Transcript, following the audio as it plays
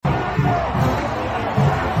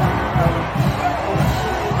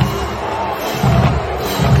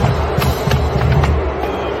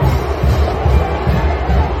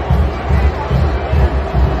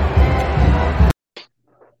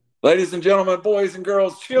Ladies and gentlemen, boys and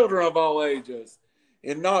girls, children of all ages,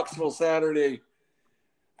 in Knoxville Saturday,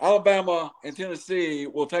 Alabama and Tennessee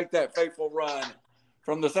will take that fateful run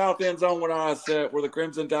from the south end zone when I set, where the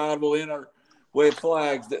Crimson Tide will enter with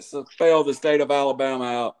flags that spell the state of Alabama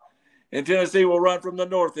out. And Tennessee will run from the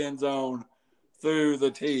north end zone through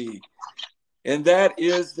the T. And that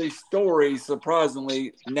is the story,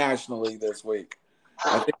 surprisingly, nationally this week.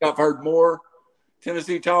 I think I've heard more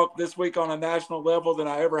Tennessee talk this week on a national level than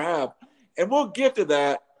I ever have. And we'll get to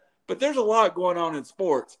that, but there's a lot going on in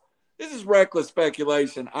sports. This is Reckless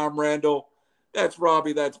Speculation. I'm Randall. That's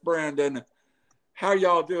Robbie. That's Brandon. How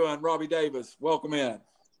y'all doing? Robbie Davis, welcome in.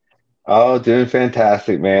 Oh, doing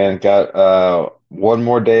fantastic, man. Got one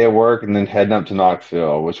more day of work and then heading up to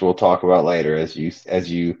Knoxville, which we'll talk about later as you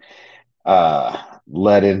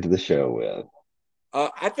led into the show with.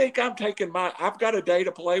 I think I've got a day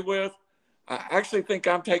to play with. I actually think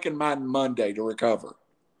I'm taking mine Monday to recover.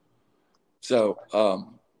 So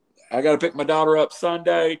I got to pick my daughter up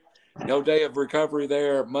Sunday. No day of recovery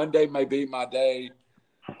there. Monday may be my day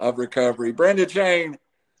of recovery. Brandon Chain,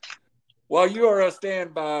 while you are a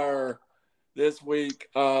standby this week,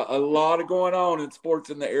 a lot of going on in sports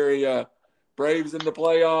in the area. Braves in the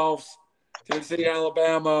playoffs, Tennessee,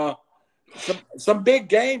 Alabama, some big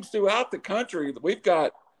games throughout the country. We've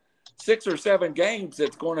got 6 or 7 games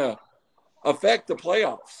that's going to affect the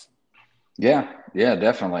playoffs. Yeah,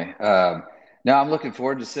 definitely. No, I'm looking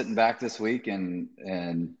forward to sitting back this week and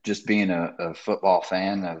just being a football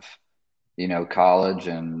fan of, college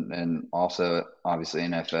and also obviously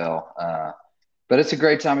NFL. But it's a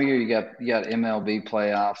great time of year. You got MLB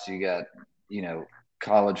playoffs, you got,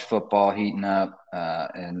 college football heating up,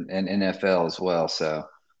 and NFL as well. So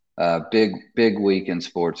big week in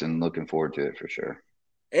sports and looking forward to it for sure.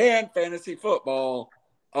 And fantasy football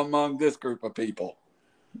among this group of people.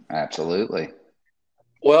 Absolutely.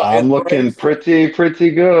 Well, I'm looking pretty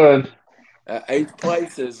good. 8th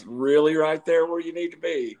place is really right there where you need to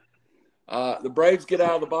be. The Braves get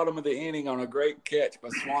out of the bottom of the inning on a great catch by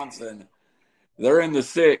Swanson. They're in the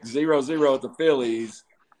 6th, 0-0 at the Phillies.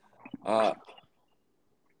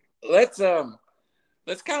 Let's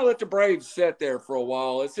kind of let the Braves sit there for a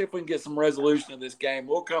while. Let's see if we can get some resolution of this game.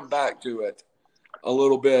 We'll come back to it a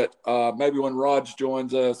little bit, maybe when Raj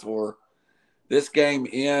joins us or this game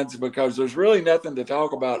ends, because there's really nothing to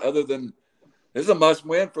talk about other than this is a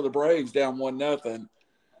must-win for the Braves, down 1-0.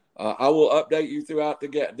 I will update you throughout the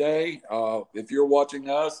day. If you're watching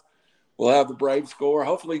us, we'll have the Braves score.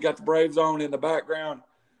 Hopefully you got the Braves on in the background,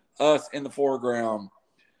 us in the foreground.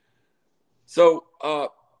 So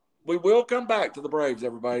we will come back to the Braves,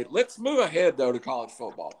 everybody. Let's move ahead, though, to college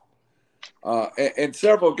football and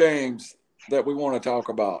several games that we want to talk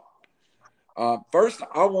about. First,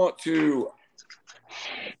 I want to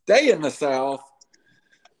stay in the South.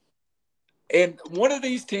 And one of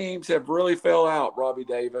these teams have really fell out, Robbie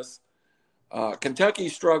Davis. Kentucky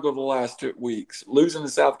struggled the last 2 weeks, losing to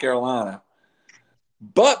South Carolina.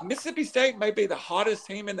 But Mississippi State may be the hottest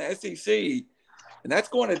team in the SEC, and that's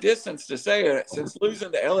going a distance to say it. Since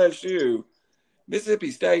losing to LSU,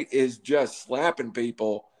 Mississippi State is just slapping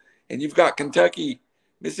people. And you've got Kentucky,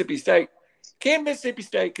 Mississippi State. Can Mississippi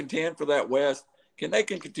State contend for that West? Can they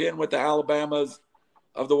contend with the Alabamas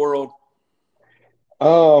of the world?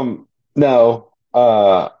 No,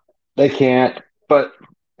 they can't. But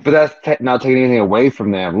that's not taking anything away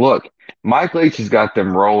from them. Look, Mike Leach has got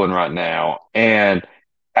them rolling right now, and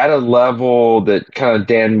at a level that kind of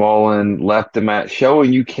Dan Mullen left them at,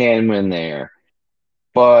 showing you can win there.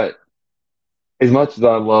 But as much as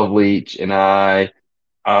I love Leach and I,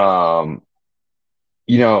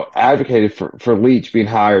 advocated for Leach being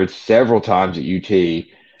hired several times at UT.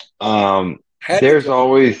 There's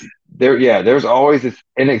always this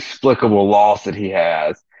inexplicable loss that he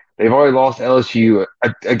has. They've already lost LSU,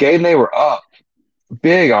 a game they were up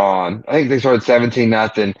big on. I think they started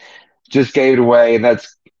 17-0, just gave it away, and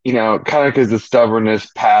that's kind of because the stubbornness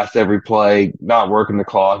past every play, not working the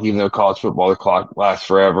clock, even though college football the clock lasts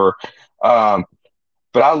forever. But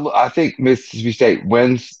I think Mississippi State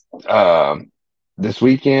wins this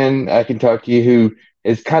weekend at Kentucky, who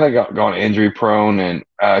is kind of gone injury prone and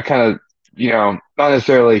kind of not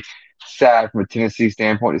necessarily sad from a Tennessee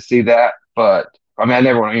standpoint to see that, but I mean I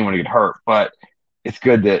never want anyone to get hurt, but it's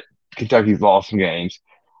good that Kentucky's lost some games.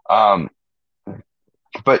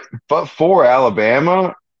 But for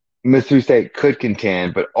Alabama, Mississippi State could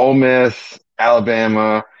contend, but Ole Miss,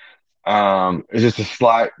 Alabama, is just a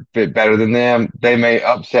slight bit better than them. They may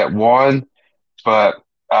upset one, but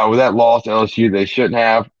with that loss to LSU, they shouldn't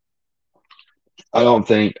have. I don't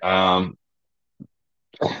think. I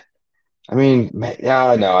mean,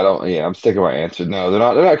 yeah, no, I don't. Yeah, I'm sticking with my answer. No, they're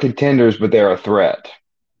not. They're not contenders, but they're a threat.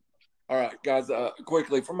 All right, guys.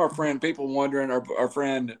 Quickly from our friend, people wondering, our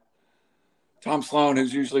friend Tom Sloan,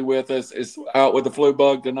 who's usually with us, is out with the flu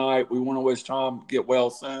bug tonight. We want to wish Tom get well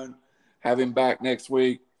soon. Have him back next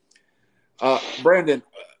week. Brandon.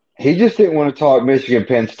 He just didn't want to talk Michigan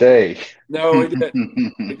Penn State. No, he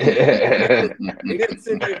didn't. He didn't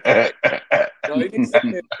send me a pic. No, he didn't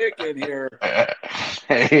send me a pic in here.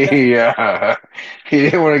 He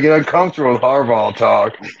didn't want to get uncomfortable with Harbaugh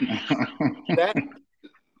talk. That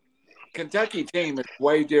Kentucky team is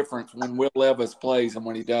way different when Will Levis plays and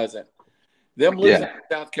when he doesn't. Them losing to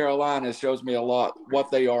South Carolina shows me a lot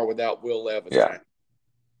what they are without Will Levis.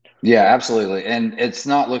 Yeah, absolutely. And it's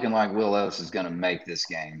not looking like Will Levis is going to make this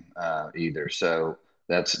game either. So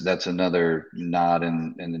that's another nod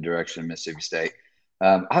in the direction of Mississippi State.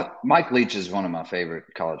 Mike Leach is one of my favorite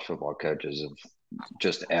college football coaches of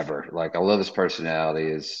just ever. Like, I love his personality.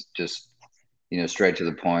 Is just, straight to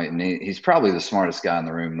the point. And he's probably the smartest guy in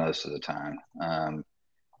the room most of the time.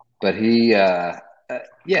 But he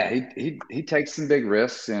takes some big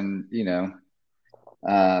risks, and,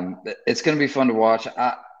 it's going to be fun to watch.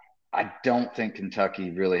 I don't think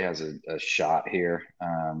Kentucky really has a shot here,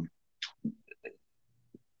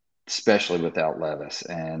 especially without Levis,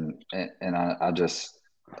 and I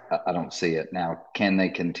don't see it. Now, can they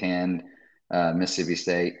contend Mississippi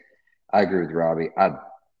State? I agree with Robbie. I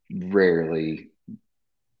rarely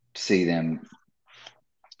see them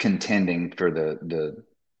contending for the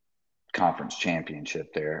conference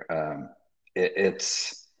championship there.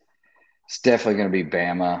 It's definitely going to be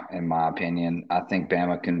Bama, in my opinion. I think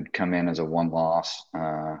Bama can come in as a one loss,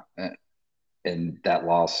 and that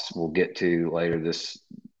loss we'll get to later this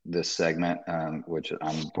segment, which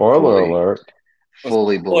I'm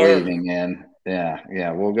fully believing in.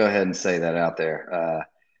 Yeah, we'll go ahead and say that out there.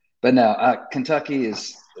 But no, Kentucky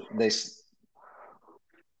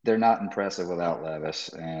they're not impressive without Levis,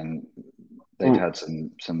 and they've had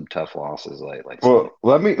some tough losses lately. Well,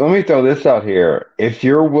 let me throw this out here. If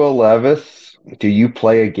you're Will Levis, do you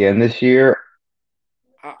play again this year?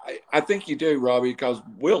 I think you do, Robbie, because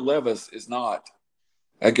Will Levis is not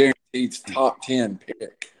a guaranteed top 10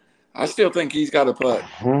 pick. I still think he's got to put.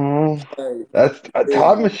 That's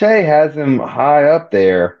Todd McShay has him high up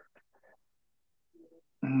there.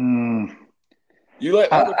 I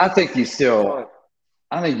think you still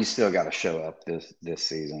got to show up this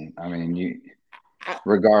season. I mean,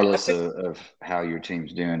 regardless of how your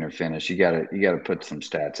team's doing or finish, you got to put some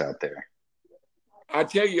stats out there. I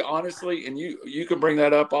tell you honestly, and you can bring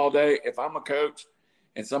that up all day. If I'm a coach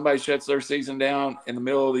and somebody shuts their season down in the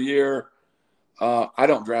middle of the year, I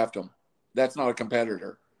don't draft them. That's not a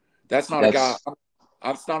competitor. That's not a guy.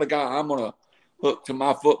 That's not a guy I'm going to hook to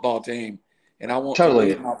my football team, and I want to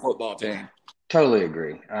lead my football team. Totally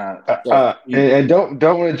agree. And don't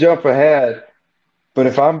want to jump ahead, but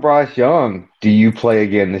if I'm Bryce Young, do you play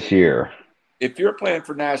again this year? If you're playing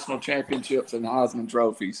for national championships and Heisman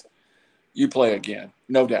trophies, you play again,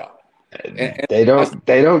 no doubt. And they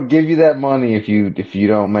don't give you that money if you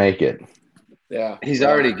don't make it. Yeah, he's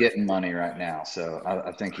already getting money right now, so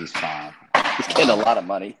I think he's fine. He's getting a lot of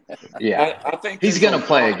money. Yeah, I think he's going to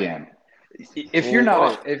play again. If you're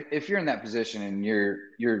not, if you're in that position and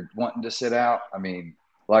you're wanting to sit out, I mean,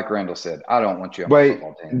 like Randall said, I don't want you on my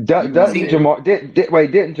football team.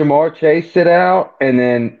 Didn't Jamar Chase sit out and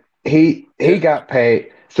then he got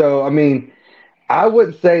paid? So I mean, I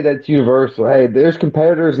wouldn't say that's universal. Hey, there's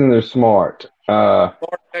competitors and they're smart. It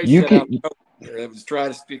was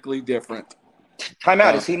drastically different.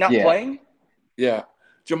 Timeout. Is he not playing? Yeah,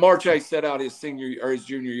 Jamar Chase set out his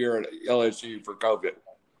junior year at LSU for COVID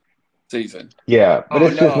season. Yeah, but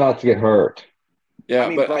it's just not to get hurt. Yeah,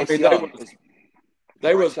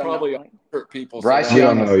 they was probably hurt people. Bryce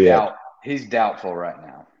Young he's doubtful right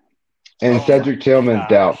now. And Cedric Tillman's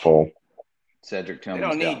doubtful. Cedric Tillman's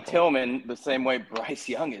doubtful. They don't need Tillman the same way Bryce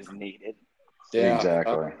Young is needed. Yeah,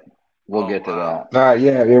 exactly. We'll get to that. All right,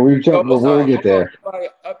 we'll get there.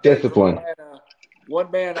 Discipline.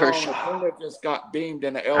 One man on just got beamed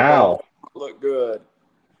in the elbow. Look good.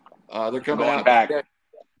 They're coming out back.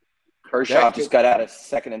 Kershaw just got out of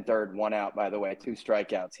second and third, one out, by the way, 2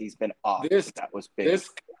 strikeouts. He's been off. That was big. This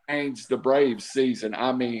changed the Braves season.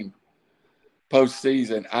 I mean,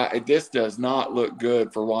 postseason. This does not look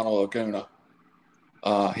good for Ronald Acuna.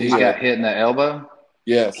 He got hit in the elbow?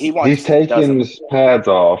 Yes. He's taking his pads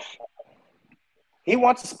off. He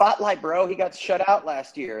wants a spotlight, bro. He got shut out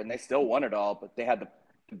last year, and they still won it all, but they had the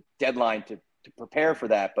deadline to prepare for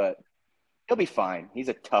that. But he'll be fine. He's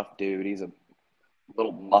a tough dude. He's a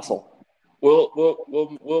little muscle.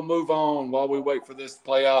 We'll move on while we wait for this to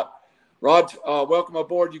play out. Rod, welcome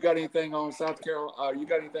aboard. You got anything on South Carolina? You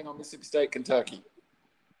got anything on Mississippi State, Kentucky?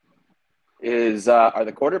 Are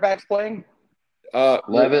the quarterbacks playing?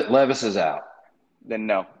 Levis is out. Then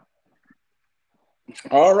no.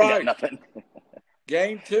 All right. Nothing.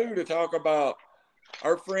 Game 2 to talk about.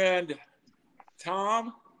 Our friend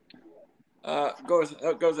Tom goes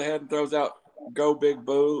ahead and throws out "Go Big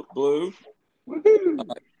Blue."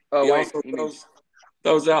 He also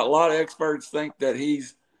throws out. A lot of experts think that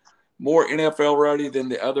he's more NFL ready than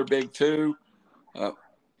the other big two.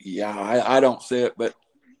 I don't see it, but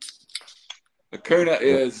Acuna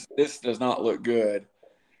this does not look good.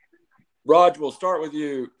 Raj, we'll start with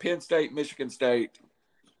you. Penn State, Michigan State.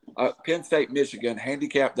 Penn State, Michigan.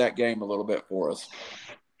 Handicap that game a little bit for us.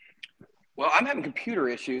 Well, I'm having computer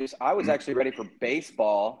issues. I was actually ready for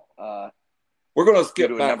baseball. We're going to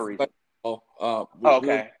skip back.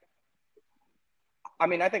 Okay. I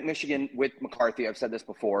mean, I think Michigan with McCarthy, I've said this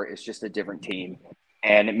before, is just a different team,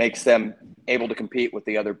 and it makes them able to compete with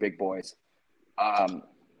the other big boys.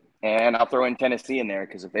 And I'll throw in Tennessee in there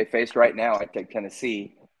because if they faced right now, I'd take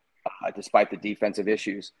Tennessee, despite the defensive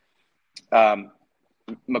issues.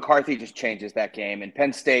 McCarthy just changes that game, and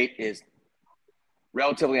Penn State is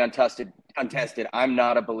relatively untested. I'm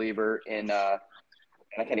not a believer in I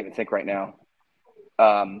can't even think right now.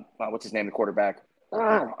 What's his name, the quarterback?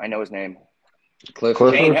 I know his name.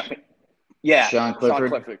 Clifford? Yeah. Sean Clifford. Sean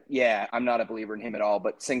Clifford. Yeah, I'm not a believer in him at all,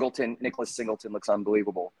 but Nicholas Singleton looks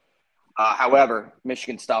unbelievable. However,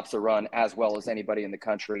 Michigan stops the run as well as anybody in the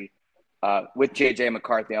country. With J.J.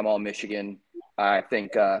 McCarthy, I'm all Michigan. I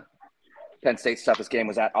think Penn State's toughest game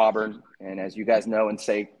was at Auburn, and as you guys know and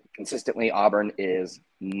say consistently, Auburn is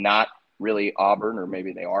not really Auburn, or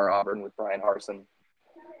maybe they are Auburn with Brian Harsin.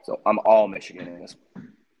 So I'm all Michigan in this.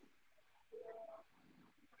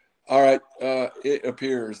 All right. It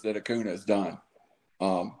appears that Acuna is done.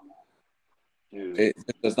 It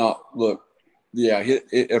does not look. Yeah,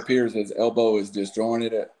 it appears his elbow is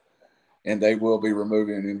disjointed, and they will be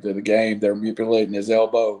removing him to the game. They're manipulating his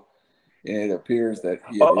elbow, and it appears that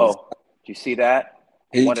he. Do you see that?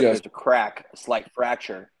 There's a crack, a slight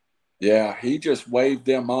fracture. Yeah, he just waved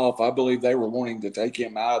them off. I believe they were wanting to take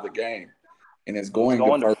him out of the game, and it's going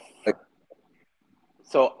to.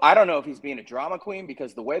 So I don't know if he's being a drama queen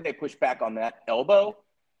because the way they push back on that elbow,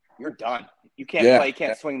 you're done. You can't play, you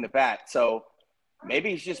can't swing the bat. So maybe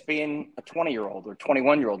he's just being a 20-year-old or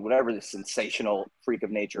 21-year-old, whatever this sensational freak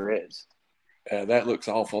of nature is. That looks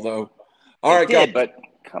awful, though. All right, guys. But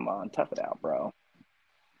come on, tough it out, bro.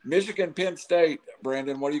 Michigan, Penn State.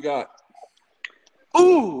 Brandon, what do you got?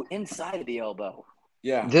 Ooh, inside of the elbow.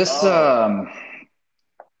 Yeah.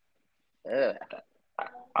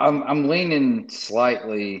 I'm leaning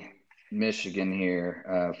slightly Michigan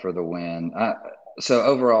here for the win. So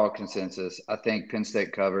overall consensus, I think Penn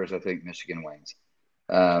State covers. I think Michigan wins.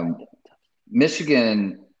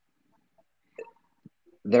 Michigan,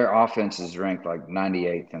 their offense is ranked like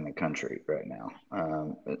 98th in the country right now.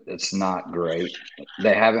 It's not great.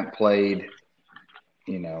 They haven't played,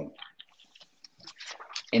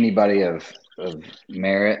 anybody of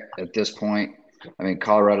merit at this point. I mean,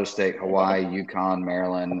 Colorado State, Hawaii, UConn,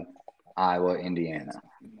 Maryland, Iowa, Indiana.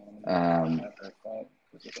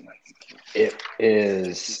 It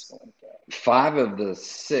is 5 of the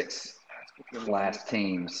 6 last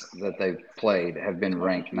teams that they've played have been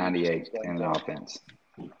ranked 98 in offense.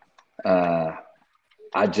 I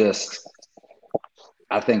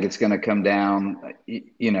think it's going to come down,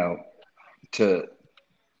 to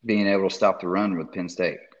being able to stop the run with Penn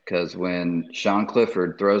State. Because when Sean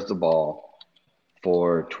Clifford throws the ball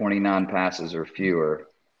for 29 passes or fewer,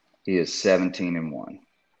 he is 17-1.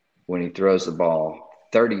 When he throws the ball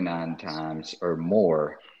 39 times or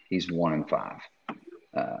more, he's 1-5.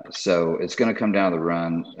 So it's going to come down to the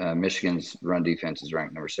run. Michigan's run defense is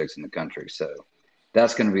ranked number 6 in the country. So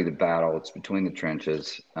that's going to be the battle. It's between the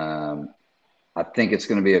trenches. I think it's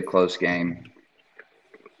going to be a close game.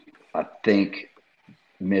 I think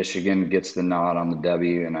Michigan gets the nod on the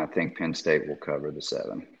W, and I think Penn State will cover the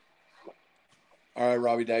 7. All right,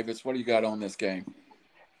 Robbie Davis, what do you got on this game?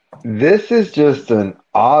 This is just an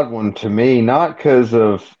odd one to me, not because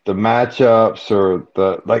of the matchups or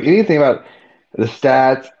anything about the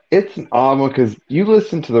stats. It's an odd one because you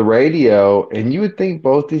listen to the radio and you would think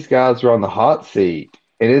both these guys are on the hot seat.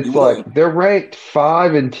 And it's like they're ranked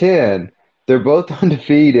 5 and 10. They're both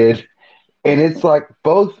undefeated. And it's like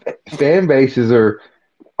both fan bases are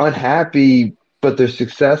unhappy but they're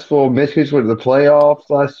successful. Michigan just went to the playoffs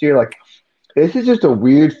last year. Like, this is just a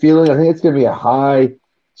weird feeling. I think it's going to be a high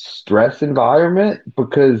stress environment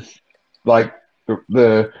because, like,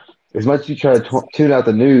 the as much as you try to tune out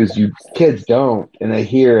the news, you kids don't, and they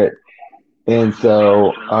hear it, and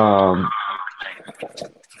so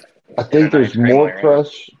I think there's more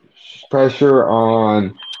pressure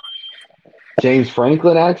on James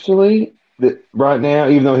Franklin actually that right now,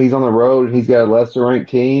 even though he's on the road, he's got a lesser ranked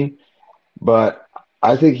team, but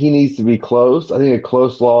I think he needs to be close. I think a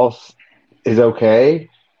close loss is okay.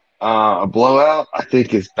 A blowout, I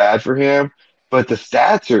think, is bad for him. But the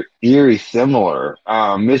stats are eerie similar.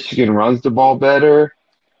 Michigan runs the ball better,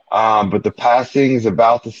 but the passing is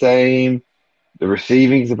about the same. The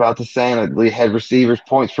receiving is about the same. Like, they had receivers,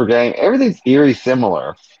 points per game. Everything's eerie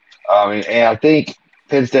similar. And I think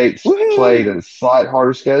Penn State's played a slight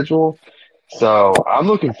harder schedule. So I'm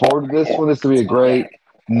looking forward to this one. This will be a great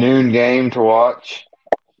noon game to watch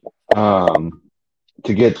to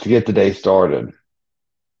get the day started.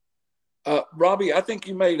 Robbie, I think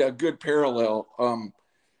you made a good parallel.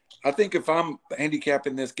 I think if I'm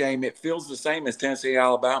handicapping this game, it feels the same as Tennessee,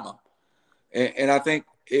 Alabama. And I think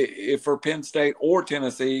if for Penn State or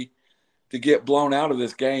Tennessee to get blown out of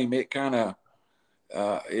this game, it kind of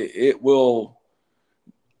it will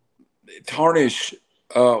tarnish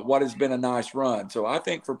what has been a nice run. So I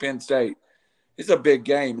think for Penn State, it's a big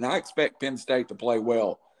game, and I expect Penn State to play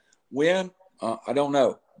well. When? I don't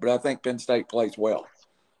know, but I think Penn State plays well.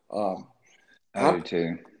 I do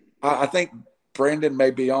too. I think Brandon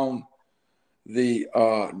may be on the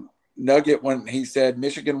nugget when he said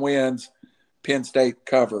Michigan wins, Penn State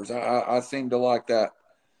covers. I seem to like that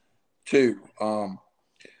too.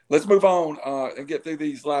 Let's move on and get through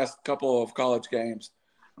these last couple of college games.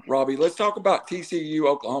 Robbie, let's talk about TCU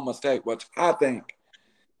Oklahoma State, which I think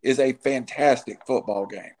is a fantastic football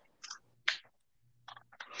game.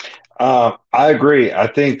 I agree. I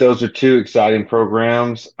think those are two exciting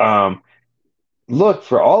programs. Look,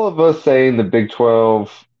 for all of us saying the Big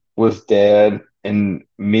 12 was dead, and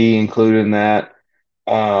me included in that,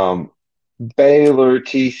 Baylor,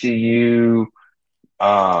 TCU,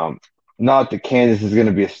 not that Kansas is going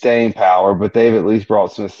to be a staying power, but they've at least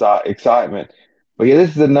brought some excitement. But yeah,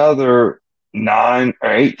 this is another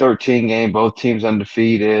 8-13 game, both teams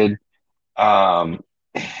undefeated. Not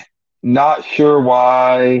sure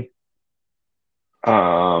why.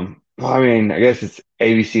 I mean, I guess it's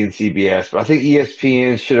ABC and CBS, but I think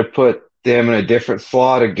ESPN should have put them in a different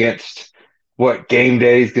slot against what game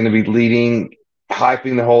day is going to be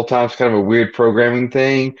hyping the whole time. It's kind of a weird programming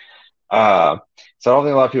thing. So I don't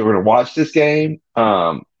think a lot of people are going to watch this game,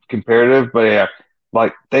 comparative, but yeah,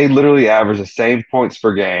 like they literally average the same points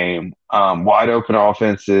per game, wide open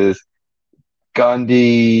offenses.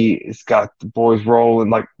 Gundy has got the boys rolling.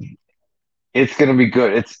 Like, it's going to be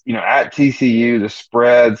good. It's, at TCU, the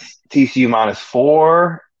spreads, TCU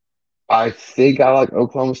 -4. I think I like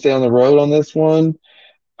Oklahoma State on the road on this one.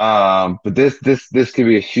 But this could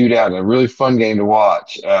be a shootout and a really fun game to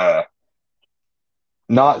watch.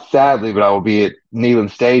 Not sadly, but I will be at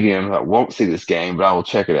Neyland Stadium. I won't see this game, but I will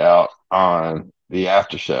check it out on the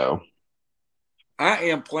after show. I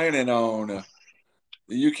am planning on.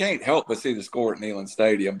 You can't help but see the score at Neyland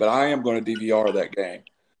Stadium, but I am going to DVR that game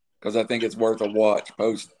because I think it's worth a watch.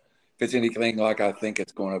 Post if it's anything like I think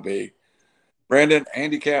it's going to be. Brandon,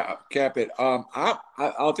 handicap it.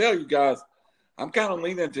 I'll tell you guys, I'm kind of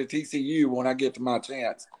leaning to TCU when I get to my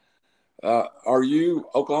chance. Are you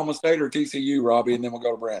Oklahoma State or TCU, Robbie? And then we'll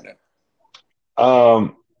go to Brandon.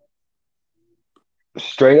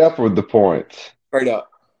 Straight up with the points. Straight up.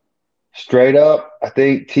 Straight up, I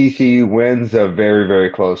think TCU wins a very, very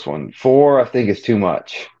close one. 4, I think, is too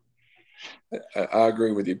much. I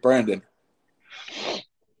agree with you. Brandon.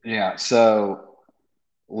 Yeah, so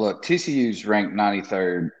look, TCU's ranked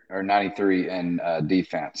 93rd or 93 in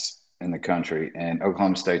defense in the country, and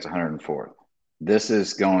Oklahoma State's 104th. This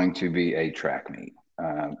is going to be a track meet.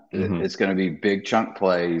 It's going to be big chunk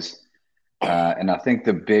plays, and I think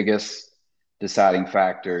the biggest deciding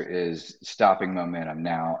factor is stopping momentum.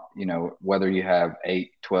 Now, whether you have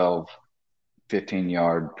 8, 12,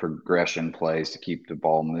 15-yard progression plays to keep the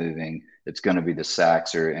ball moving, it's going to be the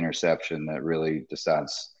sacks or interception that really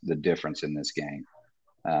decides the difference in this game.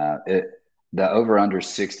 The over-under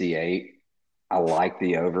 68, I like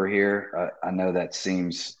the over here. I know that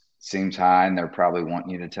seems high, and they're probably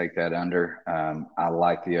wanting you to take that under. I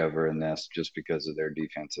like the over in this just because of their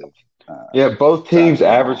defensive. Both teams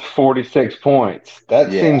average 46 points.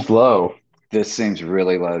 That seems low. This seems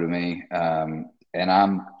really low to me, and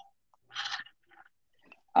I'm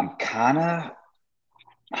kind of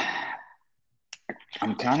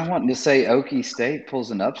I'm kind of wanting to say Okie State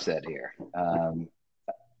pulls an upset here.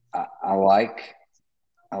 I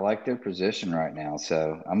like their position right now,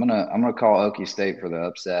 so I'm gonna call Okie State for the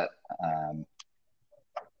upset,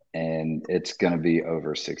 and it's gonna be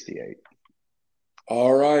over 68.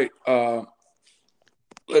 All right.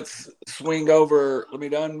 Let's swing over. Let me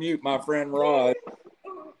unmute my friend Rod.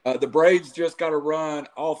 The Braves just got a run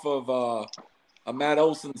off of a Matt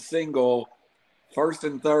Olson single, first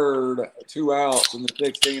and third, 2 outs in the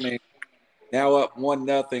 6th inning. Now up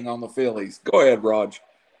 1-0 on the Phillies. Go ahead, Raj.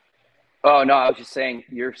 Oh, no, I was just saying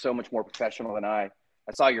you're so much more professional than I.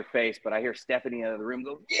 I saw your face, but I hear Stephanie out of the room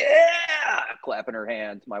go, yeah, clapping her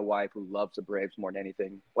hands. My wife, who loves the Braves more than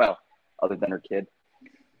anything. Well, other than her kid.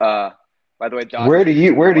 By the way, Where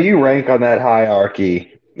do you rank on that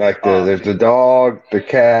hierarchy? Like there's the dog, the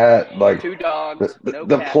cat, like 2 dogs, no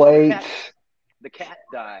the cat. plates. The cat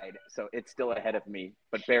died, so it's still ahead of me,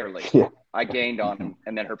 but barely. Yeah. I gained on him,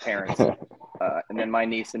 and then her parents, and then my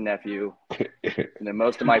niece and nephew, and then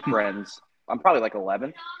most of my friends. I'm probably like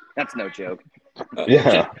 11. That's no joke.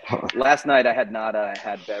 Yeah. Last night I had not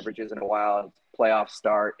had beverages in a while. Playoff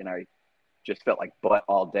start, and I just felt like butt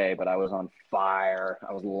all day, but I was on fire.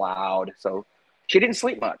 I was loud, so she didn't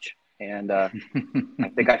sleep much, and I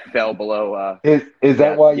think I fell below. Is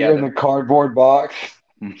that why you're in the cardboard box?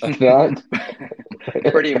 Not?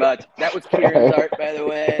 Pretty much. That was Kieran's art, by the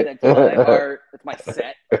way. That's my art. That's my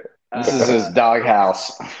set. This is his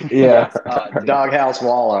doghouse. Yeah. Doghouse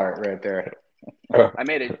wall art right there. I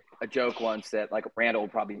made a joke once that, like, Randall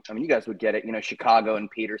would probably – I mean, you guys would get it. You know, Chicago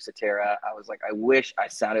and Peter Cetera. I was like, I wish I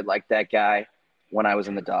sounded like that guy when I was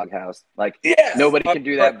in the doghouse. Like, Yes! Nobody can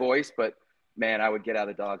do that voice, but, man, I would get out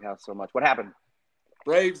of the doghouse so much. What happened?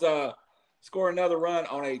 Braves score another run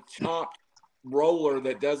on a chopped roller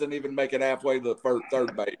that doesn't even make it halfway to the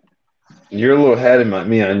third base. You're a little ahead of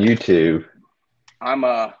me on YouTube. I'm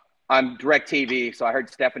DirecTV, so I heard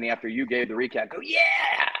Stephanie after you gave the recap go, yeah!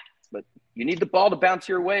 But you need the ball to bounce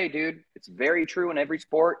your way, dude. It's very true in every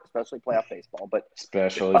sport, especially playoff baseball. But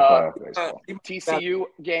especially playoff baseball. TCU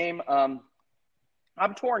game, I'm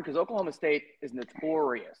torn because Oklahoma State is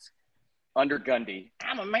notorious under Gundy.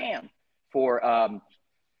 I'm a man for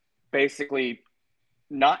basically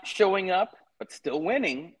not showing up, but still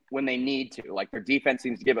winning when they need to. Like, their defense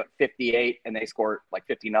seems to give up 58, and they score like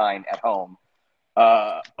 59 at home.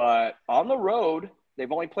 But on the road,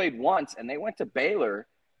 they've only played once, and they went to Baylor,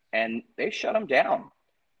 and they shut them down.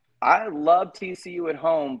 I love TCU at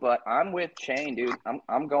home, but I'm with Shane, dude.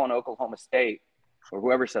 I'm going Oklahoma State, or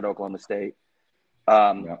whoever said Oklahoma State.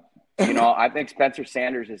 You know, I think Spencer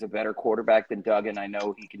Sanders is a better quarterback than Duggan. I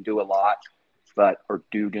know he can do a lot, or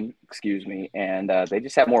Dugan, excuse me, and they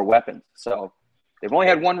just have more weapons. So they've only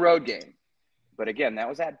had one road game, but again, that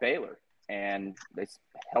was at Baylor, and they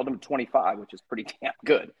held them to 25, which is pretty damn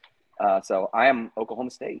good. So I am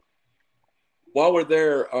Oklahoma State. While we're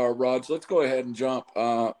there, Raj, let's go ahead and jump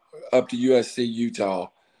up to USC Utah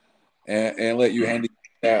and let you handle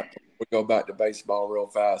that. We go back to baseball real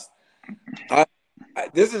fast.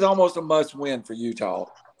 This is almost a must-win for Utah.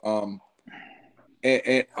 And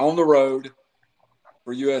on the road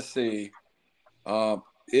for USC,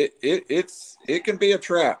 it can be a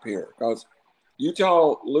trap here because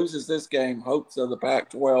Utah loses this game, hopes of the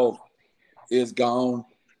Pac-12 is gone.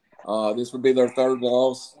 This would be their third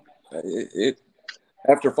loss.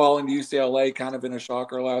 After falling to UCLA, kind of in a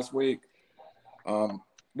shocker last week. I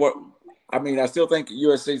still think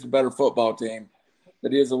USC is a better football team,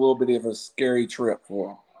 but it is a little bit of a scary trip for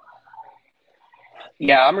them.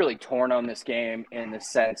 Yeah, I'm really torn on this game in the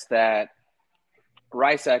sense that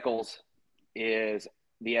Rice-Eccles is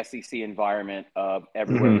the SEC environment of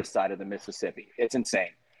everywhere this side of the Mississippi. It's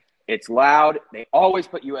insane. It's loud. They always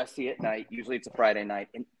put USC at night. Usually it's a Friday night.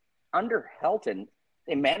 And under Helton,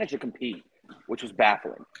 they managed to compete, which was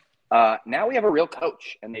baffling. Now we have a real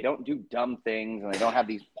coach, and they don't do dumb things, and they don't have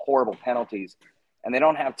these horrible penalties, and they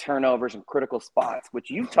don't have turnovers in critical spots, which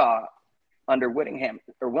Utah under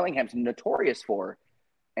Willingham's notorious for.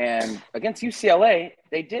 And against UCLA,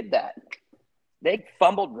 they did that. They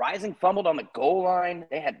Rising fumbled on the goal line.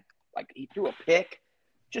 They had, he threw a pick,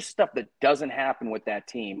 just stuff that doesn't happen with that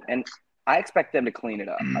team. And I expect them to clean it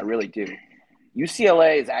up. I really do.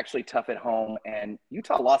 UCLA is actually tough at home, and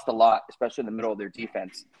Utah lost a lot, especially in the middle of their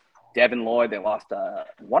defense. Devin Lloyd, they lost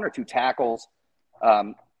 1 or 2 tackles.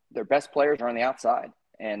 Their best players are on the outside,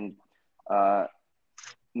 and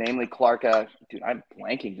namely Clark. Dude, I'm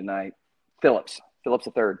blanking tonight. Phillips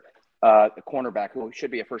the third, the cornerback, who should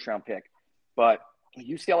be a first-round pick. But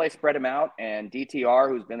UCLA spread him out, and DTR,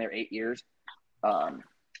 who's been there 8 years.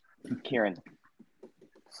 Kieran,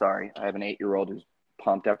 sorry, I have an 8-year-old who's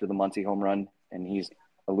pumped after the Muncie home run. and he's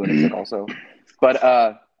a lunatic also.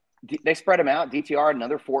 But they spread him out. DTR,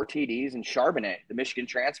 another 4 TDs, and Charbonnet, the Michigan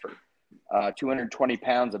transfer, 220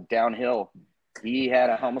 pounds of downhill. He had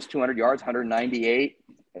almost 200 yards, 198,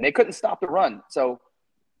 and they couldn't stop the run. So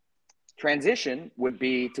transition would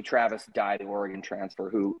be to Travis Dye, the Oregon transfer,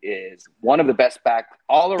 who is one of the best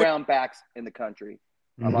all-around backs in the country.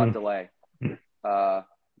 I'm on delay.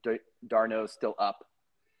 Darno's still up.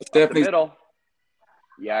 Up the middle.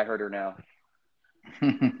 Yeah, I heard her now.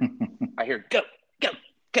 I hear go, go,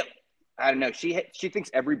 go. I don't know. She thinks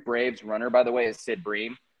every Braves runner, by the way, is Sid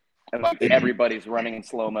Bream. And like everybody's running in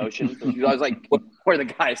slow motion. So she's always like where the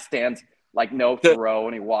guy stands, like no throw,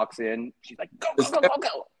 and he walks in. She's like, go, go, go, go,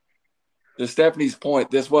 go. To Stephanie's point,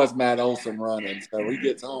 this was Matt Olson running. So he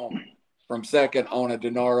gets home from second on a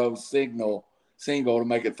DiNardo single to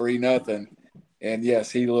make it 3-0. And yes,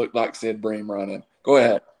 he looked like Sid Bream running. Go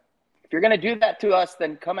ahead. If you're going to do that to us,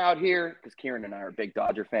 then come out here, because Kieran and I are big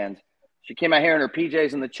Dodger fans. She came out here in her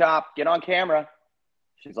PJs and the chop. Get on camera.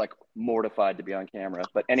 She's like mortified to be on camera.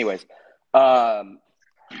 But anyways,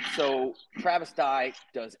 so Travis Dye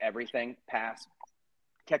does everything. Pass,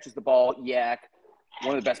 catches the ball, yak.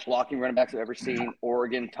 One of the best blocking running backs I've ever seen.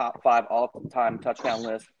 Oregon, top 5 all-time touchdown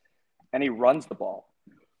list. And he runs the ball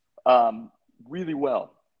really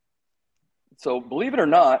well. So believe it or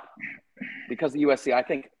not, because of USC, I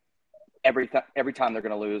think every time they're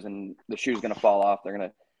going to lose and the shoe's going to fall off, they're going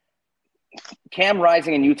to – Cam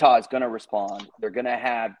Rising in Utah is going to respond. They're going to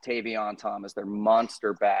have Tavion Thomas, their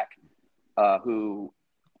monster back, who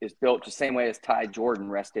is built the same way as Ty Jordan,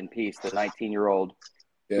 rest in peace, the 19-year-old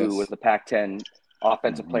who was the Pac-10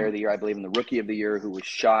 Offensive Player of the Year, I believe, and the Rookie of the Year, who was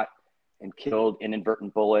shot and killed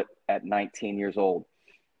inadvertent bullet at 19 years old.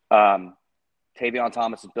 Tavion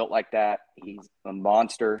Thomas is built like that. He's a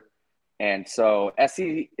monster. And so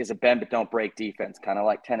SC is a bend but don't break defense, kind of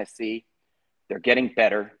like Tennessee. They're getting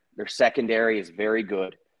better. Their secondary is very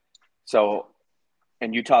good. So,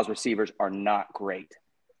 and Utah's receivers are not great.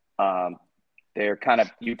 They're kind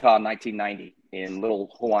of Utah 1990 in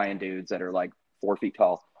little Hawaiian dudes that are like 4 feet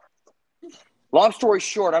tall. Long story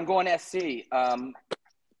short, I'm going SC.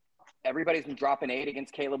 Everybody's been dropping 8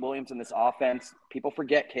 against Caleb Williams in this offense. People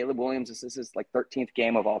forget Caleb Williams. This is like 13th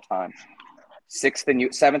game of all time. 7th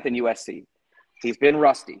in USC. He's been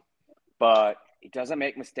rusty, but he doesn't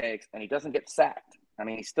make mistakes and he doesn't get sacked. I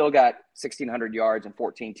mean, he's still got 1,600 yards and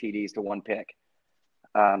 14 TDs to 1 pick.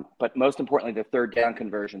 But most importantly, the third down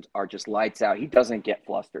conversions are just lights out. He doesn't get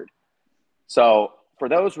flustered. So for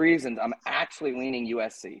those reasons, I'm actually leaning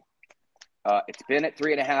USC. It's been at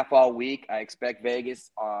 3.5 all week. I expect Vegas,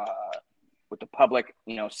 with the public,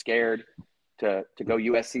 scared to go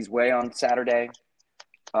USC's way on Saturday.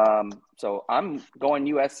 So I'm going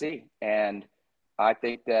USC, and I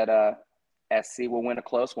think that SC will win a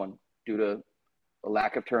close one due to a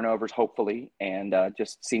lack of turnovers, hopefully, and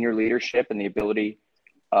just senior leadership and the ability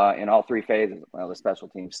in all 3 phases. Well, the special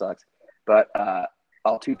team sucks, but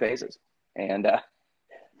all 2 phases, and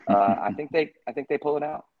I think they pull it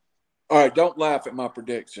out. All right, don't laugh at my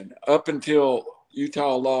prediction. Up until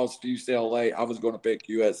Utah lost to UCLA, I was going to pick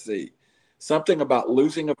USC. Something about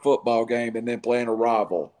losing a football game and then playing a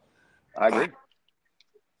rival. I agree.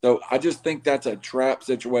 So I just think that's a trap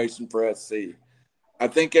situation for SC. I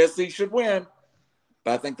think SC should win,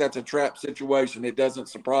 but I think that's a trap situation. It doesn't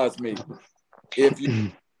surprise me.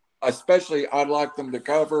 Especially I'd like them to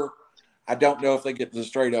cover. I don't know if they get the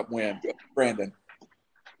straight up win. Brandon.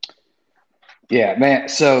 Yeah, man.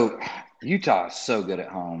 So Utah is so good at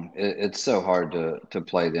home. It's so hard to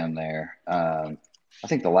play them there. I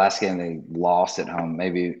think the last game they lost at home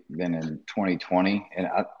maybe been in 2020, and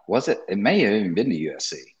it may have even been to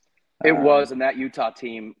USC. It was, and that Utah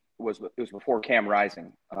team was before Cam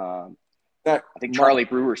Rising. I think Charlie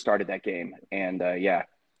Brewer started that game, and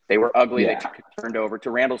they were ugly. Yeah. They turned over. To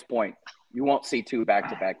Randall's point, you won't see 2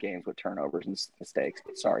 back-to-back games with turnovers and mistakes.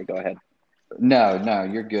 Sorry, go ahead. No,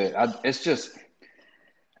 you're good. It's just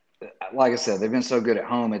like I said, they've been so good at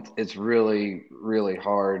home. It's really, really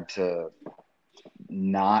hard to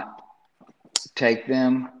not take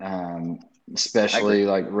them, especially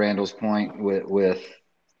like Randall's point with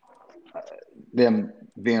them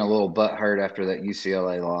being a little butthurt after that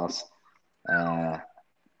UCLA loss.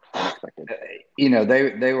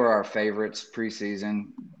 They were our favorites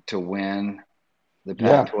preseason to win the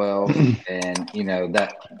Pac-12, and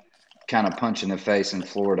that kind of punch in the face in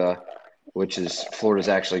Florida, Florida's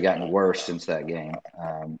actually gotten worse since that game.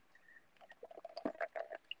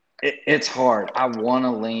 It's hard. I want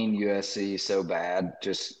to lean USC so bad,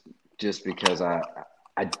 just because I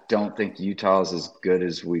don't think Utah's as good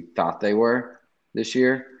as we thought they were this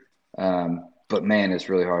year. But man, it's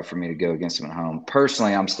really hard for me to go against them at home.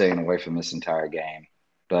 Personally, I'm staying away from this entire game.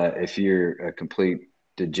 But if you're a complete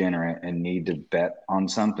degenerate and need to bet on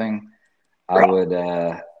something, I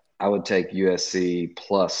would take USC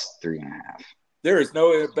plus 3.5. There is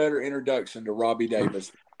no better introduction to Robbie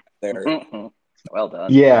Davis there. Well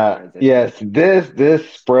done. Yeah, yes. This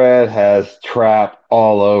spread has trap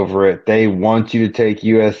all over it. They want you to take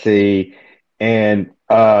USC, and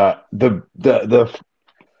the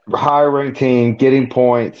higher ranked team getting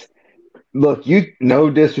points. Look, no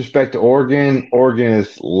disrespect to Oregon. Oregon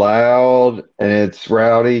is loud and it's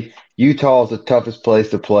rowdy. Utah is the toughest place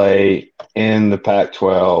to play in the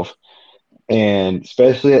Pac-12, and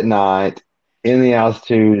especially at night in the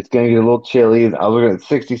altitude, it's going to get a little chilly. I was looking at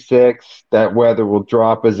 66. That weather will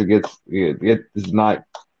drop as it gets as night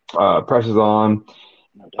presses on.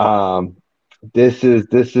 This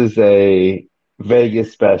is a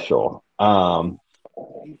Vegas special.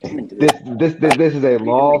 This is a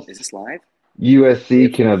loss. Is this live?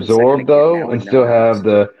 USC can absorb though, and still have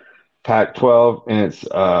the Pac-12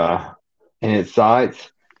 in its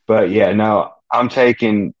sights. But yeah, no, I'm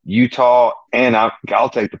taking Utah, and I'll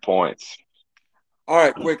take the points. All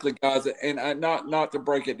right, quickly, guys, and not to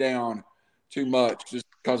break it down too much, just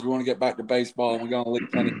because we want to get back to baseball and we're going to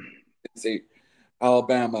leave plenty to see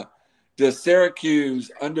Alabama. Does Syracuse,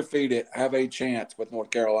 undefeated, have a chance with North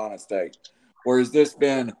Carolina State? Or has this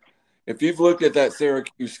been, if you've looked at that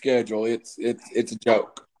Syracuse schedule, it's a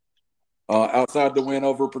joke. Outside the win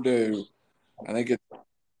over Purdue, I think it's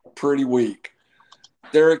pretty weak.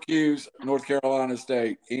 Syracuse, North Carolina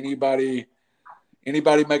State. Anybody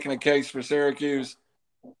making a case for Syracuse?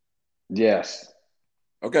 Yes.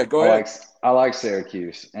 Okay, go ahead. I like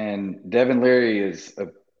Syracuse, and Devin Leary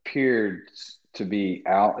appeared to be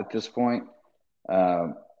out at this point.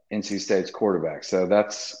 NC State's quarterback, so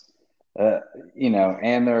that's and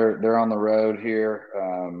they're on the road here.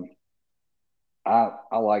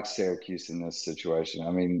 I like Syracuse in this situation.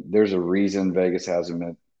 I mean, there's a reason Vegas has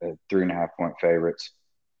them at 3.5-point favorites,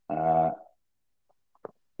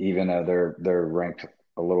 even though they're ranked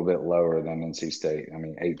a little bit lower than NC State. I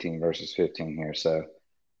mean, 18 versus 15 here. So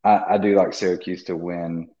I do like Syracuse to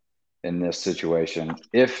win in this situation.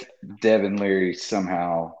 If Devin Leary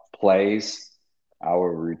somehow plays, I will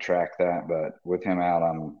retract that. But with him out,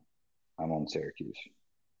 I'm on Syracuse.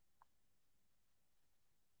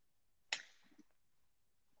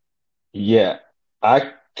 Yeah,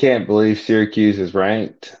 I can't believe Syracuse is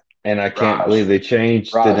ranked, and I can't believe they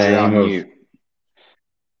changed the name of.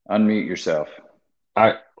 Unmute yourself.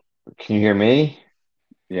 Can you hear me?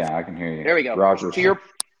 Yeah, I can hear you. There we go. Roger. Can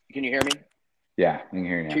you hear me? Yeah, I can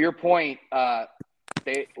hear you now. To your point,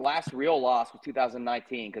 they last real loss was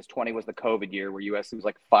 2019 because 20 was the COVID year where USC was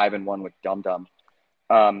like 5-1 with Dum Dum.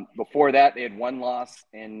 Before that, they had one loss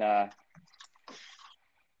in.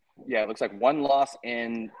 It looks like one loss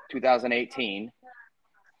in 2018.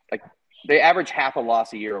 Like they average half a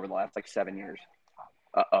loss a year over the last 7 years.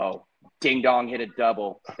 Ding Dong hit a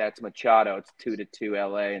double. That's Machado. It's 2-2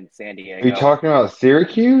 LA and San Diego. Are you talking about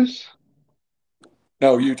Syracuse?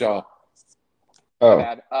 No, Utah. Oh.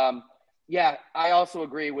 Bad. I also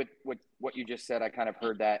agree with what you just said. I kind of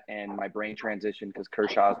heard that and my brain transitioned because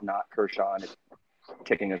Kershaw's not Kershaw and it's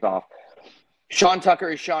kicking us off. Sean Tucker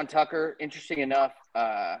is Sean Tucker. Interesting enough,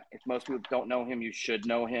 if most people don't know him, you should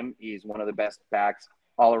know him. He's one of the best backs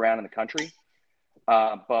all around in the country.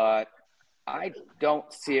 But I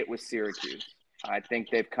don't see it with Syracuse. I think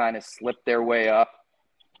they've kind of slipped their way up.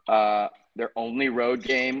 Their only road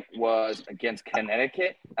game was against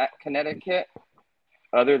Connecticut at Connecticut.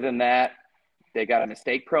 Other than that, they got a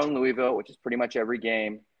mistake-prone Louisville, which is pretty much every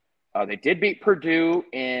game. They did beat Purdue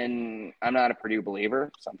I'm not a Purdue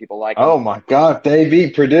believer. Some people like them. Oh, my God. They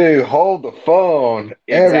beat Purdue. Hold the phone.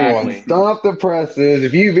 Exactly. Everyone, stop the presses.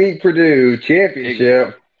 If you beat Purdue,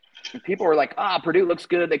 championship. People were like, Purdue looks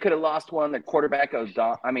good. They could have lost one. The quarterback, he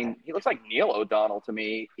looks like Neil O'Donnell to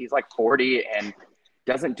me. He's like 40 and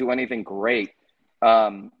doesn't do anything great.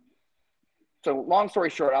 So long story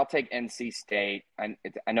short, I'll take NC State. I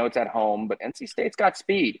know it's at home, but NC State's got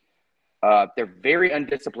speed. They're very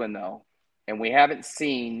undisciplined, though, and we haven't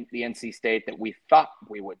seen the NC State that we thought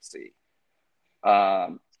we would see.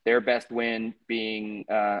 Their best win being,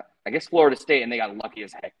 I guess, Florida State, and they got lucky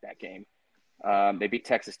as heck that game. They beat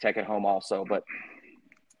Texas Tech at home also, but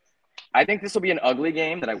I think this will be an ugly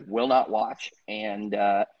game that I will not watch, and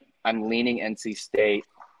I'm leaning NC State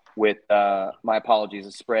with, my apologies,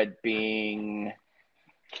 the spread being,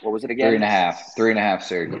 what was it again? 3.5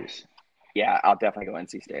 Syracuse. Yeah, I'll definitely go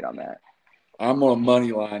NC State on that. I'm on a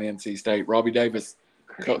money line NC State. Robbie Davis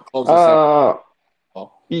closes out.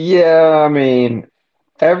 Yeah, I mean,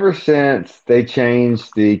 ever since they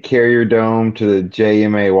changed the Carrier Dome to the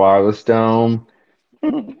JMA Wireless Dome,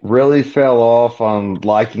 really fell off on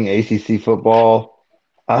liking ACC football.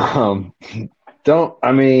 Um, don't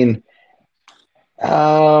I mean,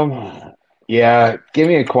 yeah, give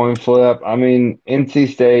me a coin flip. I mean,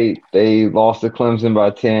 NC State they lost to Clemson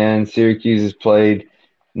by 10. Syracuse has played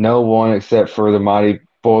no one except for the mighty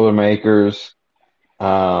Boilermakers.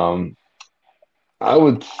 Um, I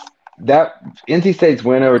would that NC State's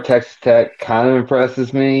win over Texas Tech kind of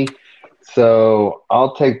impresses me, so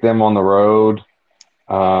I'll take them on the road.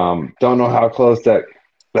 Don't know how close that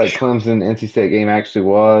Clemson NC State game actually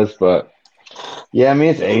was, but yeah, I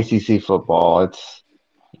mean it's ACC football. It's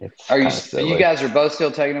Are kind you of you silly. guys are both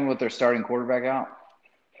still taking them with their starting quarterback out?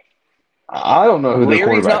 I don't know who the Leary's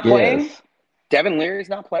quarterback not playing? is. Devin Leary's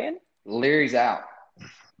not playing? Leary's out.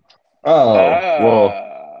 Oh well,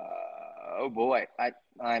 Oh boy.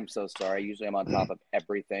 I'm so sorry. Usually I'm on top of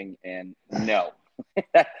everything, and no. do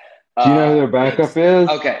you know who their backup is?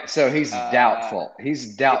 Okay, so he's doubtful.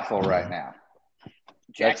 He's doubtful right now.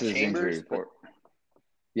 Jack That's his injury Chambers. report.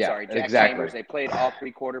 Yeah, Sorry, Jack exactly. Chambers. They played all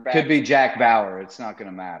three quarterbacks. Could be Jack Bauer. It's not going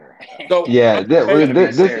to matter. So Yeah,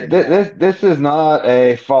 This this is not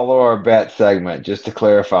a follow our bet segment. Just to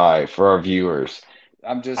clarify for our viewers,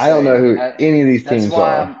 I'm just I don't know saying, who any of these that's teams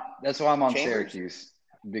why are. that's why I'm on Chambers- Syracuse,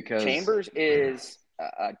 because Chambers is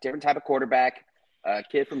a different type of quarterback. A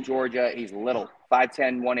kid from Georgia. He's little,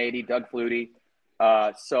 5'10", 180, Doug Flutie.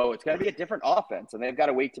 So it's going to be a different offense, and they've got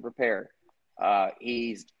a week to prepare.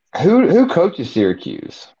 He's Who coaches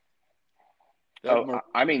Syracuse? Is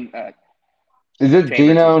it Chambers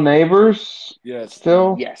Dino is- Neighbors yes,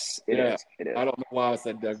 still? yes, it Yeah. is. It is. I don't know why I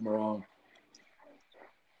said Doug Marone.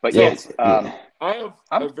 But Yeah. yes, I have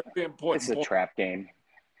I'm- a very important it's a point. trap game.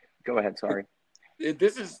 Go ahead. Sorry.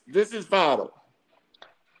 This is vital.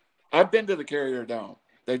 I've been to the Carrier Dome.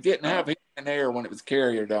 They didn't have heat and air when it was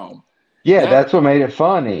Carrier Dome. Yeah, Now- that's what made it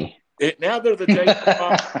funny. Now they're the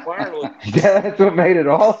J5 wireless. That's what made it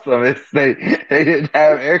awesome. It's they didn't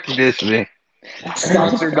have air conditioning.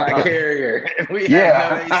 sponsored by Carrier. We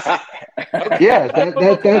Yeah. have no AC. Yeah,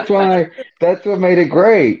 that's what made it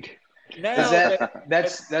great. Now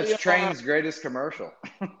That's Train's greatest commercial.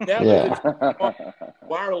 now Yeah. they're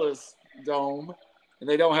wireless dome, and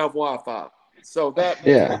they don't have Wi-Fi. So that makes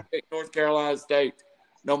Yeah. them pick North Carolina State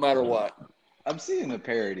no matter what. I'm seeing the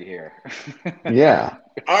parody here. Yeah.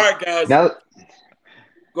 All right, guys. Now,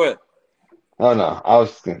 Go ahead. oh no, I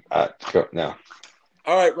was go no.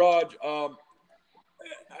 All right, Raj.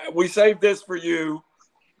 We saved this for you,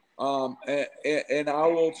 and I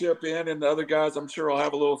will chip in, and the other guys, I'm sure, will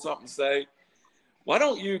have a little something to say. Why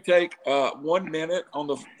don't you take 1 minute on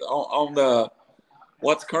the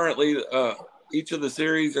what's currently each of the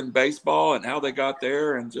series in baseball and how they got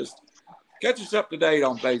there, and just catch us up to date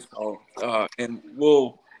on baseball, and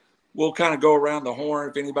we'll kind of go around the horn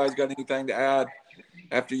if anybody's got anything to add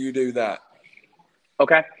after you do that.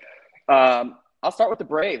 Okay. I'll start with the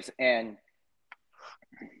Braves. And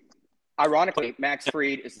ironically, Max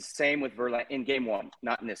Fried is the same with Verlander in game one,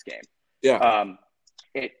 not in this game. Yeah.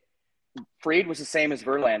 Fried was the same as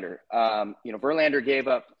Verlander. Verlander gave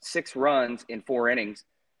up 6 runs in 4 innings.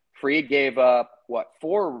 Fried gave up,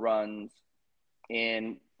 4 runs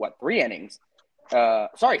in, 3 innings?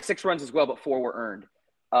 6 runs as well, but 4 were earned.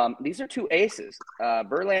 These are 2 aces.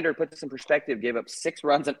 Verlander, put this in perspective, gave up 6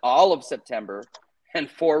 runs in all of September and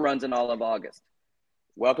 4 runs in all of August.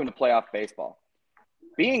 Welcome to playoff baseball.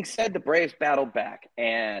 Being said, the Braves battled back,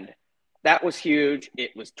 and that was huge.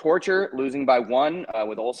 It was torture, losing by 1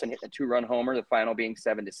 with Olsen hitting a 2-run homer, the final being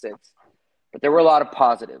 7-6. But there were a lot of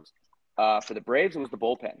positives. For the Braves, it was the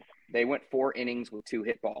bullpen. They went 4 innings with 2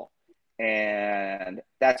 hit ball, and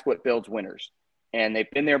that's what builds winners. And they've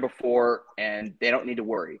been there before, and they don't need to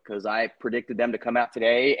worry because I predicted them to come out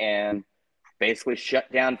today and basically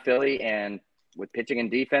shut down Philly and with pitching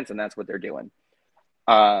and defense, and that's what they're doing.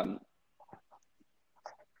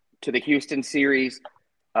 To the Houston series,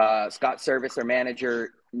 Scott Servais, their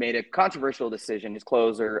manager, made a controversial decision. His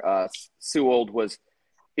closer, Sewell,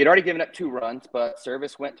 he had already given up 2 runs, but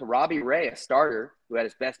Servais went to Robbie Ray, a starter who had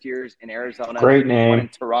his best years in Arizona. Great One name. in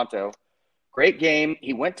Toronto. Great game.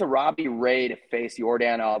 He went to Robbie Ray to face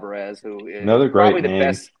Yordan Alvarez, who is Another great probably the name.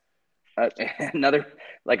 best,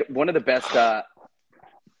 one of the best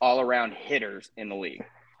all-around hitters in the league.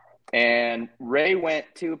 And Ray went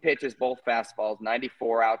 2 pitches, both fastballs,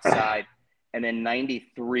 94 outside, and then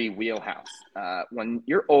 93 wheelhouse. When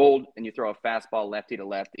you're old and you throw a fastball lefty to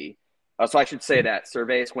lefty, so I should say that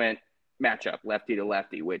Servais went matchup lefty to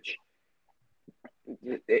lefty, which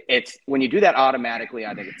it's when you do that automatically,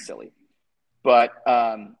 I think it's silly. But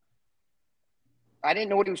I didn't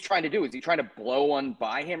know what he was trying to do. Is he trying to blow one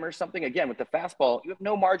by him or something? Again, with the fastball, you have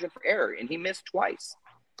no margin for error, and he missed twice.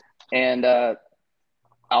 And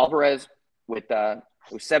Alvarez it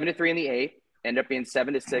was 7-3 in the eighth, ended up being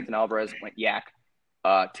 7-6, and Alvarez went yak.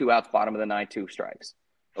 2 outs, bottom of the ninth, 2 strikes.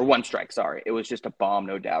 Or 1 strike, sorry. It was just a bomb,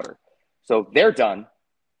 no doubter. So they're done.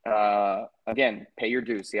 Again, pay your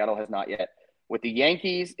dues. Seattle has not yet. With the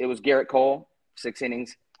Yankees, it was Garrett Cole, 6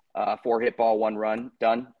 innings, 4 hit ball, 1 run,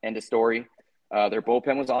 done, end of story. Their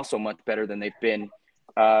bullpen was also much better than they've been.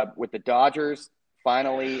 With the Dodgers,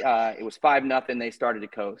 finally, it was 5-0. They started to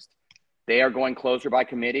coast. They are going closer by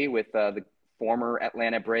committee with the former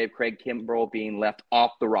Atlanta Brave Craig Kimbrell being left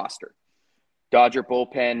off the roster. Dodger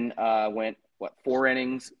bullpen went, 4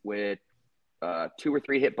 innings with 2 or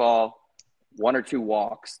 3 hit ball, 1 or 2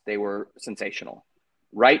 walks. They were sensational.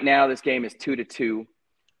 Right now, this game is 2-2,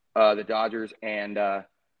 the Dodgers and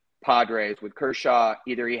Padres with Kershaw.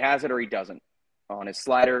 Either he has it or he doesn't on his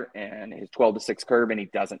slider and his 12-6 curve, and he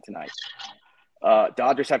doesn't tonight.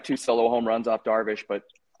 Dodgers have 2 solo home runs off Darvish, but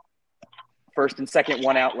first and second,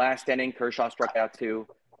 1 out last inning. Kershaw struck out 2.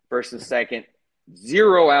 First and second,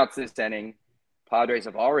 0 outs this inning. Padres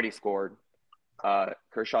have already scored.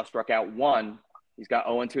 Kershaw struck out 1. He's got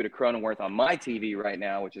 0-2 to Cronenworth on my TV right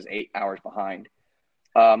now, which is 8 hours behind.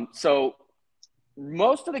 So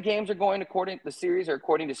most of the games are going according to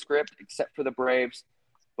script, except for the Braves,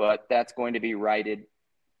 but that's going to be righted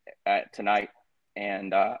tonight.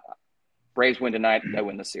 And Braves win tonight, they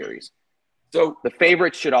win the series. So the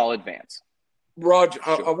favorites should all advance. Raj,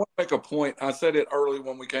 I want to make a point. I said it early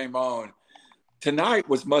when we came on. Tonight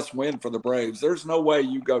was must win for the Braves. There's no way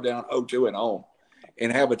you go down 0-2 at home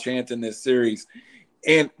and have a chance in this series.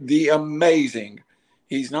 And he's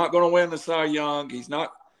not going to win the Cy Young. He's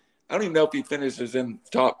not. I don't even know if he finishes in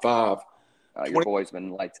top 5. Your boy's been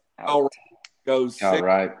lights out. Goes 6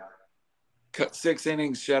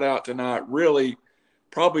 innings shutout tonight. Really,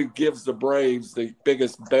 probably gives the Braves the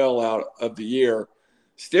biggest bailout of the year.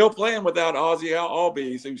 Still playing without Ozzie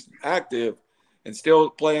Albies, who's active, and still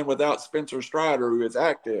playing without Spencer Strider, who is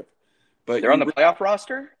active. But they're on the playoff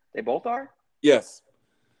roster? They both are? Yes.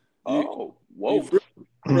 Whoa. You've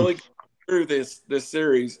really through this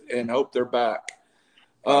series and hope they're back.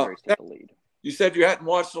 Take the lead. You said you hadn't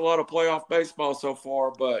watched a lot of playoff baseball so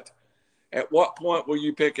far, but at what point will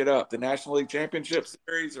you pick it up? The National League Championship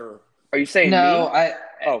Series, or are you saying no?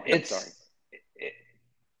 Me? Sorry.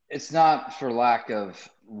 It's not for lack of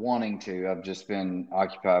wanting to. I've just been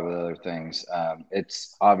occupied with other things.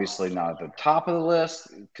 It's obviously not at the top of the list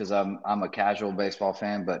because I'm a casual baseball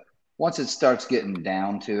fan, but once it starts getting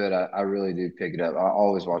down to it, I really do pick it up. I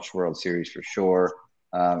always watch World Series for sure.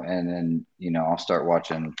 And then, I'll start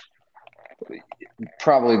watching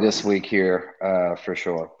probably this week here for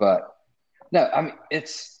sure. But no, I mean,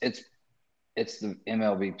 it's the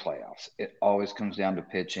MLB playoffs. It always comes down to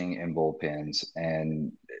pitching and bullpens.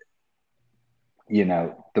 And,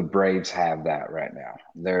 the Braves have that right now.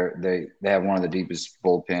 They have one of the deepest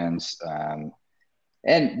bullpens.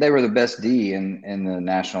 And they were the best D in the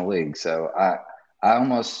National League. So I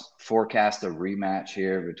almost forecast a rematch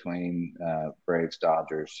here between Braves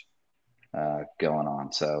Dodgers going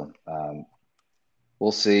on. So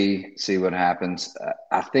we'll see what happens.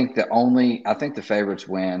 I think the favorites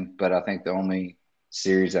win, but I think the only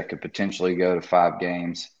series that could potentially go to 5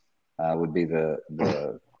 games would be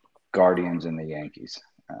the Guardians and the Yankees.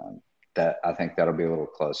 That I think that'll be a little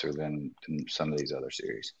closer than some of these other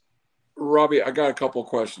series. Robbie, I got a couple of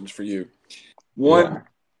questions for you. One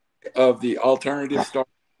of the alternative start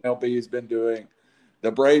MLB has been doing,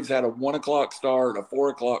 the Braves had a 1:00 start, a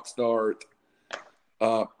 4:00 start.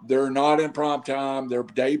 They're not in prime time. They're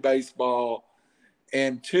day baseball.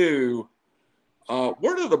 And 2,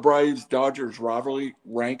 where do the Braves-Dodgers rivalry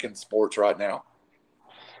rank in sports right now?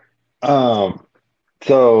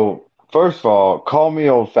 So first of all, call me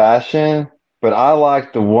old-fashioned, but I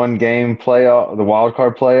like the 1-game playoff, the wild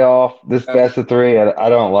card playoff. This best of 3, I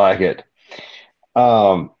don't like it.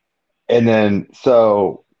 And then,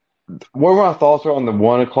 so what my thoughts are on the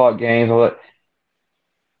 1:00 games?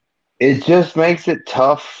 It just makes it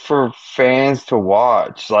tough for fans to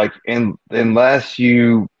watch. Like, unless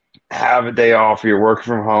you have a day off, you're working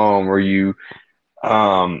from home, or you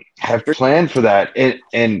have planned for that.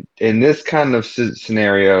 And in this kind of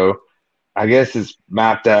scenario, I guess it's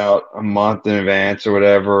mapped out a month in advance or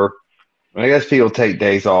whatever. I guess people take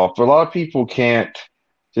days off, but a lot of people can't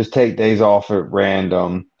just take days off at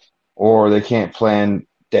random, or they can't plan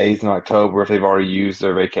days in October if they've already used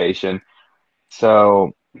their vacation.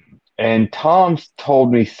 So, and Tom's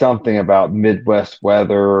told me something about Midwest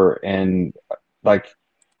weather, and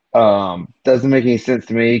doesn't make any sense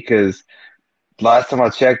to me because last time I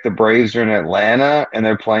checked, the Braves are in Atlanta and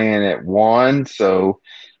they're playing at 1, so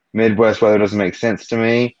Midwest weather doesn't make sense to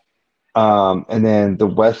me. And then the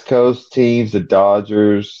West Coast teams, the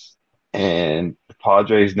Dodgers and the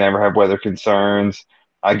Padres never have weather concerns.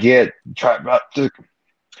 I get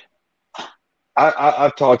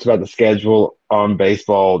I've talked about the schedule on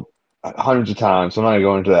baseball hundreds of times, so I'm not gonna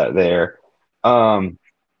go into that there. Um,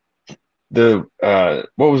 the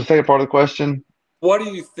what was the second part of the question? What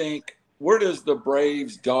do you think? Where does the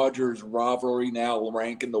Braves Dodgers rivalry now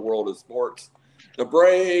rank in the world of sports? The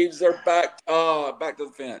Braves are back to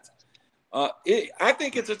the fence. I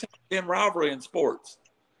think it's a top 10 rivalry in sports.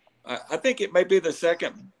 I think it may be the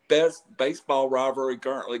second best baseball rivalry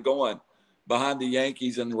currently going, behind the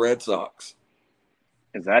Yankees and the Red Sox.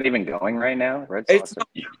 Is that even going right now? Red It's Sox.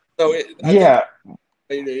 not, Yeah,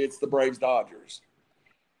 it's the Braves Dodgers.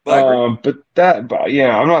 but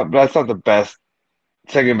yeah, I'm not. That's not the best,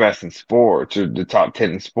 second best in sports or the top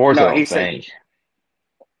 10 in sports. No, I don't he said- think.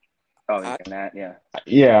 That, yeah.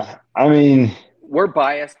 Yeah, I mean, We're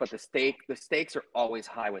biased, but the stakes are always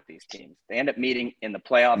high with these teams. They end up meeting in the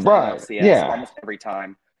playoffs Right, in LCS yeah. almost every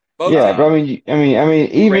time. Both yeah, teams. but I mean,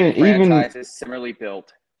 Great even franchises, similarly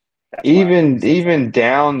built. That's why even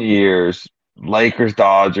down years, Lakers,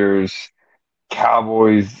 Dodgers,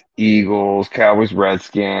 Cowboys, Eagles, Cowboys,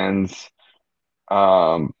 Redskins,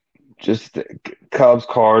 just Cubs,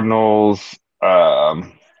 Cardinals.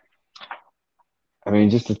 I mean,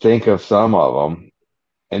 just to think of some of them,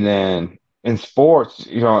 and then in sports,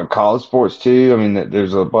 in college sports too. I mean,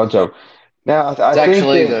 there's a bunch of now. It's I think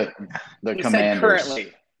actually that, the he Commanders, said currently.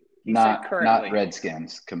 He said not currently.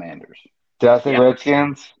 Redskins. Commanders. did I say Yeah.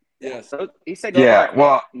 Redskins? Yes. So he said Yeah, currently.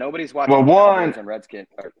 well- Nobody's watching well, one- Cowboys and Redskins.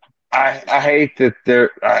 I hate that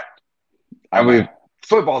they're. I mean,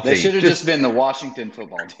 football team. They should have just been the Washington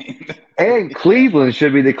football team. And Cleveland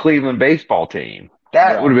should be the Cleveland baseball team.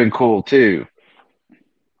 That Right. would have been cool too.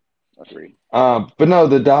 Agreed. But no,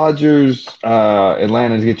 the Dodgers,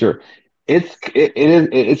 Atlanta to get your.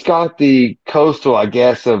 It's got the coastal, I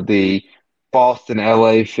guess, of the Boston,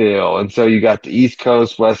 LA feel, and so you got the East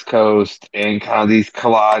Coast, West Coast, and kind of these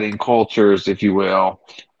colliding cultures, if you will.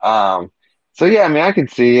 So yeah, I mean, I can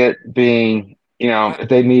see it being, if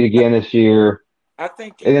they meet again this year, I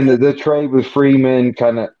think and then the trade with Freeman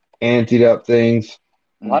kind of anteed up things.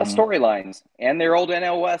 A lot of Mhm. storylines, and their old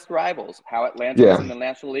NL West rivals. How Atlanta was Yeah. in the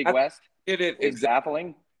National League I- West it is exactly.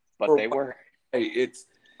 baffling, but they were. It's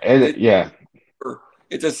Yeah,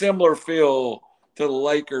 it's a similar feel to the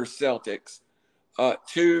Lakers Celtics.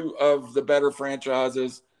 Two of the better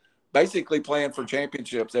franchises basically playing for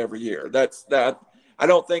championships every year. That's that. I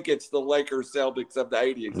don't think it's the Lakers Celtics of the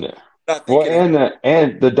 80s. yeah. I think Well, it is.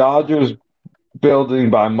 and the Dodgers building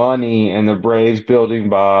by money, and the Braves building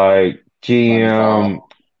by GM. Moneyball.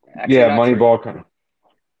 Actually, Yeah, not true. Moneyball kind of.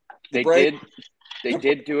 They Right.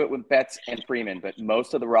 did do it with Betts and Freeman, but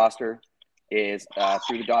most of the roster is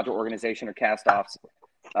through the Dodger organization or cast-offs.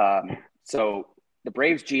 So the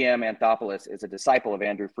Braves GM Anthopoulos is a disciple of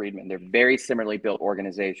Andrew Friedman. They're very similarly built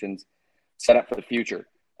organizations set up for the future.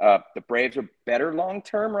 The Braves are better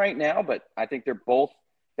long-term right now, but I think they're both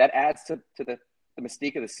 – that adds to the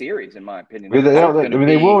mystique of the series, in my opinion.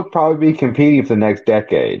 They will probably be competing for the next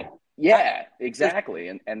decade. Yeah, exactly.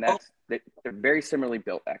 And they're very similarly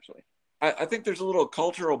built, actually. I think there's a little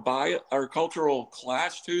cultural bias or cultural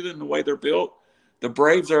clash to them, the way they're built. The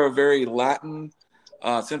Braves are a very Latin,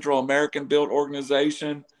 Central American built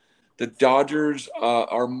organization. The Dodgers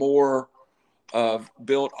are more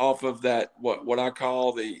built off of that what I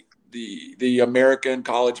call the American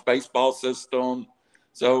college baseball system.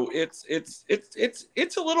 So it's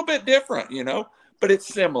a little bit different, but it's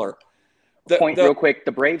similar. Real quick,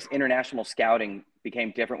 the Braves international scouting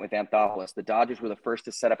became different with Anthopoulos. The Dodgers were the first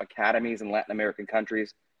to set up academies in Latin American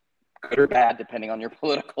countries, good or bad, depending on your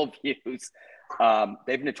political views.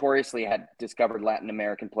 They've notoriously had discovered Latin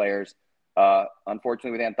American players.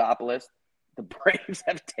 Unfortunately, with Anthopoulos, the Braves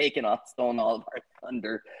have stolen all of our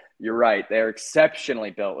thunder. You're right. They're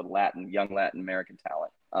exceptionally built with young Latin American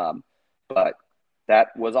talent. But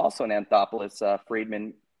that was also an Anthopoulos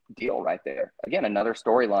Friedman deal right there. Again, another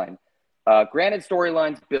storyline. Granted,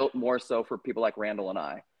 storylines built more so for people like Randall and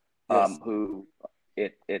I, Yes. who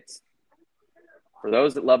it's for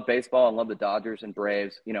those that love baseball and love the Dodgers and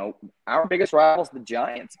Braves. Our biggest rivals, the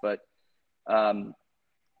Giants, but and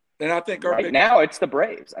I think now it's the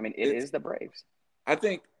Braves. I mean, it is the Braves. I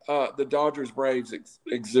think the Dodgers Braves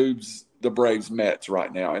exudes the Braves Mets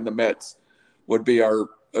right now, and the Mets would be our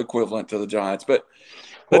equivalent to the Giants. But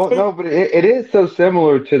But it is so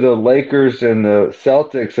similar to the Lakers and the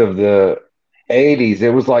Celtics of the 80s.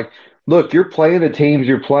 It was like, look, you're playing the teams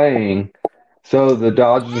you're playing, So the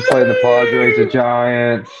Dodgers are playing the Padres, the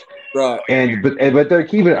Giants, Right. but they're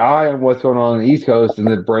keeping an eye on what's going on the East Coast, and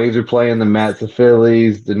the Braves are playing the Mets, the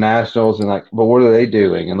Phillies, the Nationals, and but what are they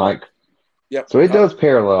doing? And Yep. so it does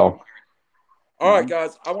parallel. All right,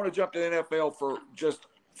 guys. I want to jump to the NFL for just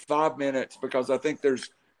 5 minutes because I think there's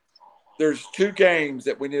two games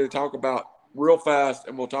that we need to talk about real fast,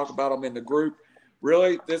 and we'll talk about them in the group.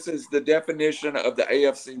 Really, this is the definition of the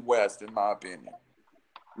AFC West, in my opinion.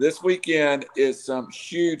 This weekend is some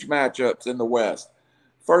huge matchups in the West.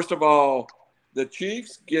 First of all, the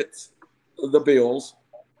Chiefs gets the Bills,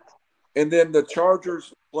 and then the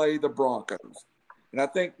Chargers play the Broncos. And I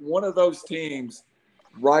think one of those teams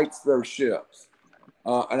rights their ships.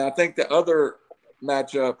 And I think the other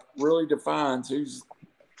matchup really defines who's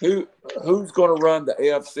going to run the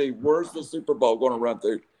AFC. Where's the Super Bowl going to run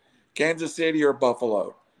through? Kansas City or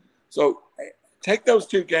Buffalo? So take those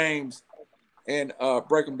two games and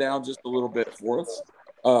break them down just a little bit for us.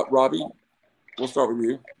 Robbie, we'll start with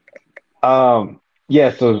you.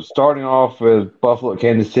 Yeah, so starting off with Buffalo,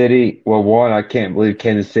 Kansas City. Well, one, I can't believe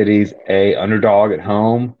Kansas City's a underdog at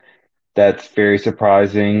home. That's very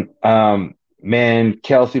surprising. Man,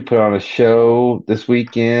 Kelsey put on a show this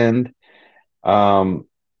weekend.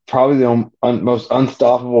 Probably the most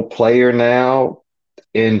unstoppable player now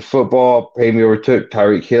in football. Maybe overtook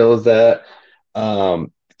Tyreek Hill as that.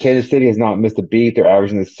 Kansas City has not missed a beat. They're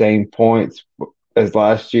averaging the same points as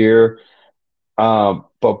last year.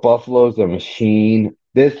 But Buffalo's a machine.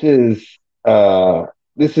 This is a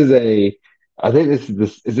I think is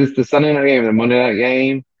this the Sunday night game or the Monday night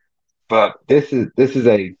game? But this is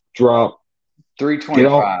a drop.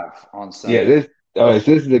 325 on Sunday. Yeah, this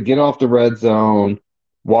is a get off the red zone.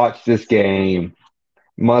 Watch this game.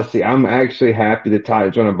 Must see. I'm actually happy the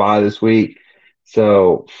Titans are going to bye this week.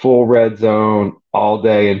 So full red zone all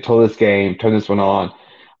day until this game. Turn this one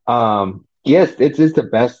on. Yes, it's just the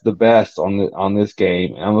best of the best on this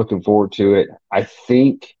game. I'm looking forward to it. I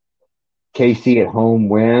think KC at home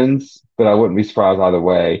wins, but I wouldn't be surprised either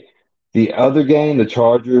way. The other game, the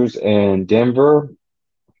Chargers and Denver,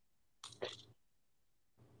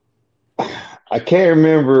 I can't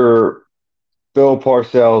remember Bill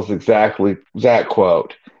Parcells' exact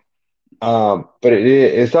quote, but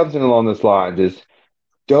it's something along this lines: is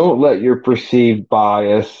don't let your perceived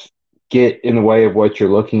bias get in the way of what you're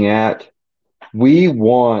looking at. We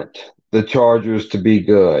want the Chargers to be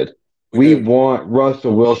good. We want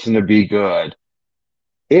Russell Wilson to be good.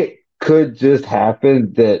 It could just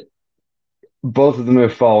happen that both of them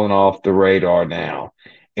have fallen off the radar now.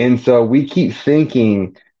 And so we keep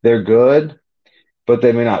thinking they're good, but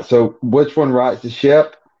they may not. So which one rights the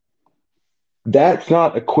ship? That's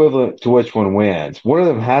not equivalent to which one wins. One of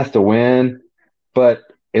them has to win, but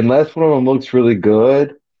unless one of them looks really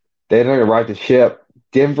good, they're not going to right the ship.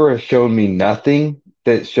 Denver has shown me nothing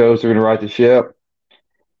that shows they're going to right the ship.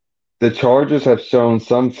 The Chargers have shown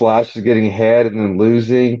some flashes of getting ahead and then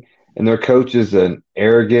losing, and their coach is an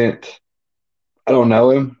arrogant. I don't know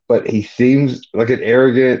him, but he seems like an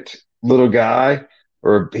arrogant little guy,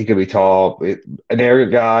 or he could be tall. An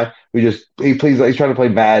arrogant guy who he's trying to play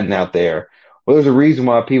Madden out there. Well, there's a reason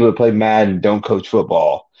why people that play Madden don't coach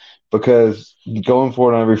football, because going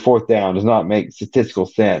for it on every fourth down does not make statistical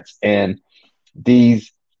sense. And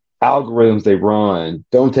these algorithms they run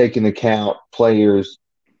don't take into account players'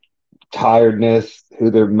 tiredness, who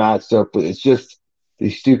they're matched up with. It's just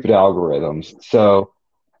these stupid algorithms. So,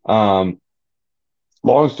 long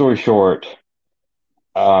story short,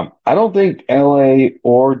 I don't think LA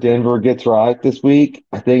or Denver gets right this week.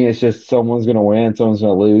 I think it's just someone's going to win, someone's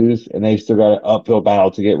going to lose, and they've still got an uphill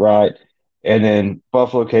battle to get right. And then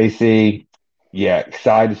Buffalo, KC, yeah,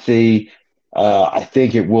 excited to see. I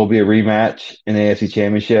think it will be a rematch in the AFC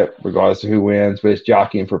Championship, regardless of who wins, but it's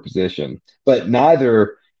jockeying for position. But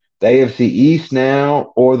neither the AFC East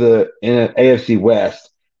now or the AFC West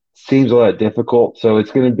seems a lot difficult. So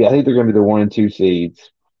it's going to be, I think they're going to be the 1 and 2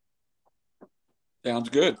 seeds. Sounds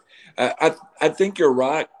good. I think you're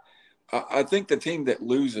right. I think the team that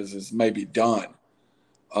loses is maybe done.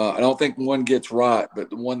 I don't think one gets right, but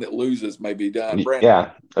the one that loses may be done. Brandon,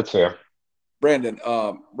 yeah, that's fair. Brandon,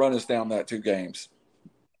 run us down that 2 games.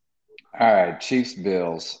 All right, Chiefs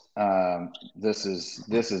Bills. This is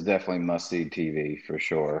definitely must-see TV for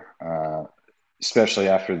sure. Especially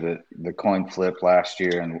after the coin flip last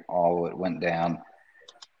year and all that went down.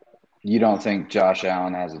 You don't think Josh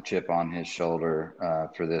Allen has a chip on his shoulder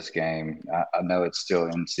for this game? I know it's still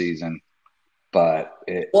in season, but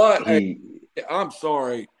I'm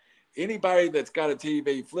sorry. Anybody that's got a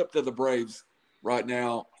TV, flip to the Braves right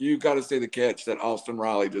now. You got to see the catch that Austin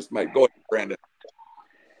Riley just made. Go ahead, Brandon.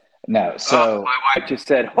 No, so my wife just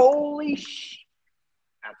said, "Holy sh!"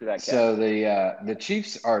 after that catch. So the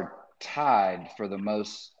Chiefs are tied for the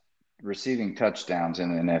most receiving touchdowns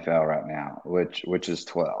in the NFL right now, which is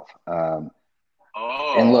 12.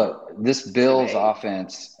 And look, this Bills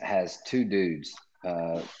offense has two dudes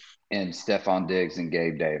in Stephon Diggs and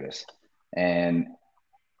Gabe Davis, and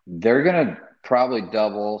they're gonna probably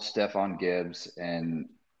double Stephon Gibbs and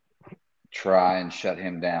try and shut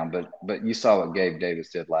him down. But you saw what Gabe Davis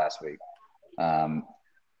did last week.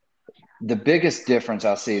 The biggest difference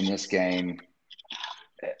I see in this game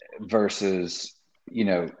versus,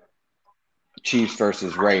 Chiefs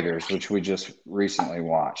versus Raiders, which we just recently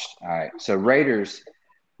watched. All right. So Raiders,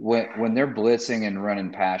 when they're blitzing and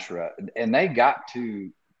running pass rush, and they got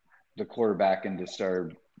to the quarterback and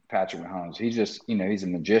disturbed Patrick Mahomes. He just, he's a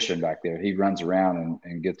magician back there. He runs around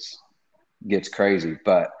and gets crazy.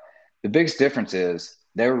 But the biggest difference is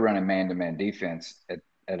they were running man-to-man defense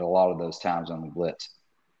at a lot of those times on the blitz.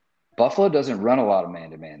 Buffalo doesn't run a lot of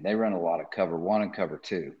man-to-man. They run a lot of cover one and cover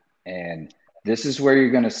two. And this is where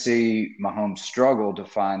you're going to see Mahomes struggle to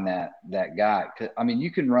find that guy. I mean,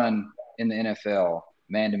 you can run in the NFL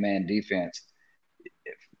man-to-man defense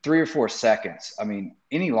 3 or 4 seconds. I mean,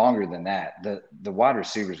 any longer than that, the wide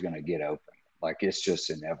receiver is going to get open. Like, it's just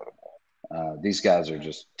inevitable. These guys are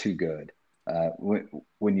just too good.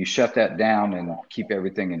 When you shut that down and keep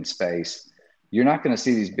everything in space, you're not going to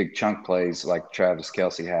see these big chunk plays like Travis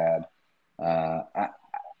Kelce had.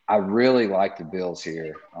 I really like the Bills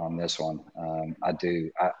here on this one. I do.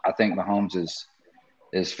 I think Mahomes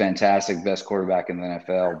is fantastic, best quarterback in the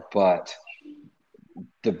NFL. But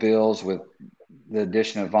the Bills, with the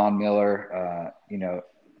addition of Von Miller,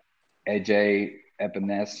 AJ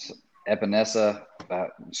Epinesa,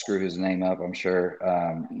 screw his name up, I'm sure.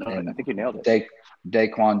 And I think you nailed it.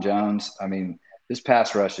 Daquan Jones. I mean, this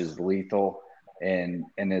pass rush is lethal. And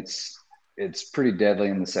it's pretty deadly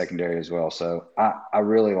in the secondary as well. So I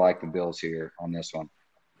really like the Bills here on this one.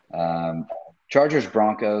 Chargers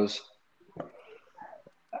Broncos.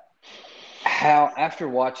 After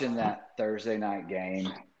watching that Thursday night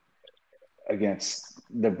game against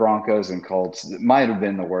the Broncos and Colts, it might have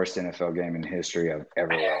been the worst NFL game in history I've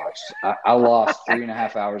ever watched. I lost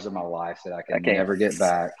 3.5 hours of my life that I can never get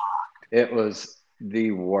back. It was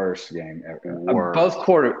the worst game ever. Both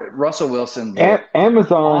Russell Wilson.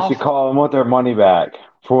 Amazon should call them want their money back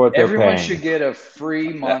for what they're paying. Everyone should get a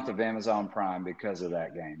free month of Amazon Prime because of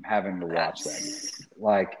that game, having to watch that game.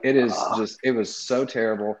 Like, it was so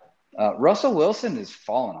terrible. Russell Wilson is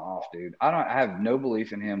falling off, dude. I have no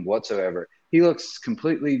belief in him whatsoever. He looks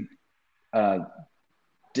completely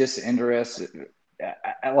disinterested,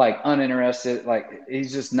 like uninterested. Like,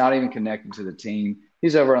 he's just not even connected to the team.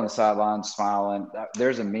 He's over on the sideline smiling.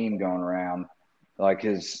 There's a meme going around, like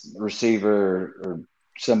his receiver or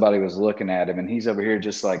somebody was looking at him, and he's over here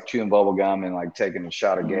just like chewing bubble gum and like taking a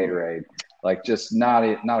shot of Gatorade, like just not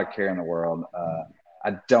a care in the world.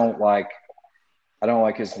 I don't like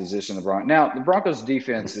his position. Now the Broncos'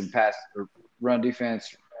 defense and pass or run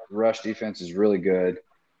defense, rush defense is really good,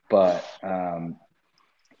 but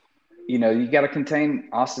you got to contain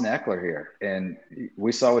Austin Eckler here. And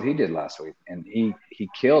we saw what he did last week, and he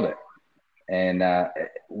killed it. And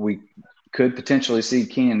we could potentially see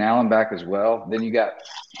Keenan Allen back as well. Then you got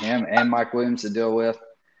him and Mike Williams to deal with.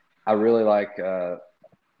 I really like the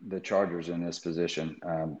Chargers in this position.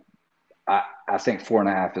 I think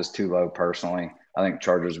 4.5 is too low personally. I think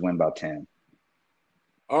Chargers win by 10.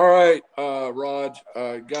 All right, Raj,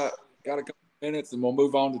 got a couple minutes, and we'll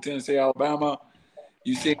move on to Tennessee, Alabama.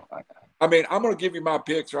 You see, I'm going to give you my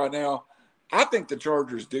picks right now. I think the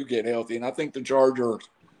Chargers do get healthy, and I think the Chargers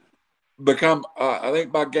become I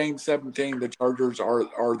think by game 17, the Chargers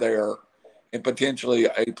are there and potentially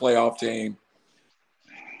a playoff team.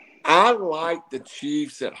 I like the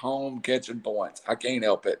Chiefs at home catching points. I can't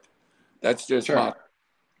help it. That's just my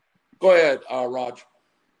 – go ahead, Raj.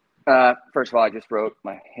 First of all, I just wrote –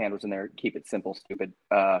 my hand was in there. Keep it simple, stupid.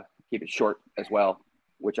 Keep it short as well,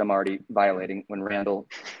 which I'm already violating when Randall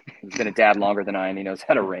has been a dad longer than I, and he knows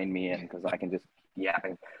how to rein me in because I can just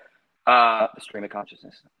yapping. Stream of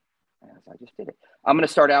consciousness. As I just did it. I'm going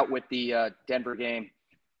to start out with the Denver game.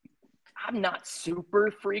 I'm not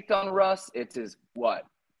super freaked on Russ. It's his,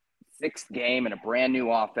 6th game in a brand new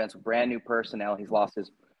offense, brand new personnel. He's lost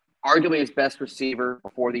arguably his best receiver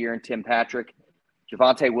before the year in Tim Patrick.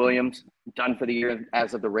 Javonte Williams, done for the year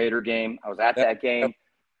as of the Raider game. I was at that game.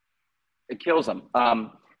 It kills him. 4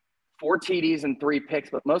 TDs and 3 picks,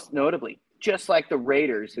 but most notably, just like the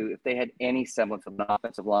Raiders, who, if they had any semblance of an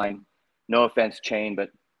offensive line, no offense, Chain, but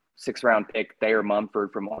 6th-round pick, Thayer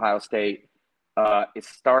Mumford from Ohio State, is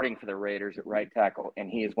starting for the Raiders at right tackle, and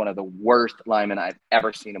he is one of the worst linemen I've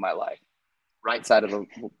ever seen in my life. Right side of the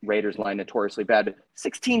Raiders line, notoriously bad. But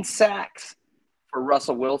 16 sacks for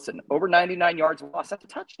Russell Wilson, over 99 yards lost. That's a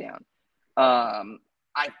touchdown.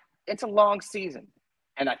 It's a long season,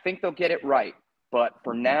 and I think they'll get it right. But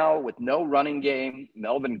for now, with no running game,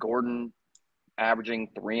 Melvin Gordon averaging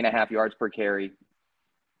 3.5 yards per carry,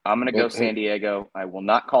 I'm going to go San Diego. I will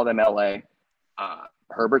not call them L.A.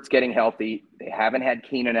 Herbert's getting healthy. They haven't had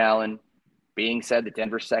Keenan Allen. Being said, the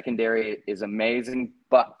Denver secondary is amazing,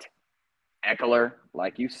 but Eckler,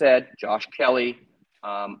 like you said, Josh Kelly,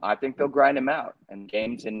 I think they'll grind him out. And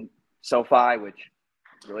games in SoFi, which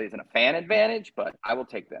really isn't a fan advantage, but I will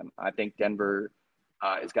take them. I think Denver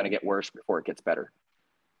is going to get worse before it gets better.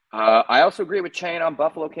 I also agree with Shane on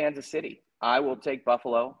Buffalo, Kansas City. I will take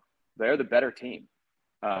Buffalo. They're the better team.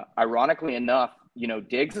 Ironically enough,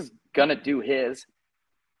 Diggs is going to do his.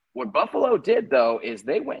 What Buffalo did, though, is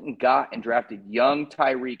they went and got and drafted young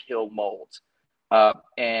Tyreek Hill molds.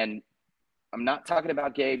 And I'm not talking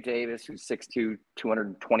about Gabe Davis, who's 6'2",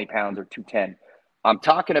 220 pounds or 210. I'm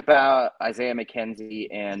talking about Isaiah McKenzie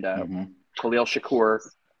and Khalil Shakur.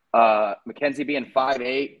 McKenzie being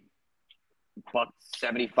 5'8", buck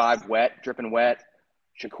 75 wet, dripping wet.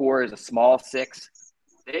 Shakur is a small 6.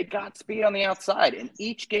 They got speed on the outside. And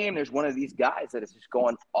each game, there's one of these guys that is just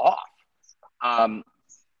going off.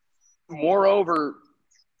 Moreover,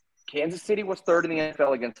 Kansas City was third in the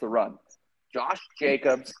NFL against the run. Josh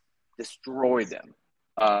Jacobs destroyed them.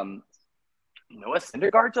 Noah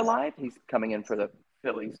Syndergaard's alive. He's coming in for the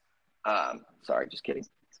Phillies. Sorry, just kidding.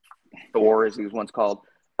 Thor, as he was once called.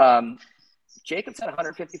 Jacobs had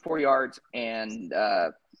 154 yards and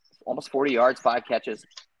almost 40 yards, 5 catches.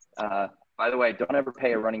 By the way, don't ever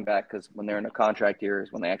pay a running back because when they're in a contract year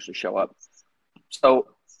is when they actually show up. So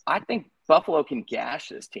I think Buffalo can gash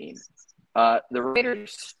this team. The Raiders are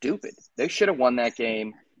stupid. They should have won that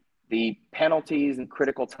game. The penalties and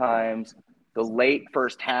critical times, the late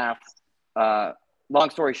first half. Long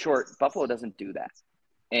story short, Buffalo doesn't do that.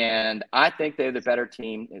 And I think they're the better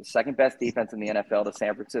team. They're the second best defense in the NFL to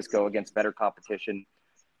San Francisco against better competition.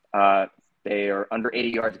 They are under 80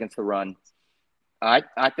 yards against the run.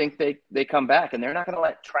 I think they come back, and they're not going to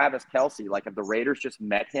let Travis Kelce, like if the Raiders just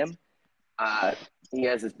met him, he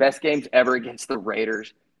has his best games ever against the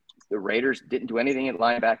Raiders. The Raiders didn't do anything at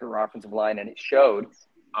linebacker or offensive line, and it showed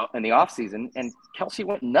in the offseason. And Kelce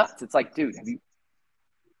went nuts. It's like, dude,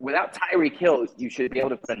 without Tyreek Hill, you should be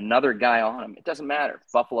able to put another guy on him. It doesn't matter.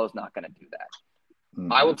 Buffalo's not going to do that.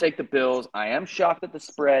 Mm-hmm. I will take the Bills. I am shocked at the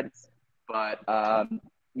spread, but I'm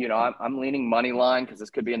leaning money line because this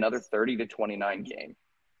could be another 30-29 game.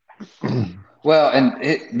 Well,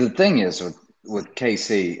 and the thing is with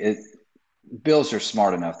KC, Bills are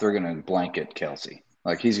smart enough. They're going to blanket Kelce.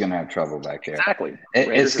 Like, he's going to have trouble back there. Exactly.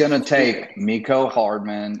 It's going to take Miko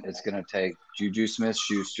Hardman. It's going to take Juju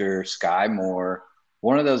Smith-Schuster, Sky Moore.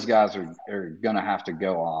 One of those guys are going to have to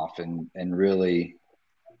go off and really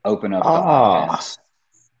open up the offense.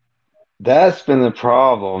 That's been the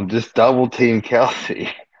problem. Just double team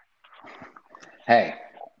Kelce. Hey,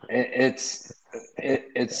 it's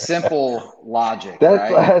simple logic.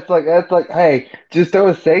 That's like, hey, just throw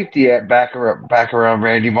a safety back around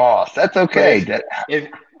Randy Moss. That's okay.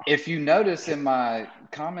 If you notice in my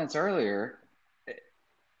comments earlier,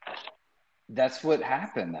 that's what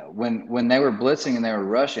happened though. When they were blitzing and they were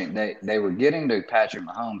rushing, they were getting to Patrick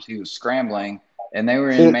Mahomes. He was scrambling, and they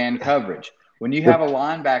were in man coverage. When you have a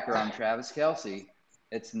linebacker on Travis Kelce,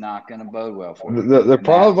 it's not going to bode well for you. The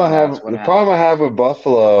problem I have with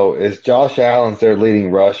Buffalo is Josh Allen's their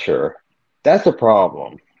leading rusher. That's a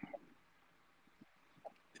problem.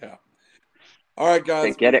 Yeah. All right, guys.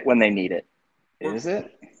 They get it when they need it. Is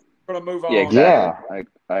it? We're going to move on. Yeah, exactly. Yeah.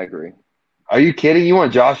 I agree. Are you kidding? You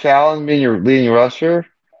want Josh Allen being your leading rusher?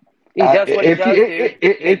 He does what he does, dude.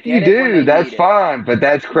 If you do, that's fine, but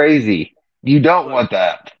that's crazy. You don't want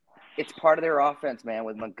that. It's part of their offense, man,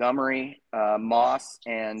 with Montgomery, Moss,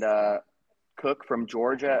 and Cook from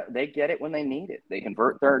Georgia. They get it when they need it. They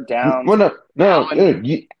convert third downs. Well, no, dude,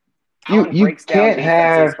 you can't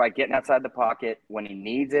have by getting outside the pocket when he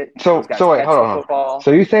needs it. So wait, hold on.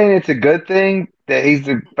 So you're saying it's a good thing that he's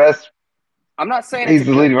the best? I'm not saying he's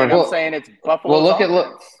the leading rusher. I'm saying it's Buffalo's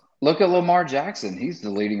look at Lamar Jackson. He's the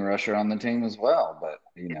leading rusher on the team as well. But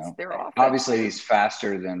obviously he's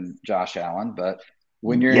faster than Josh Allen, but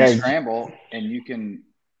when you're in a scramble and you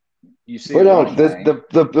see. Well,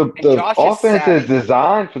 the offense is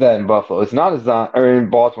designed for that in Buffalo. It's not designed, or in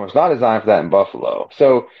Baltimore. It's not designed for that in Buffalo.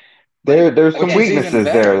 So there's some weaknesses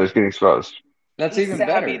there that's getting exposed. That's even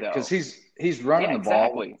better because he's running the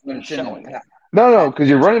ball when it's in No, because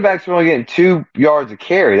your running backs are only getting 2 yards a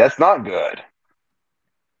carry. That's not good.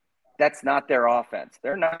 That's not their offense.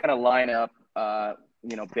 They're not going to line up,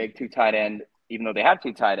 big 2 tight end, even though they have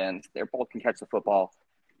 2 tight ends. They both can catch the football.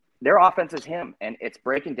 Their offense is him, and it's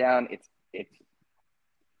breaking down. It's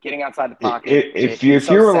getting outside the pocket. If He's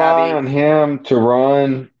so you're savvy. relying on him to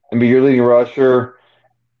run and be your leading rusher,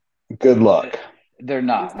 good luck. They're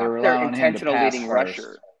not. He's They're not their relying on him to intentional pass leading first.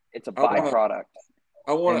 rusher. It's a byproduct.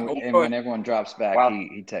 And when everyone drops back,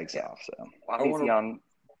 he takes off. So while he's young,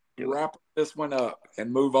 wrap this one up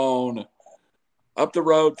and move on up the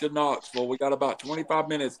road to Knoxville. We got about 25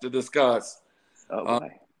 minutes to discuss. Oh, I'm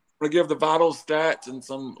going to give the vital stats and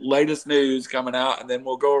some latest news coming out, and then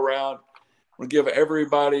we'll go around. We'll give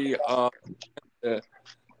everybody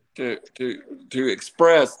to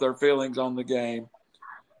express their feelings on the game.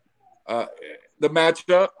 The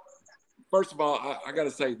matchup. First of all, I got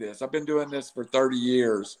to say this. I've been doing this for 30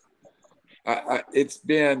 years. It's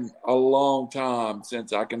been a long time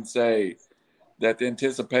since I can say that the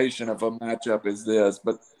anticipation of a matchup is this.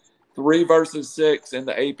 But 3 versus 6 in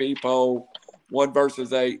the AP poll, 1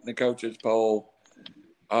 versus 8 in the coaches poll.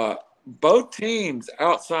 Both teams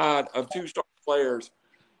outside of 2 star players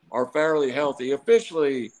are fairly healthy.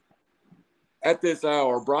 Officially, at this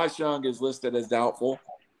hour, Bryce Young is listed as doubtful.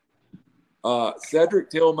 Cedric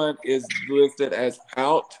Tillman is listed as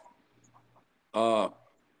out.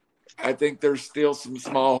 I think there's still some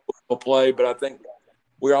small play, but I think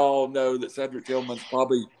we all know that Cedric Tillman's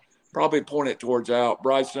probably pointed towards out.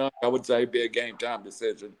 Bryce Young, I would say, be a game time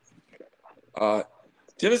decision.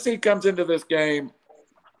 Tennessee comes into this game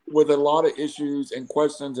with a lot of issues and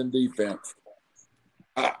questions in defense.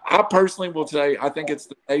 I personally will say I think it's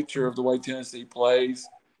the nature of the way Tennessee plays,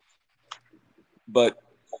 but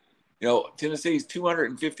Tennessee's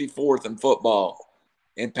 254th in football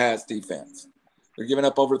in pass defense. They're giving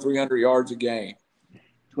up over 300 yards a game.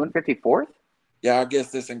 254th? Yeah, I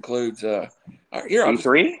guess this includes here.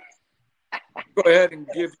 D3? Go ahead and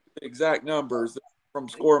give you the exact numbers from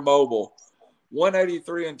Score Mobile.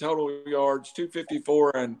 183 in total yards,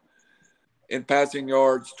 254 in passing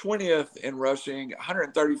yards, 20th in rushing,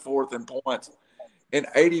 134th in points, and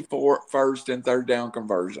 84st in third down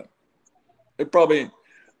conversion. It probably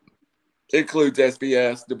includes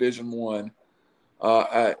SBS Division One.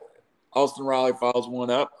 Austin Riley files one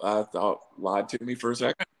up. I thought lied to me for a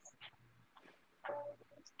second.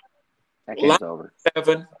 That game's over.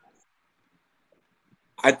 7.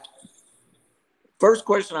 First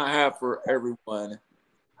question I have for everyone: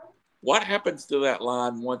 what happens to that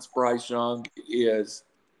line once Bryce Young is?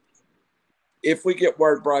 If we get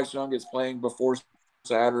word Bryce Young is playing before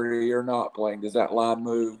Saturday or not playing, does that line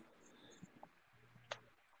move?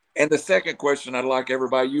 And the second question, I'd like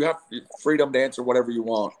everybody, you have freedom to answer whatever you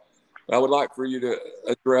want, but I would like for you to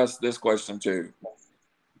address this question too.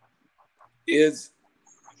 Is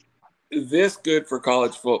this good for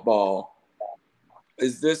college football?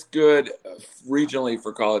 Is this good regionally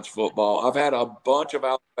for college football? I've had a bunch of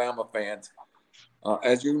Alabama fans.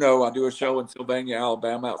 As you know, I do a show in Sylvania,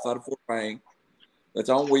 Alabama, outside of Fort Payne. That's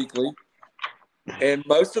on weekly. And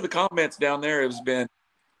most of the comments down there has been,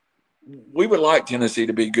 we would like Tennessee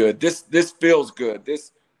to be good. This feels good.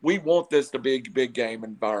 We want this to be a big game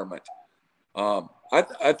environment.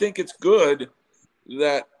 I think it's good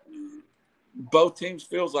that both teams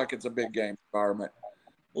feels like it's a big game environment.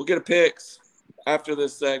 We'll get a picks after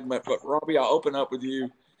this segment, but Robbie, I'll open up with you.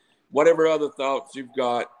 Whatever other thoughts you've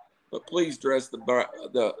got, but please address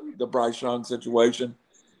the Bryce Young situation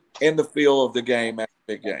and the feel of the game at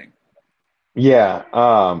the big game. Yeah,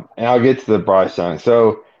 and I'll get to the Bryce Young.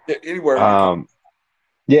 So anywhere.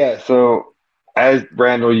 Yeah, so as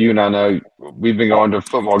Randall, you and I know, we've been going to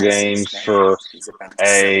football games for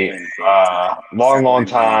a long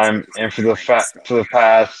time, and for the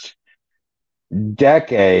past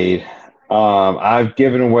decade, I've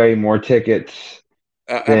given away more tickets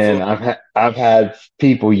than I've had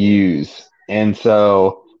people use, and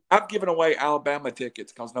so I've given away Alabama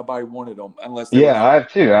tickets because nobody wanted them unless I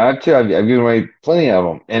have too. I've given away plenty of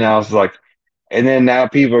them, and I was like, and then now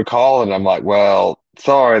people are calling. I'm like, well,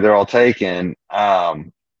 sorry, they're all taken.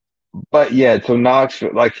 But yeah, so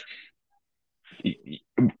Knoxville, like,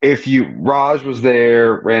 if Raj was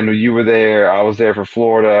there, Randall, you were there, I was there for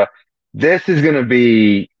Florida. This is going to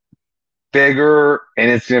be bigger and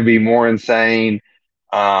it's going to be more insane.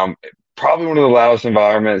 Probably one of the loudest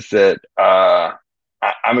environments that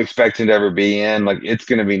I'm expecting to ever be in. Like, it's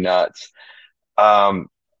going to be nuts.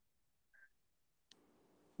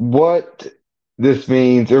 What this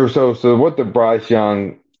means, or so what the Bryce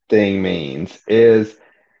Young thing means is,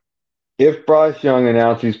 if Bryce Young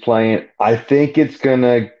announces he's playing, I think it's going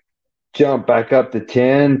to jump back up to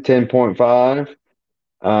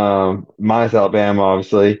 10.5, minus Alabama,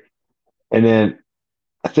 obviously. And then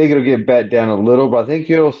I think it'll get bet down a little, but I think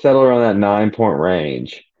it'll settle around that 9 point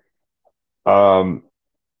range. Um,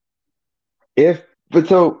 if,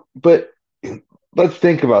 but let's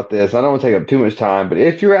think about this. I don't want to take up too much time, but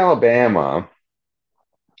if you're Alabama,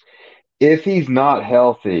 if he's not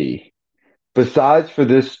healthy, besides for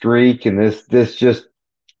this streak and this just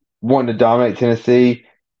wanting to dominate Tennessee,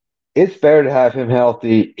 it's better to have him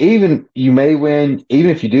healthy. Even you may win,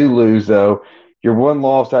 even if you do lose, though, you're one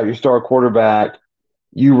loss out your star quarterback.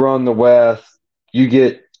 You run the West, you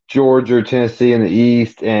get Georgia or Tennessee in the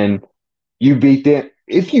East, and you beat them.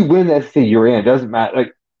 If you win that SEC, you're in. It doesn't matter.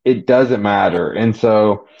 Like it doesn't matter. And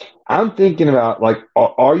so I'm thinking about like,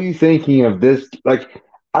 are you thinking of this? Like,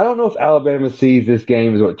 I don't know if Alabama sees this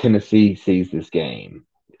game as what Tennessee sees this game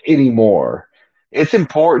anymore. It's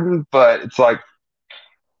important, but it's like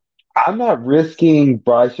I'm not risking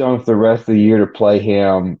Bryce Young for the rest of the year to play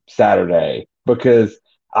him Saturday because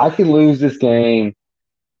I can lose this game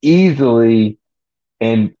easily,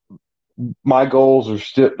 and my goals are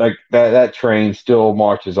still like that train still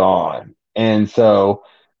marches on. And so,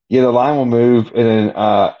 yeah, the line will move. And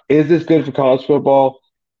then, is this good for college football?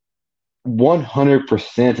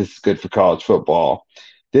 100% is good for college football.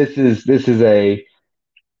 This is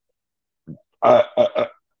uh, uh, uh,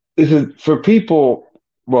 this is for people.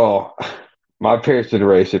 Well, my parents'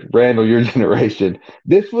 generation, Randall, your generation.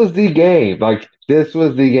 This was the game. Like this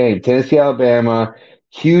was the game. Tennessee, Alabama,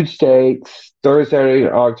 huge stakes. Third Saturday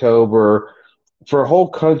in October for a whole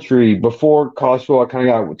country before college football kind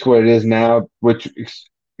of got to what it is now, which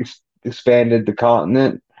expanded the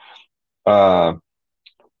continent. Uh,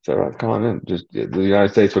 is that right? Continent, just the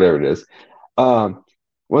United States, whatever it is. Um,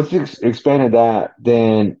 once it expanded that,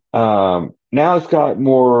 then now it's got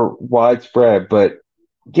more widespread. But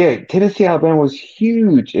yeah, Tennessee, Alabama was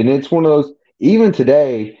huge, and it's one of those. Even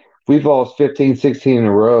today, we've lost 15, 16 in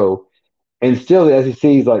a row. And still, the SEC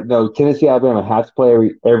is like, no, Tennessee, Alabama has to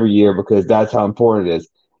play every year because that's how important it is.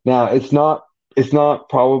 Now, it's not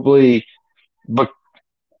probably, but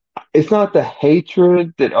it's not the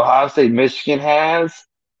hatred that Ohio State, Michigan has,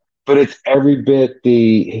 but it's every bit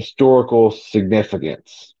the historical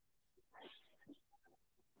significance.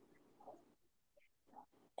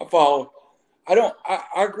 I follow. I don't.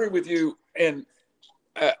 I agree with you, and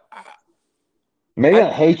uh, Maybe I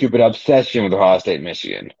not hatred, but obsession with Ohio State,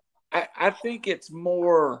 Michigan. I think it's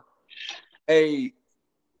more a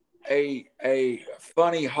a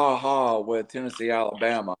funny ha ha with Tennessee,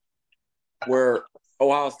 Alabama, where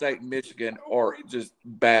Ohio State and Michigan are just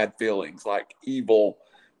bad feelings, like evil,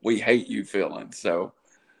 we hate you feelings. So,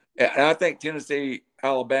 and I think Tennessee,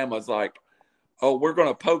 Alabama is like, oh, we're going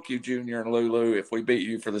to poke you, Junior and Lulu, if we beat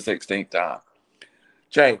you for the 16th time.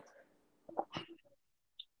 Jay,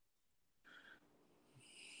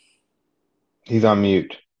 He's on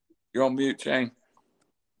mute. you're on mute, Shane.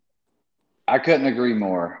 I couldn't agree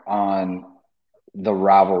more on the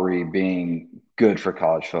rivalry being good for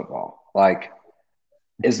college football. Like,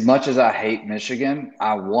 as much as I hate Michigan,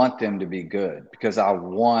 I want them to be good because I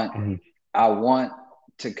want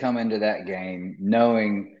to come into that game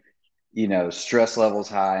knowing, stress levels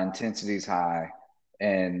high, intensity's high,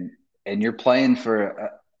 and you're playing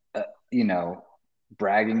for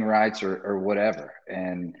bragging rights or whatever.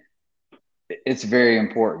 And it's very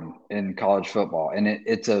important in college football, and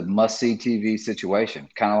it's a must-see TV situation,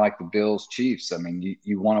 kind of like the Bills Chiefs. I mean,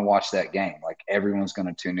 you want to watch that game. Like everyone's going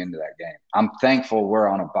to tune into that game. I'm thankful we're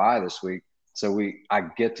on a bye this week, so I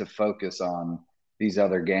get to focus on these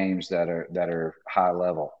other games that are high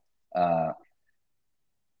level.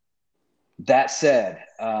 That said,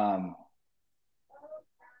 Bama's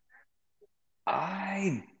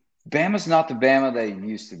not the Bama they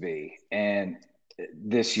used to be, and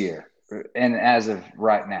this year, and as of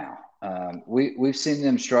right now, we've seen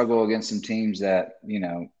them struggle against some teams that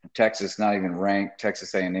Texas not even ranked.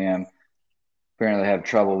 Texas A&M apparently have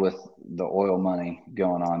trouble with the oil money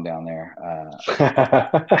going on down there.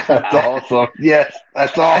 That's awesome. Yes,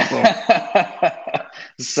 that's awesome.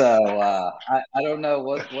 So I don't know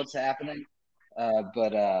what's happening.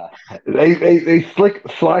 But they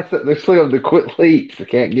slice it. They slick on the quick leaps. They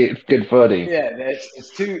can't get good footing. yeah,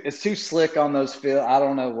 it's too slick on those field. I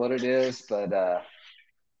don't know what it is, but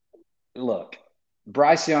look,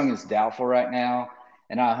 Bryce Young is doubtful right now,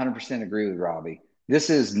 and I 100% agree with Robbie. This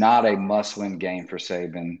is not a must-win game for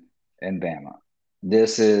Saban and Bama.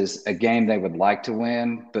 This is a game they would like to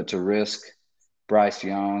win, but to risk Bryce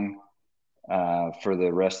Young for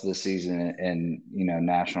the rest of the season and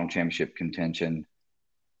national championship contention.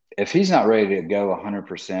 If he's not ready to go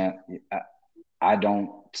 100%, I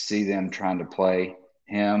don't see them trying to play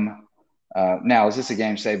him. Now, is this a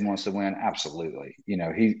game Saban wants to win? Absolutely.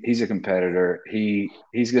 He's a competitor.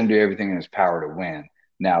 He's going to do everything in his power to win.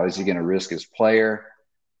 Now, is he going to risk his player?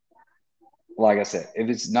 Like I said, if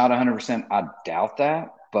it's not 100%, I doubt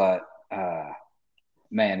that. But,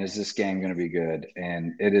 man, is this game going to be good?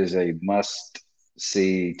 And it is a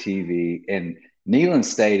must-see TV. And Neyland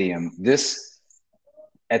Stadium,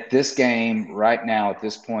 at this game right now, at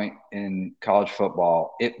this point in college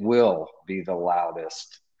football, it will be the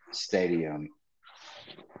loudest stadium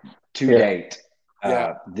to date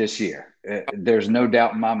this year. There's no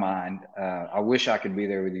doubt in my mind. I wish I could be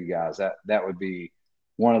there with you guys. That would be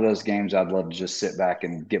one of those games I'd love to just sit back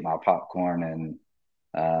and get my popcorn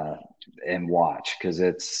and watch, because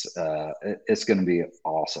it's going to be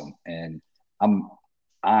awesome. And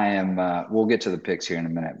I am. We'll get to the picks here in a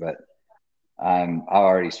minute, but I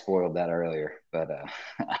already spoiled that earlier. But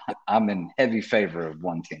I'm in heavy favor of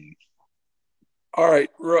one team. All right,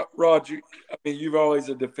 Rod, you've always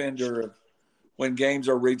a defender of when games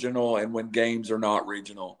are regional and when games are not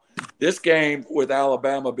regional. This game, with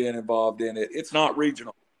Alabama being involved in it, it's not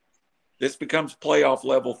regional. This becomes playoff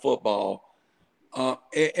level football.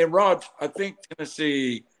 And Rod, I think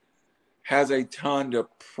Tennessee has a ton to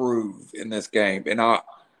prove in this game. And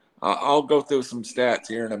I'll go through some stats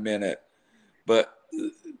here in a minute. But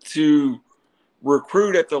to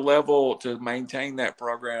recruit at the level to maintain that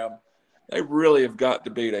program, they really have got to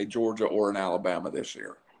beat a Georgia or an Alabama this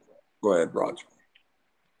year. Go ahead, Roger.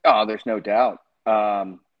 Oh, there's no doubt.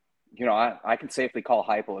 I can safely call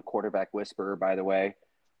Heupel a quarterback whisperer, by the way.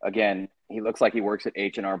 Again, he looks like he works at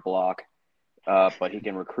H&R Block, but he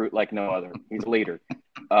can recruit like no other. He's a leader.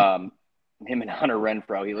 Him and Hunter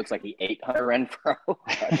Renfrow, he looks like he ate Hunter Renfrow.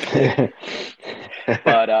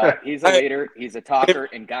 But he's a leader. He's a talker,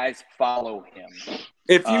 and guys follow him.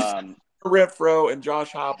 If you Renfrow and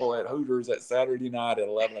Josh Heupel at Hooters at Saturday night at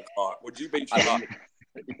 11 o'clock, would you be shocked?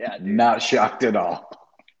 Yeah, dude. Not shocked at all.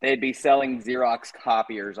 They'd be selling Xerox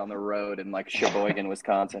copiers on the road in like Sheboygan,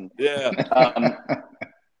 Wisconsin. Yeah.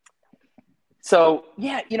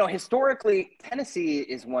 Historically, Tennessee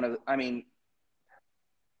is one of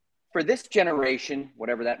for this generation,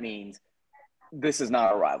 whatever that means, this is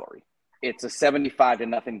not a rivalry. It's a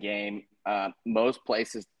 75-0 game. Most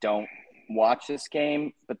places don't watch this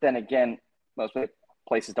game, but then again, most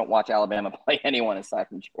places don't watch Alabama play anyone aside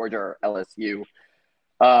from Georgia or LSU.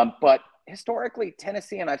 But historically,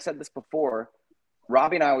 Tennessee, and I've said this before,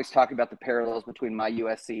 Robbie and I always talk about the parallels between my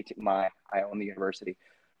USC I own the university,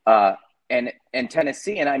 and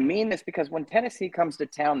Tennessee. And I mean this because when Tennessee comes to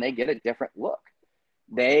town, they get a different look.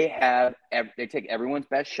 They take everyone's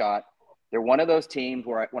best shot. They're one of those teams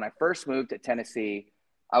where when I first moved to Tennessee,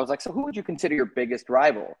 I was like, so who would you consider your biggest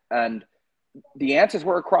rival? And the answers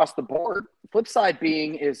were across the board. Flip side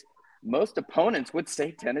being is most opponents would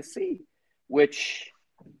say Tennessee, which,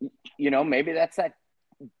 maybe that's that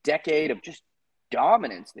decade of just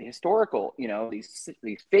dominance, the historical, these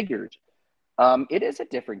figures. It is a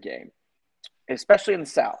different game, especially in the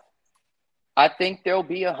South. I think there'll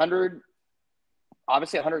be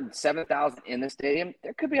 107,000 in the stadium.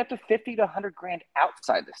 There could be up to 50 to 100 grand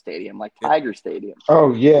outside the stadium, like Tiger Stadium.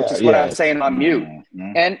 Oh, yeah. Which is what I'm saying on mute.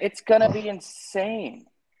 Mm-hmm. And it's going to be insane.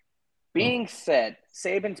 Being said,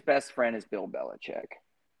 Saban's best friend is Bill Belichick.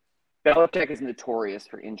 Belichick is notorious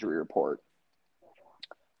for injury report.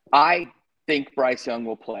 I think Bryce Young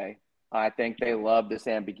will play. I think they love this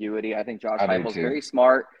ambiguity. I think Josh Heupel's very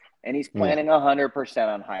smart, and he's planning 100%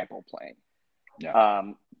 on Heupel playing. Yeah.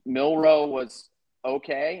 Milroe was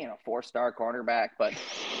okay, 4-star cornerback, but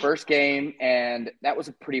first game, and that was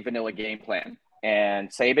a pretty vanilla game plan. And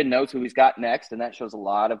Saban knows who he's got next, and that shows a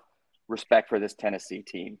lot of respect for this Tennessee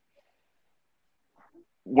team.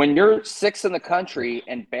 When you're 6th in the country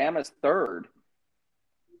and Bama's 3rd,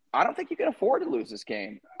 I don't think you can afford to lose this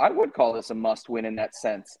game. I would call this a must-win in that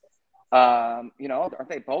sense. Aren't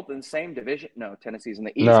they both in the same division? No, Tennessee's in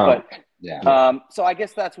the East. No. But yeah. So I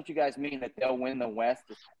guess that's what you guys mean, that they'll win the West.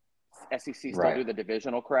 The SEC still do the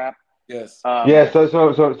divisional crap. Yes. So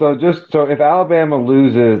if Alabama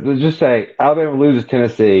loses, let's just say Alabama loses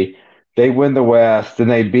Tennessee, they win the West,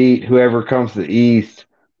 and they beat whoever comes to the East,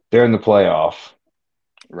 they're in the playoff.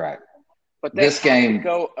 Right. But this game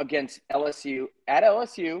go against LSU at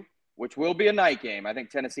LSU, which will be a night game. I think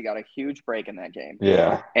Tennessee got a huge break in that game.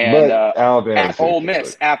 Yeah. And Alabama at Ole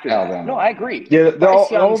Miss after that. No, I agree. Yeah,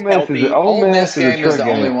 Ole Miss game is the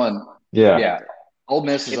only one. Yeah. Yeah. Ole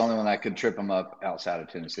Miss is the only one that could trip them up outside of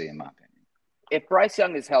Tennessee, in my opinion. If Bryce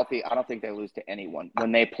Young is healthy, I don't think they lose to anyone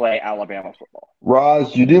when they play Alabama football.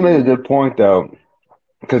 Roz, you do make a good point, though,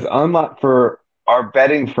 because unlike for our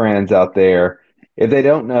betting friends out there, if they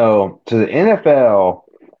don't know, so the NFL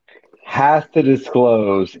has to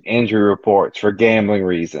disclose injury reports for gambling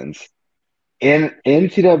reasons.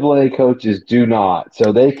 NCAA coaches do not.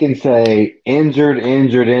 So they can say injured,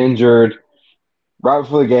 injured, injured right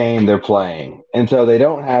before the game they're playing. And so they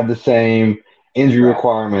don't have the same injury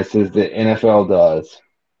requirements as the NFL does.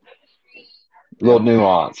 A little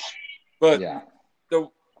nuance. But Yeah.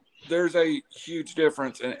 there's a huge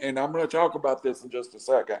difference, and I'm going to talk about this in just a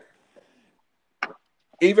second.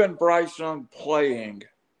 Even Bryce Young playing,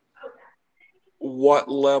 what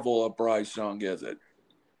level of Bryce Young is it?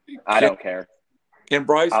 I don't care. Can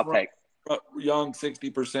Bryce I'll take. Young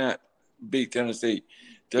 60% beat Tennessee?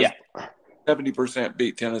 Does 70%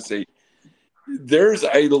 beat Tennessee? There's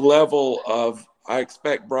a level of, I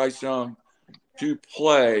expect Bryce Young to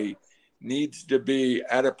play needs to be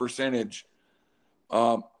at a percentage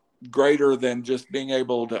greater than just being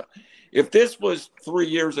able to. If this was 3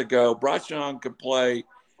 years ago, Bryce Young could play,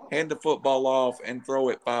 hand the football off, and throw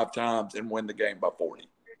it 5 times and win the game by 40.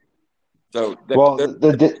 So,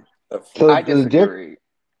 I disagree.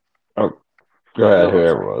 Go ahead,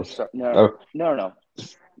 whoever was. So, no.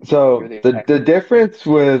 So the difference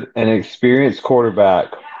with an experienced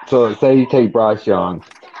quarterback. So let's say you take Bryce Young.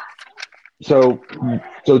 So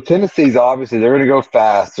Tennessee's obviously they're going to go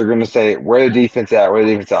fast. They're going to say where the defense at, where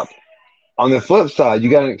the defense up. On the flip side, you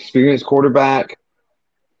got an experienced quarterback.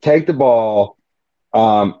 Take the ball.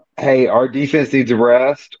 Hey, our defense needs a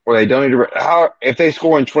rest, or they don't need to rest. If they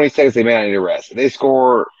score in 20 seconds, they may not need a rest. If they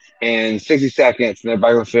score in 60 seconds and they're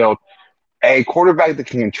back on the field, a quarterback that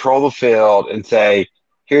can control the field and say,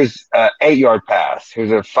 here's an 8-yard pass,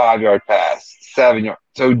 here's a 5-yard pass, 7-yard.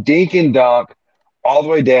 So dink and dunk all the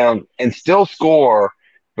way down and still score,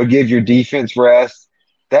 but give your defense rest.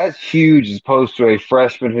 That's huge as opposed to a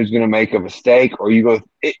freshman who's going to make a mistake or you go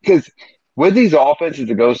 – because with these offenses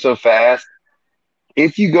that go so fast,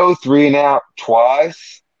 if you go 3 and out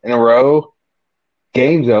twice in a row,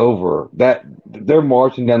 game's over. That they're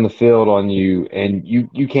marching down the field on you, and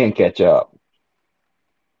you can't catch up.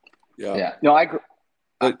 Yeah. No, I agree.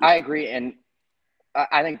 I agree, and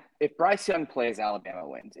I think if Bryce Young plays, Alabama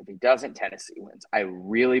wins. If he doesn't, Tennessee wins. I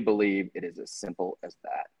really believe it is as simple as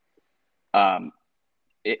that.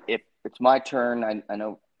 If it's my turn, I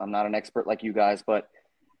know I'm not an expert like you guys, but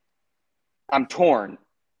I'm torn.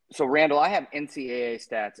 So, Randall, I have NCAA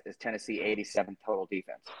stats as Tennessee 87 total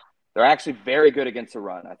defense. They're actually very good against the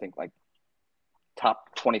run. I think like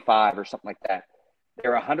top 25 or something like that.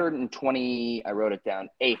 They're 120, I wrote it down,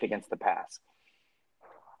 8th against the pass.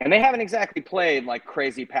 And they haven't exactly played like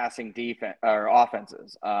crazy passing defense or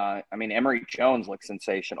offenses. I mean, Emory Jones looks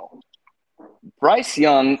sensational. Bryce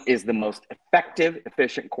Young is the most effective,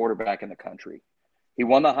 efficient quarterback in the country. He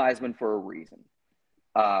won the Heisman for a reason.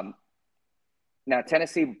 Now,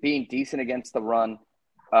 Tennessee being decent against the run,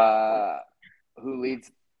 who leads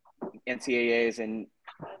NCAAs in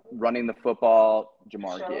running the football?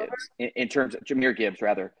 Jameer Gibbs,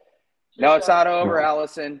 rather. No, it's not over,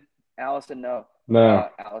 Allison. Allison, no. No.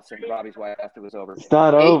 Allison, Robbie's wife, after it was over. It's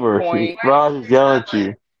not over. Roz is yelling at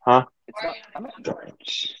you. Huh? It's not.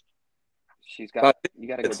 You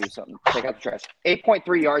got to go do something. Take out the trash.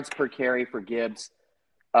 8.3 yards per carry for Gibbs.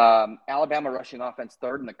 Alabama rushing offense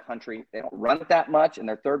 3rd in the country. They don't run it that much, and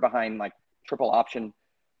they're 3rd behind like triple option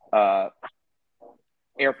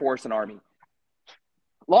Air Force and Army.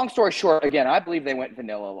 Long story short, again, I believe they went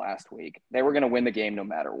vanilla last week. They were going to win the game no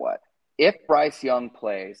matter what. If Bryce Young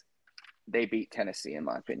plays, they beat Tennessee, in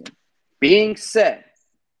my opinion. Being said,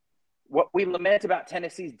 what we lament about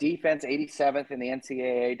Tennessee's defense, 87th in the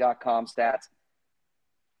NCAA.com stats,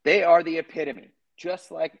 they are the epitome,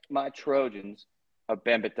 just like my Trojans, of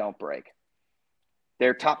bend but don't break.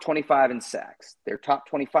 They're top 25 in sacks. They're top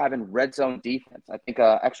 25 in red zone defense. I think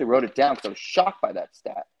I actually wrote it down because I was shocked by that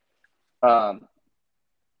stat.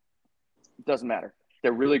 It doesn't matter.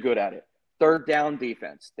 They're really good at it. 3rd down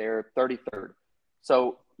defense. They're 33rd.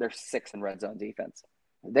 So they're 6th in red zone defense.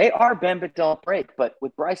 They are bend but don't break, but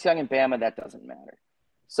with Bryce Young and Bama, that doesn't matter.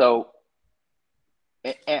 So,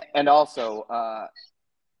 and also,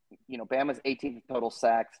 Bama's 18th total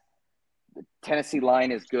sacks. The Tennessee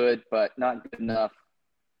line is good, but not good enough.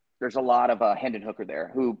 There's a lot of Hendon Hooker there,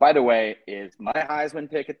 who, by the way, is my Heisman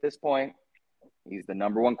pick at this point. He's the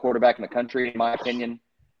number 1 quarterback in the country, in my opinion.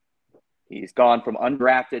 He's gone from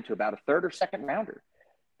undrafted to about a 3rd or 2nd rounder.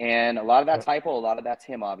 And a lot of that's hypo, a lot of that's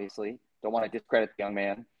him, obviously. Don't want to discredit the young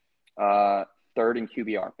man. 3rd in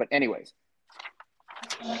QBR. But anyways,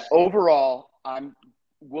 overall,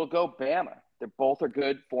 we'll go Bama. They both are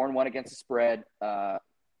good, 4-1 against the spread. Well,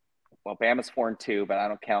 Bama's 4-2, but I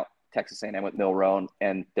don't count Texas A&M with Milroe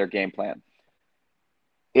and their game plan.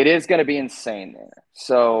 It is going to be insane there.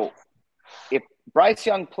 So if Bryce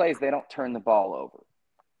Young plays, they don't turn the ball over.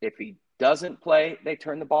 If he doesn't play, they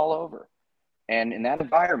turn the ball over. And in that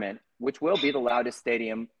environment, which will be the loudest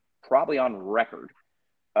stadium probably on record,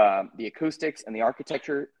 the acoustics and the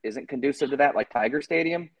architecture isn't conducive to that, like Tiger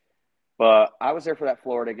Stadium. But I was there for that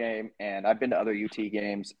Florida game, and I've been to other UT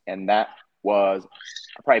games, and I've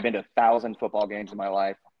probably been to 1,000 football games in my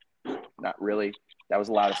life. Not really. That was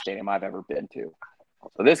the loudest stadium I've ever been to.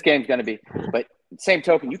 So this game's going to be – but same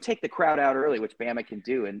token, you take the crowd out early, which Bama can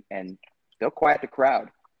do, and they'll quiet the crowd.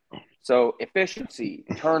 So efficiency,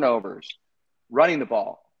 turnovers, running the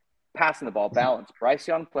ball, passing the ball, balance. Bryce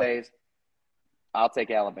Young plays, I'll take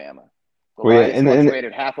Alabama. The line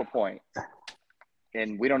fluctuated half a point,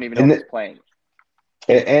 and we don't even know who's playing.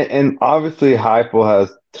 And obviously Heupel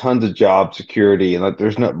has tons of job security,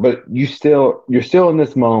 and but you're still in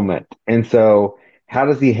this moment. And so how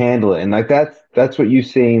does he handle it? And like that's what you've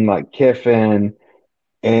seen, like Kiffin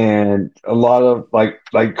and a lot of like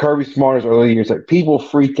Kirby Smart's early years, like people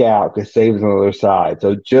freak out because Saban's on the other side.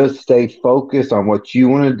 So just stay focused on what you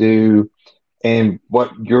want to do and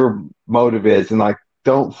what your motive is, and like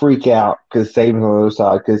don't freak out because Saban's on the other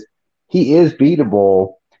side, because he is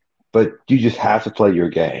beatable, but you just have to play your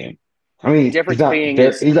game. I mean, he's not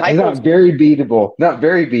very beatable,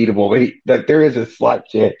 but there is a slight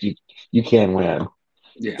chance you can win.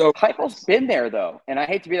 Yeah. So Heupel's been there though, and I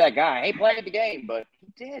hate to be that guy. I hate playing the game, but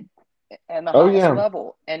he did, and the highest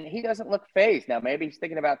level, and he doesn't look phased. Now maybe he's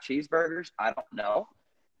thinking about cheeseburgers. I don't know,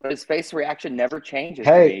 but his face reaction never changes.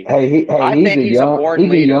 I think he's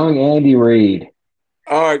a young Andy Reid.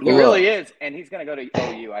 All right, he really is, and he's going to go to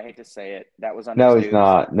OU. I hate to say it. That was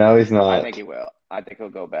understood. No, he's not. I think he will. I think he'll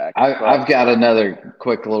go back. I've got another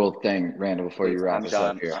quick little thing, Randall, before you wrap us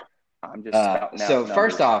up here. I'm just so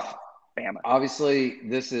first off, Bama. Obviously,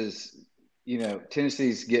 this is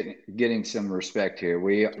Tennessee's getting some respect here.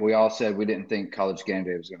 We all said we didn't think College Game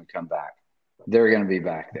Day was going to come back. They're going to be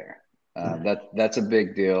back there. That's a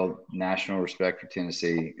big deal. National respect for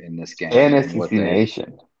Tennessee in this game. And SEC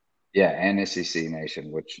Nation. Yeah, and SEC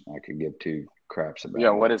Nation, which I could give two craps about.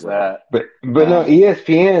 Yeah, what is that? But no,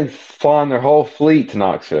 ESPN's flying their whole fleet to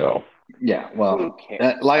Knoxville. Yeah, well,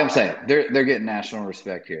 like I'm saying, they're getting national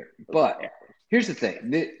respect here. But here's the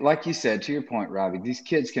thing. Like you said, to your point, Robbie, these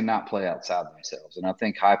kids cannot play outside themselves. And I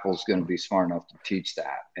think Heupel's going to be smart enough to teach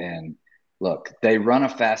that. And look, they run a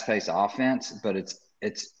fast-paced offense, but it's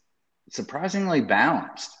surprisingly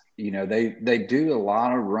balanced. They do a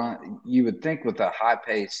lot of run. You would think with a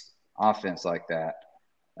high-paced offense like that,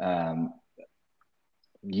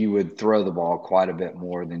 you would throw the ball quite a bit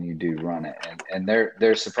more than you do run it. And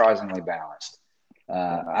they're surprisingly balanced.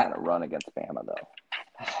 Not going to run against Bama, though.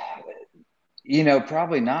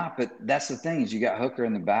 Probably not, but that's the thing is you got Hooker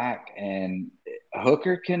in the back, and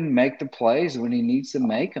Hooker can make the plays when he needs to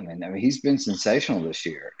make them. And I mean, he's been sensational this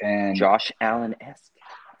year. And Josh Allen-esque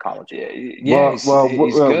college. He's good.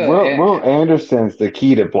 Will Anderson's the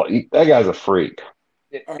key to play. That guy's a freak.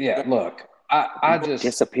 Yeah, look, I just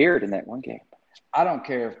disappeared in that one game. I don't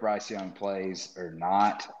care if Bryce Young plays or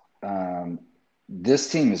not. This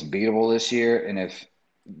team is beatable this year, and if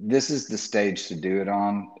this is the stage to do it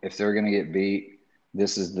on, if they're going to get beat,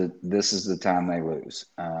 this is the time they lose.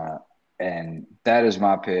 And that is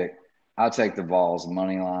my pick. I'll take the Vols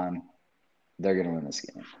money line. They're going to win this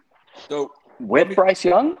game. So with Bryce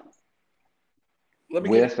Young,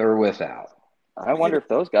 with or without. I wonder if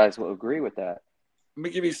those guys will agree with that. Let me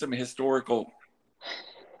give you some historical.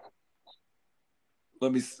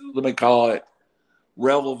 Let me call it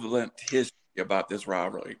relevant history about this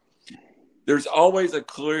rivalry. There's always a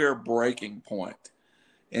clear breaking point.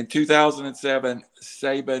 In 2007,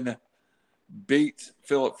 Saban beats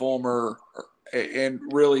Philip Fulmer and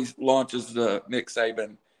really launches the Nick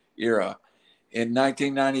Saban era. In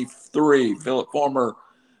 1993, Philip Fulmer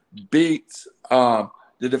beats the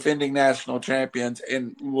defending national champions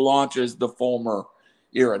and launches the Fulmer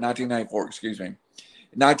era. 1994, excuse me.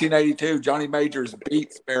 In 1982, Johnny Majors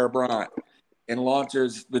beats Bear Bryant and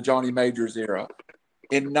launches the Johnny Majors era.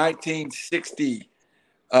 In 1960,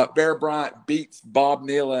 Bear Bryant beats Bob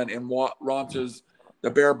Nealon and launches the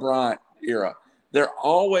Bear Bryant era. There are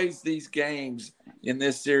always these games in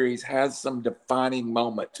this series has some defining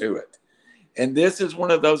moment to it. And this is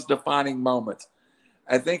one of those defining moments.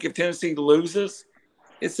 I think if Tennessee loses,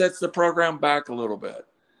 it sets the program back a little bit.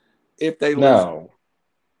 If they lose,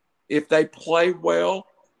 if they play well,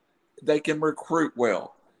 they can recruit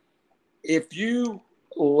well. If you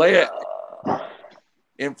let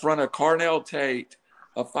in front of Carnell Tate,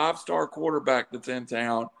 a 5-star quarterback that's in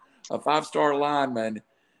town, a 5-star lineman,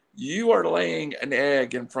 you are laying an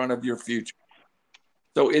egg in front of your future.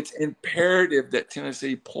 So it's imperative that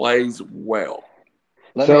Tennessee plays well.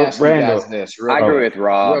 Let So, me ask Randall- you guys this I agree with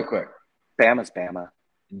Rob. real quick. Bama's Bama.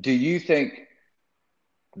 Do you think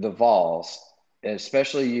the Vols,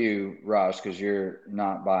 especially you, Raj, because you're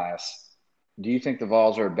not biased, do you think the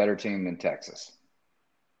Vols are a better team than Texas?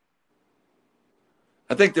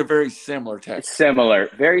 I think they're very similar, Texas. Similar,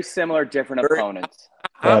 very similar, different Very- opponents.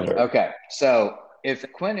 Better. Okay, so if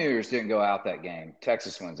Quinn Ewers didn't go out that game,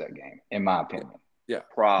 Texas wins that game, in my opinion.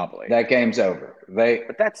 Probably. That game's over.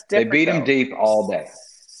 But that's They different. beat them though. deep all day.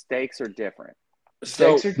 Stakes are different.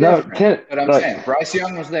 So Stakes are No, different. But I'm look, saying Bryce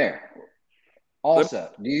Young was there. Also,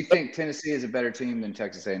 do you think Tennessee is a better team than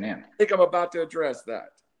Texas A&M? I think I'm about to address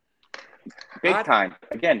that. Big time.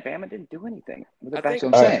 Again, Bama didn't do anything. With I a back think- So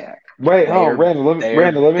I'm saying. wait, hold on, Randall. Let me They're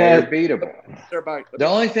ask. beatable. Everybody, let The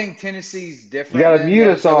me- only thing Tennessee's different You got to than mute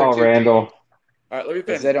those us other all, two Randall. teams all right, let me is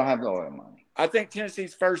finish. they don't have the oil money. I think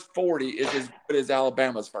Tennessee's first 40 is as good as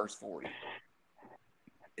Alabama's first 40.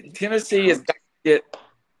 Tennessee is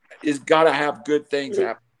got to have good things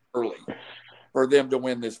happen early for them to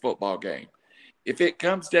win this football game. If it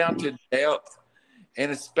comes down to depth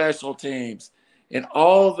and special teams and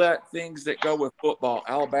all that things that go with football,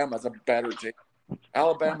 Alabama's a better team.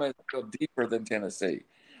 Alabama is still deeper than Tennessee.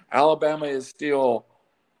 Alabama is still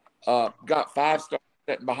got 5 stars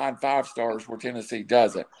sitting behind 5 stars where Tennessee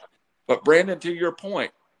doesn't. But Brandon, to your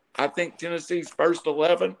point, I think Tennessee's first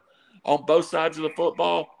 11 on both sides of the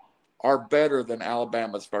football are better than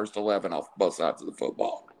Alabama's first 11 off both sides of the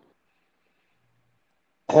football.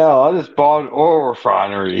 Hell, I just bought an oil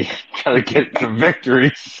refinery. Try to get some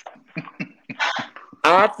victories.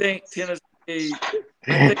 I think Tennessee,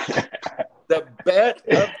 the bet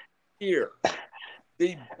of the year,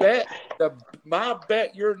 my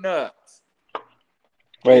bet you're nuts.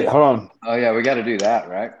 Wait, hold on. Oh, yeah, we got to do that,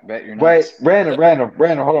 right? Bet you're Wait, nuts.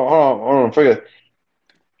 Randall, hold on. Forget.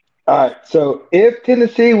 All right, so if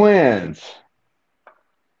Tennessee wins,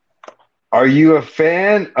 are you a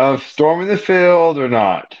fan of storming the field or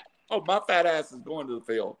not? Oh, my fat ass is going to the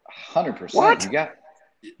field. 100%. What? You got,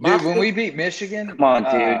 My dude, when we beat Michigan. Come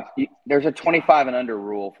on, dude. There's a 25 and under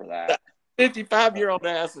rule for that. 55-year-old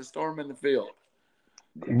ass is storming the field.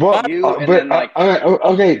 But, You and but then, like,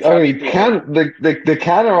 okay. chubby people. The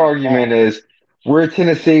counter argument is we're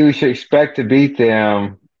Tennessee. We should expect to beat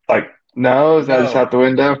them. Like, no, is that just No. out the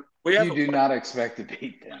window? We have You do not expect to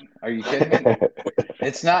beat them. Are you kidding me?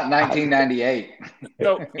 It's not 1998.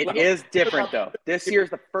 so It is different, though. This year's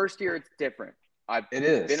the first year it's different. I've It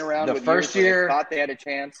is. been around The with first years where year- they thought they had a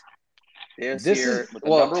chance. This This year, is with the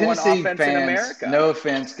well, number one Tennessee offense fans. in America. No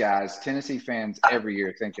offense, guys. Tennessee fans every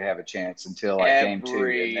year think they have a chance until like game 2,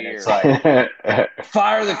 Every and then it's year. like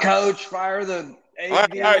fire the coach, fire the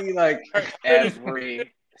AD, like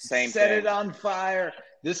Every same set thing. it on fire.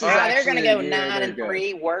 This is They're actually going to a go year they're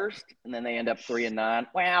 9-3 worst, and then they end up 3-9.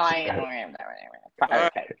 Well, I ain't.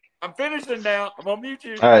 Okay. I'm finishing now. I'm gonna mute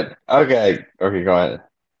you. All right. Okay. Okay. Go ahead.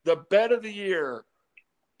 The bet of the year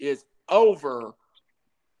is over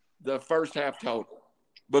the first half total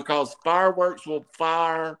because fireworks will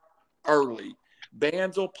fire early.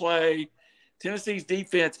 Bands will play. Tennessee's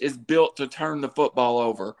defense is built to turn the football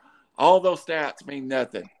over. All those stats mean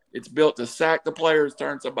nothing. It's built to sack the players,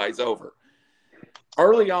 turn somebody's over.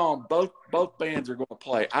 Early on, both bands are going to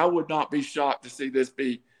play. I would not be shocked to see this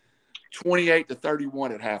be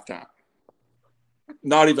 28-31 at halftime.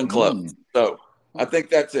 Not even close. So I think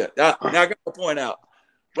that's it. Now I got to point out,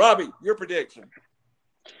 Robbie, your prediction.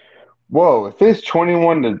 Whoa! If it's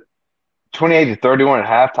 28-31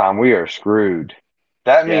 at halftime, we are screwed.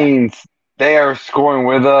 That means they are scoring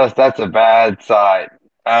with us. That's a bad sight.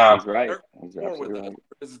 He's right. They're He's scoring with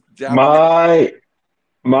absolutely us. right.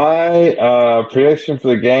 My prediction for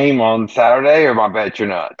the game on Saturday, or my bet you're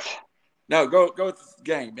nuts. No, go with the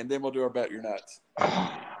game, and then we'll do our bet you're nuts.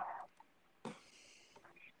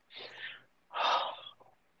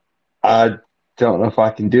 I don't know if I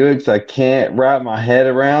can do it because I can't wrap my head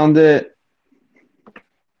around it.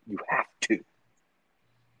 You have to.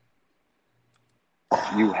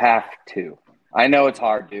 You have to. I know it's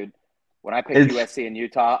hard, dude. When I picked USC and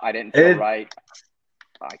Utah, I didn't feel right.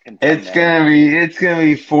 I contend It's gonna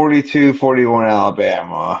be 42-41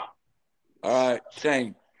 Alabama. All right,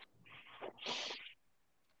 Shane.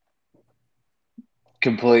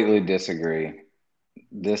 Completely disagree.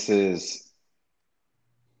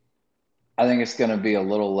 I think it's going to be a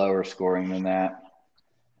little lower scoring than that.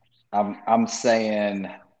 I'm saying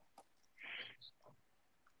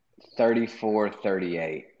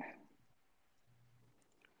 34-38.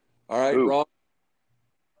 All right, Ooh. Rob.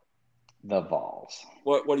 The Vols.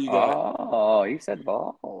 What do you got? Oh, you said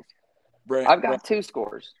balls. Brand, I've got 2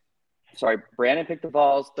 scores. sorry, Brandon picked the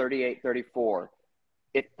Vols 38-34.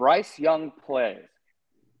 If Bryce Young plays,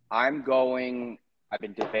 I've been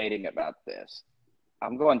debating about this.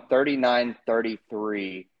 I'm going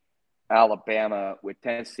 39-33 Alabama with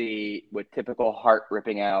Tennessee with typical heart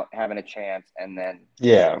ripping out, having a chance, and then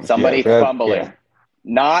somebody fumbling. Yeah.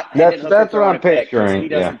 Not That's what I'm picturing. He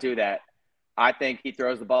doesn't do that. I think he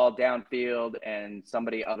throws the ball downfield and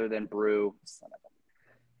somebody other than Brew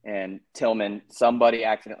and Tillman, somebody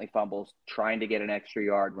accidentally fumbles trying to get an extra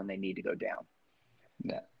yard when they need to go down.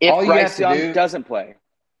 Yeah. If Bryce Young doesn't play.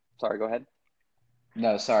 Sorry, go ahead.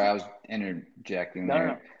 No, sorry, I was interjecting there.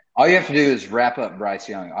 No. All you have to do is wrap up Bryce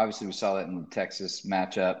Young. Obviously, we saw that in the Texas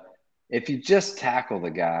matchup. If you just tackle the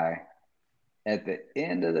guy at the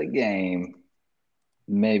end of the game,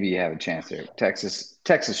 maybe you have a chance there. Texas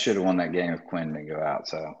should have won that game if Quinn didn't go out.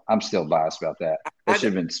 So I'm still biased about that. They should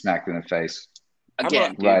have been smacked in the face.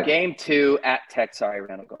 Again, dude, game 2 at Tech. Sorry,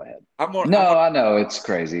 Randall, go ahead. I know it's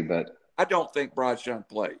crazy, but I don't think Bryce Young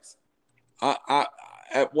plays. I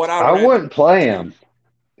wouldn't play him.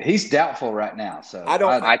 He's doubtful right now, so I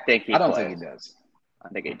don't think he does. I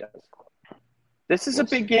think he does. This is a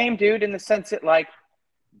big game, dude, in the sense that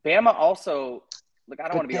Bama also I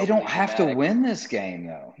don't want to be. They don't have to win this game,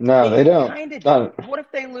 though. No, they don't. What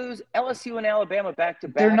if they lose LSU and Alabama back to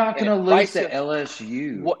back? They're not going to lose to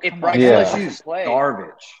LSU. Well, if LSU's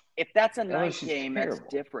garbage. If that's a night game, that's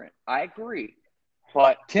different. I agree.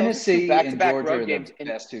 But Tennessee and Georgia are games, the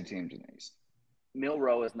best two teams in the East.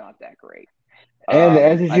 Milroe is not that great. And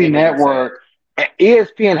the SEC Network,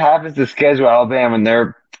 ESPN happens to schedule Alabama in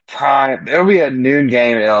their prime. There'll be a noon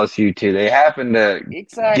game at LSU, too. They happen to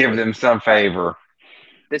give them some favor.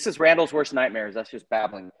 This is Randall's worst nightmares. That's just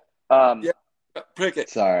babbling. Prickett.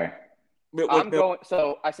 Sorry.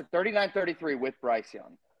 So I said 39-33 with Bryce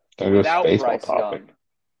Young. Without Bryce Young.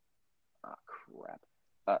 Oh,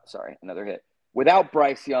 crap. Sorry, another hit. Without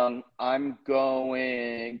Bryce Young, I'm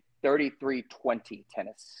going 33-20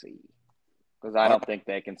 Tennessee because I don't think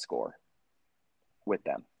they can score with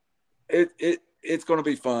them. It's going to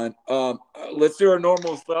be fun. Let's do our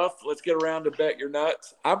normal stuff. Let's get around to bet your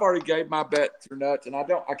nuts. I've already gave my bet your nuts, and I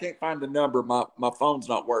can't find the number. My phone's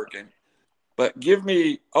not working. But give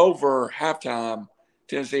me over halftime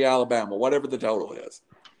Tennessee Alabama, whatever the total is.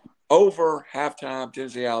 Over halftime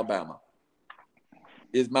Tennessee Alabama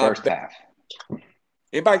is my first half.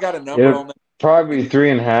 Anybody got a number on that? Probably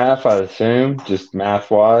 3.5, I'd assume, just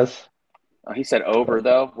math wise. Oh, he said over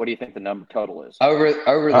though. What do you think the number total is? Over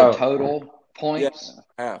the total points? Yes,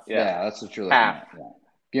 half. Yeah, that's what you're looking at. Yeah.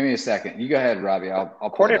 Give me a second. You go ahead, Robbie. I'll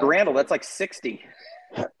according to Randall, that's like 60.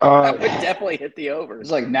 That would definitely hit the over.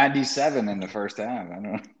 It's like 97 in the first half. I don't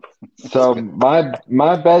know. So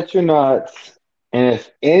my bet your nuts, and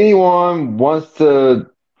if anyone wants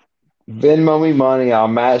to Venmo me money, I'll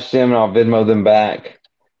match them and I'll Venmo them back.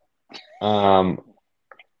 I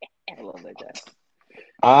love that guy.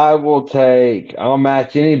 I'll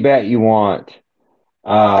match any bet you want.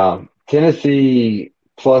 Tennessee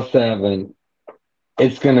 +7.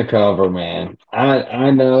 It's going to cover, man.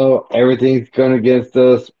 I know everything's going against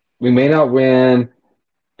us. We may not win,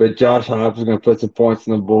 but Josh Hobbs is going to put some points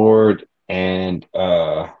on the board, and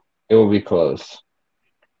it will be close.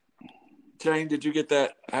 Shane, did you get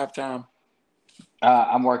that halftime?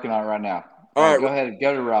 I'm working on it right now. All right, go ahead.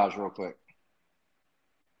 Go to Raj real quick.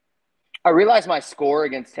 I realize my score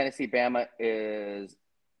against Tennessee Bama is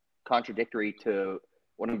contradictory to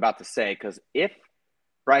what I'm about to say because if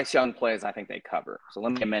Bryce Young plays, I think they cover. So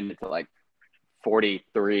let me amend it to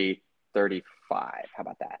 43-35. How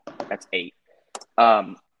about that? That's 8.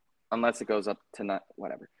 Unless it goes up to not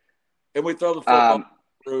whatever. And we throw the football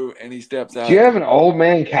through and he steps out. Do you have an old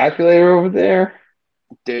man calculator over there?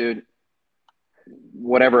 Dude,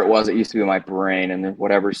 whatever it was, it used to be in my brain, and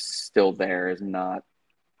whatever's still there is not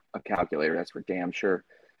a calculator. That's for damn sure.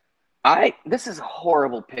 This is a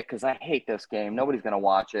horrible pick because I hate this game. Nobody's going to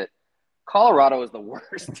watch it. Colorado is the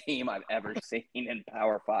worst team I've ever seen in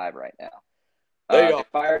Power 5 right now. They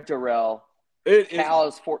fired Darrell. Cal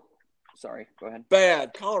is Sorry, go ahead.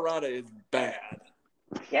 Bad. Colorado is bad.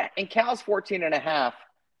 Yeah, and Cal's 14.5.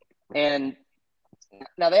 And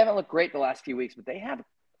now they haven't looked great the last few weeks, but they have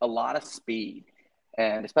a lot of speed.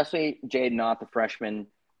 And especially Jaden Ott, the freshman.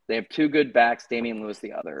 They have 2 good backs, Damian Lewis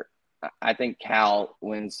the other. I think Cal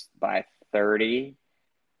wins by 30.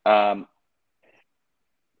 I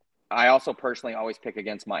also personally always pick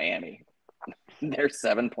against Miami. They're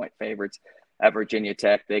 7-point favorites at Virginia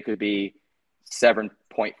Tech. They could be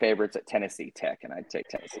 7-point favorites at Tennessee Tech, and I'd take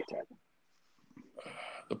Tennessee Tech.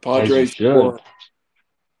 The Padres score.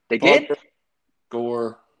 They did?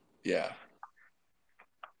 Score, yeah.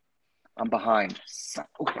 I'm behind.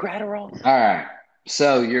 Gratterall. All right.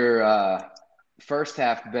 So your first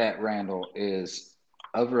half bet, Randall, is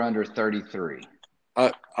over under 33.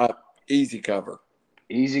 Easy cover.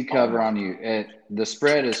 Easy cover on you. The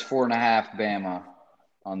spread is 4.5 Bama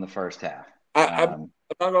on the first half. I'm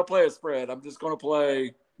not going to play a spread. I'm just going to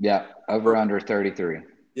play. Yeah, over under 33.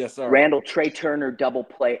 Yes, sir. Randall, Trey Turner, double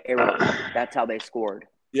play arrow. That's how they scored.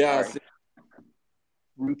 Yeah.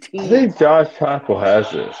 Routine. I think Josh Heupel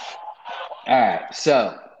has this. All right,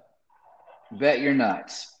 so bet your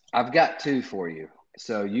nuts. I've got two for you.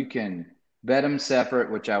 So you can bet them separate,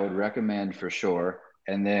 which I would recommend for sure.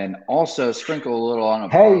 And then also sprinkle a little on a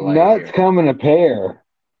parlay. Hey, nuts here. come in a pair.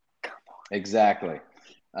 Exactly.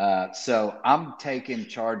 So I'm taking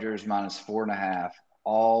Chargers minus 4.5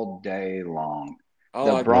 all day long.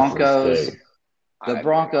 The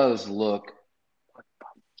Broncos look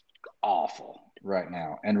awful right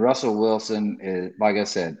now. And Russell Wilson is, like I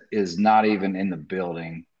said, is not even in the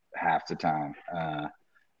building half the time.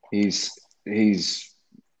 He's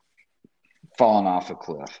fallen off a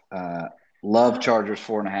cliff. Love Chargers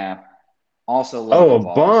 4.5. Also love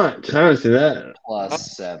a bunch. I haven't seen that.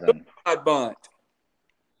 plus 7. Suicide bunt.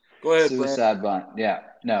 Go ahead, Suicide bunt. Yeah.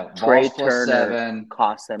 No. Trey Balls plus Turner 7.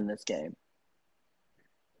 cost them this game.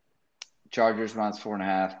 Chargers minus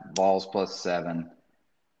 4.5. Balls plus 7.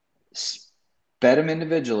 Bet them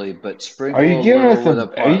individually, but sprinkle Are you giving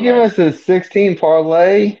us a 16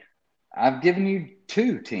 parlay? I've given you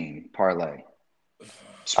 2-team parlay.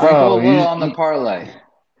 Sprinkle a little on the parlay.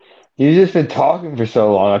 You've just been talking for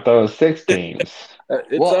so long. I thought it was 6 teams.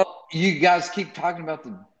 You guys keep talking about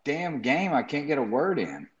the damn game. I can't get a word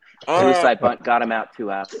in. Suicide bunt got him out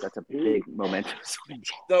 2 outs. That's a big momentum swing.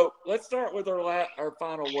 So let's start with our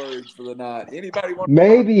final words for the night. Anybody want?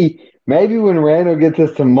 Maybe when Randall gets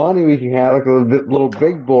us some money, we can have like a little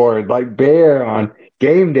big board like Bear on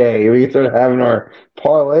game day. We can start having our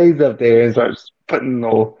parlays up there and start putting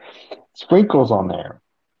little sprinkles on there.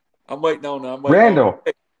 I'm waiting on them. Randall.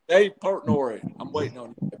 Dave Portnoy. I'm waiting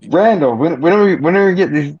on you. Randall, when are we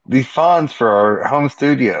get these funds for our home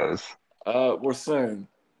studios? We're soon.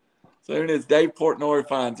 Soon as Dave Portnoy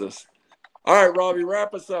finds us. All right, Robbie,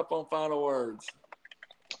 wrap us up on final words.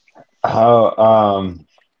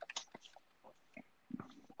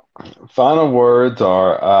 Final words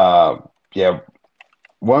are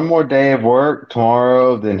one more day of work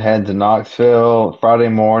tomorrow, then head to Knoxville Friday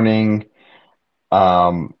morning.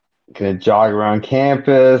 Gonna jog around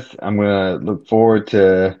campus. I'm gonna look forward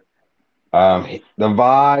to the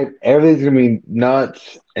vibe. Everything's gonna be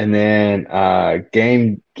nuts, and then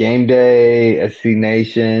game day, SC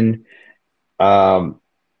Nation.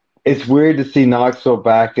 It's weird to see Knoxville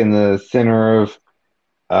back in the center of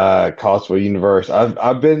Collegeville Universe.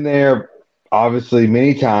 I've been there obviously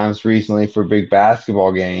many times recently for big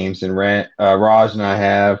basketball games, and Raj and I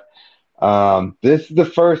have. This is the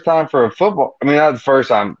first time for a football. I mean, not the first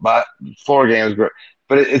time, but Florida game was great.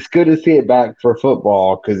 But it's good to see it back for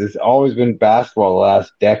football because it's always been basketball the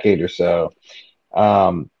last decade or so.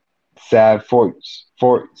 Sad Fort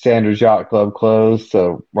Sanders Yacht Club closed,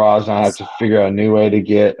 so Raj and I have to figure out a new way to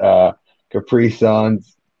get Capri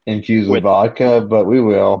Suns infused with vodka, but we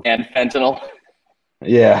will. And fentanyl.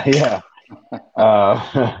 Yeah.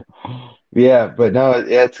 Yeah, but no,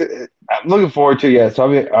 I'm looking forward to it. So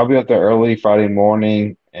I'll be up there early Friday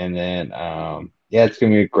morning, and then it's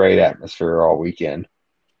gonna be a great atmosphere all weekend.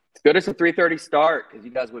 It's good it's a 3:30 start because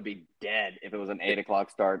you guys would be dead if it was an 8 o'clock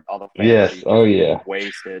start. All the fans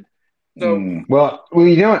wasted. So well,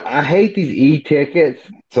 you know what? I hate these e-tickets.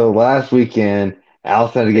 So last weekend,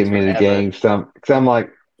 Alice had to get me to the game because I'm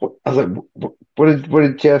like, I was like, what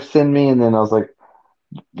did Jeff send me? And then I was like,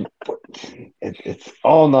 it's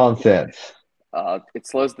all nonsense. It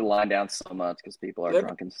slows the line down so much because people are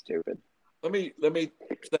drunk and stupid. Let me say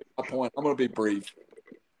my point. I'm going to be brief.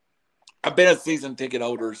 I've been a season ticket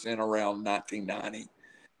holder since around 1990,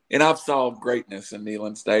 and I've saw greatness in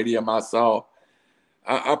Neyland Stadium. I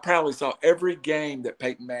probably saw every game that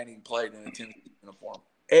Peyton Manning played in a Tennessee uniform.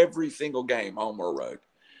 Every single game, home or road.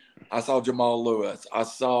 I saw Jamal Lewis. I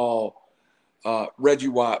saw Reggie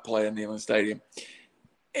White play in Neyland Stadium.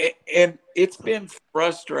 And it's been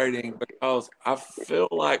frustrating because I feel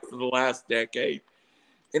like for the last decade,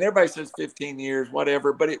 and everybody says 15 years,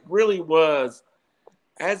 whatever, but it really was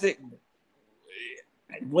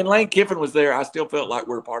when Lane Kiffin was there, I still felt like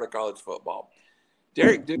we were part of college football.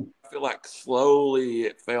 Derek Duke, I feel like slowly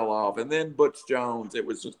it fell off. And then Butch Jones, it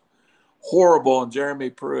was just horrible. And Jeremy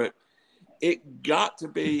Pruitt. It got to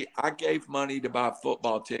be, I gave money to buy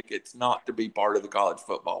football tickets, not to be part of the college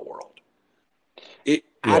football world.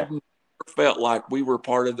 I never felt like we were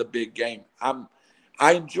part of the big game. I'm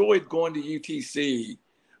I enjoyed going to UTC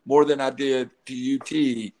more than I did to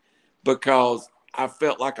UT because I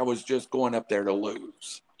felt like I was just going up there to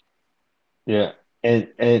lose. Yeah, and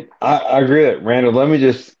I agree that Randall. Let me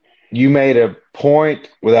just you made a point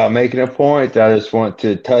without making a point that I just want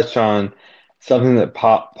to touch on something that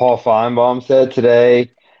Paul Feinbaum said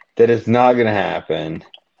today that is not going to happen.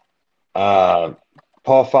 Paul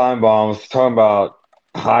Feinbaum was talking about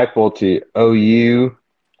Heupel to OU.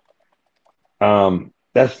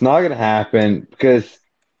 That's not going to happen because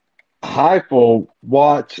Heupel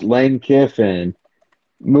watched Lane Kiffin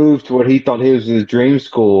moved to what he thought he was his dream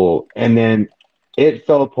school, and then it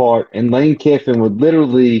fell apart. And Lane Kiffin would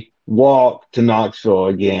literally walk to Knoxville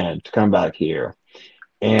again to come back here.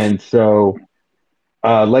 And so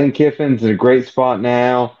Lane Kiffin's in a great spot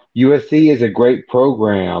now. USC is a great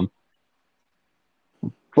program,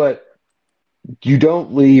 but you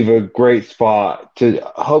don't leave a great spot to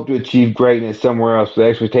hope to achieve greatness somewhere else where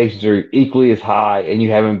the expectations are equally as high and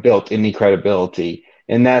you haven't built any credibility.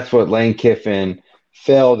 And that's what Lane Kiffin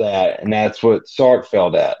failed at, and that's what Sark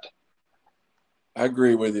failed at. I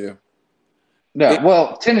agree with you. No,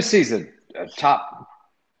 well, Tennessee's a top,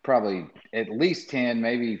 probably at least 10,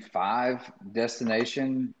 maybe 5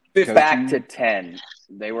 destination. Back to 10.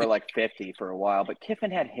 They were like 50 for a while, but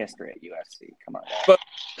Kiffin had history at USC. Come on, but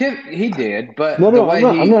he did, but I'm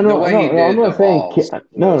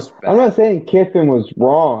not saying Kiffin was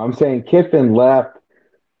wrong. I'm saying Kiffin left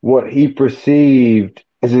what he perceived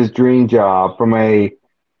as his dream job from a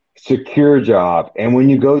secure job, and when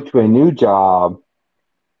you go to a new job,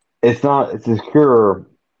 it's not secure.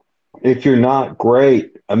 If you're not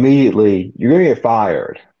great immediately, you're gonna get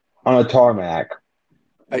fired on a tarmac.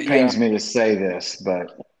 It pains me to say this,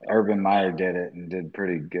 but Urban Meyer did it and did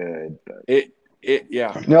pretty good. But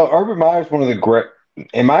No, Urban Meyer's one of the great,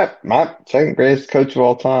 and my second greatest coach of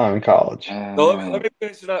all time in college. So let me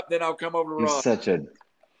finish it up, then I'll come over to Rob.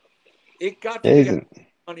 It got to be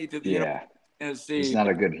funny to the Tennessee. He's not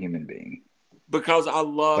a good human being because I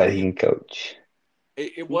love. But he can coach.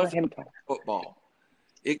 It wasn't football.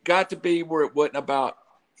 It got to be where it wasn't about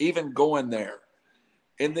even going there,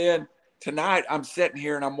 and then. Tonight, I'm sitting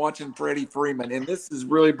here and I'm watching Freddie Freeman, and this is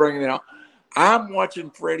really bringing it out. I'm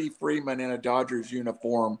watching Freddie Freeman in a Dodgers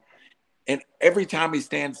uniform, and every time he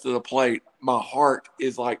stands to the plate, my heart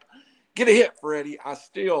is like, get a hit, Freddie.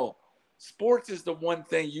 Sports is the one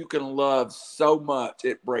thing you can love so much,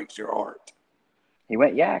 it breaks your heart. He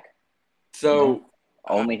went yak. So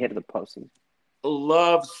only hit the postseason.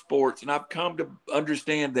 Love sports, and I've come to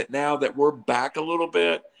understand that now that we're back a little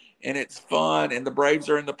bit, and it's fun, and the Braves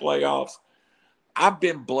are in the playoffs. I've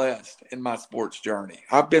been blessed in my sports journey.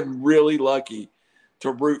 I've been really lucky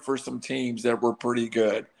to root for some teams that were pretty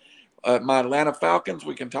good. My Atlanta Falcons,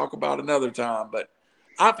 we can talk about another time, but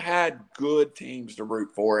I've had good teams to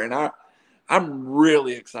root for, and I'm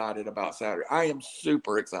really excited about Saturday. I am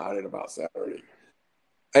super excited about Saturday.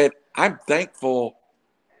 And I'm thankful.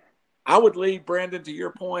 I would leave, Brandon, to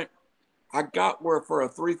your point. I got where for a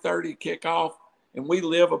 3:30 kickoff, and we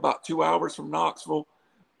live about 2 hours from Knoxville.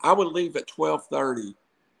 I would leave at 12:30,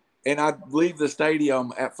 and I'd leave the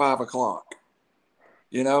stadium at 5 o'clock.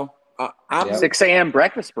 You know, I'm 6 a.m.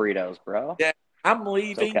 breakfast burritos, bro. Yeah, I'm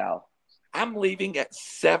leaving. SoCal. I'm leaving at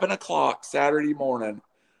 7 o'clock Saturday morning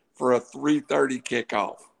for a 3:30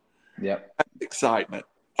 kickoff. Yep, that's excitement.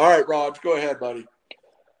 All right, Raj, go ahead, buddy.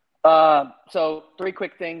 So 3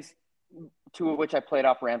 quick things, 2 of which I played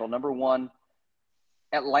off Randall. Number 1.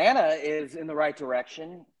 Atlanta is in the right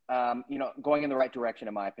direction, going in the right direction,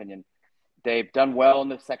 in my opinion. They've done well in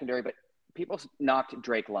the secondary, but people knocked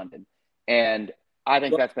Drake London, and I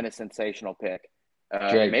think that's been a sensational pick.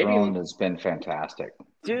 Drake London has been fantastic.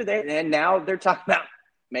 Dude, and now they're talking about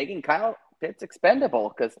making Kyle Pitts expendable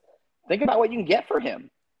because think about what you can get for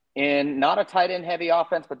him in not a tight end heavy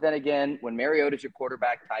offense, but then again, when Mariota's your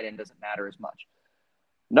quarterback, tight end doesn't matter as much.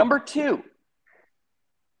 Number 2.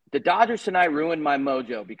 The Dodgers tonight ruined my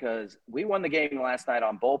mojo because we won the game last night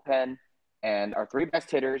on bullpen, and our 3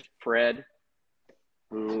 best hitters, Fred,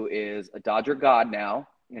 who is a Dodger god now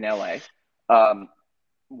in LA,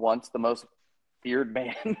 once the most feared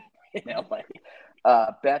man in LA,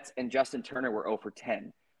 Betts and Justin Turner were 0 for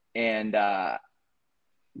 10. And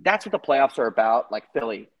that's what the playoffs are about. Like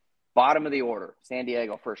Philly, bottom of the order. San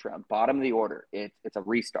Diego, first round, bottom of the order. It's a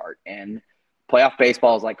restart. And playoff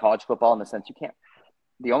baseball is like college football in the sense you can't.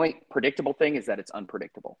 The only predictable thing is that it's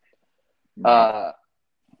unpredictable. 3,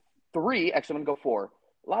 actually, I'm going to go 4.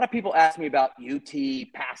 A lot of people ask me about UT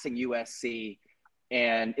passing USC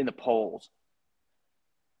and in the polls.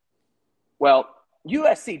 Well,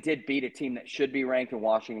 USC did beat a team that should be ranked in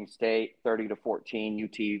Washington State, 30-14.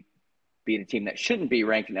 UT beat a team that shouldn't be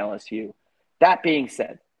ranked in LSU. That being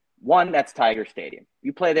said, one, that's Tiger Stadium.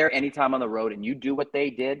 You play there anytime on the road and you do what they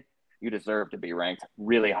did, you deserve to be ranked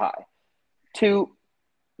really high. Two,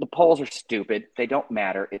 the polls are stupid. They don't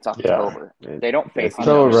matter. It's October. They don't face It's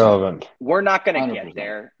so irrelevant. We're not going to 100%. get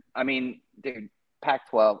there. I mean, dude,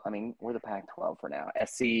 Pac-12, I mean, we're the Pac-12 for now.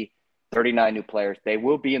 SC, 39 new players. They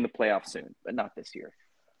will be in the playoffs soon, but not this year.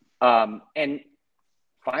 And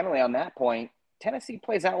finally, on that point, Tennessee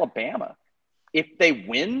plays Alabama. If they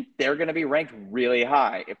win, they're going to be ranked really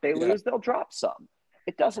high. If they lose, they'll drop some.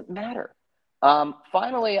 It doesn't matter.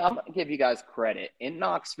 Finally, I'm going to give you guys credit. In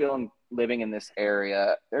Knoxville and living in this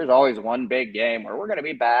area, there's always one big game where we're going to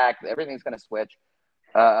be back. Everything's going to switch.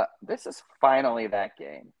 This is finally that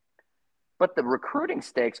game. But the recruiting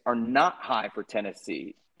stakes are not high for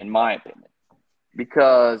Tennessee, in my opinion,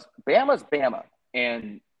 because Bama's Bama,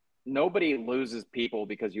 and nobody loses people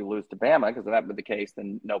because you lose to Bama, because if that were the case,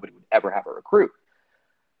 then nobody would ever have a recruit.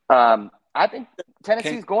 I think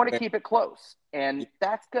Tennessee's going to keep it close, and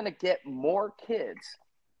that's going to get more kids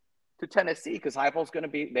to Tennessee because Heupel's going to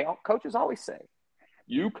be – coaches always say,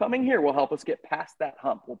 you coming here will help us get past that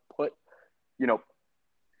hump. We'll put –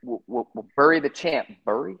 we'll bury the champ.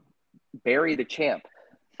 Bury the champ.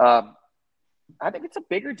 I think it's a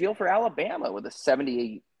bigger deal for Alabama with a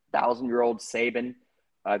 78,000-year-old Saban.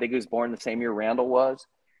 I think he was born the same year Randall was.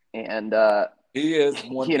 And he is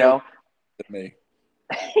one to me.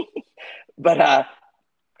 But,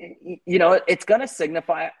 it's going to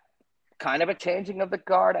signify kind of a changing of the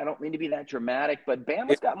guard. I don't mean to be that dramatic, but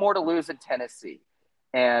Bama's got more to lose than Tennessee.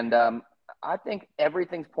 And I think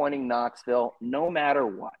everything's pointing Knoxville no matter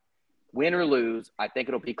what. Win or lose, I think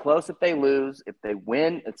it'll be close if they lose. If they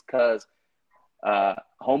win, it's because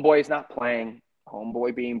Homeboy is not playing.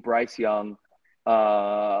 Homeboy being Bryce Young.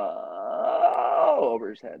 Over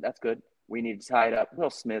his head. That's good. We need to tie it up. Will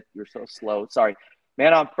Smith, you're so slow. Sorry.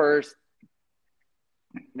 Man on first.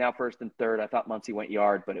 Now first and third. I thought Muncie went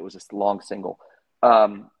yard, but it was a long single.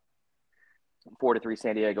 4-3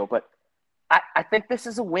 San Diego. But I think this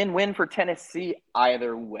is a win-win for Tennessee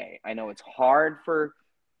either way. I know it's hard for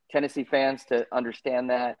Tennessee fans to understand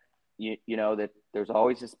that, you know, that there's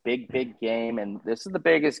always this big game, and this is the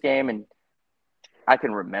biggest game, and I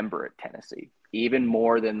can remember it, Tennessee, even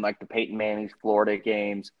more than like the Peyton Manning's Florida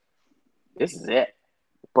games. This is it.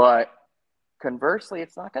 But conversely,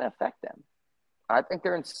 it's not going to affect them. I think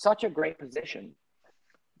they're in such a great position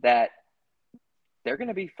that they're going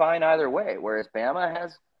to be fine either way, whereas Bama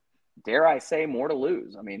has, dare I say, more to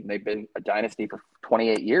lose. I mean, they've been a dynasty for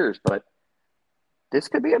 28 years, but this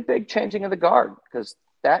could be a big changing of the guard because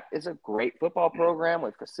that is a great football program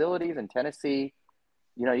with facilities in Tennessee.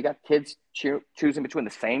 You know, you got kids choosing between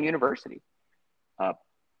the same university,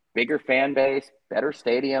 bigger fan base, better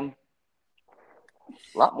stadium.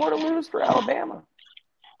 A lot more to lose for Alabama.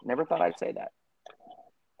 Never thought I'd say that.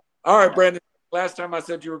 All right, Brandon. Last time I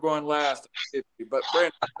said you were going last, but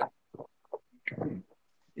Brandon.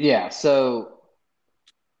 Yeah, so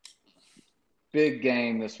big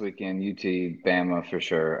game this weekend, UT Bama for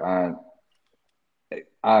sure.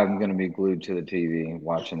 I'm going to be glued to the TV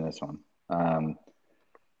watching this one.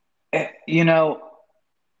 You know,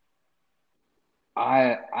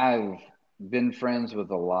 I've been friends with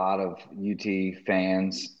a lot of UT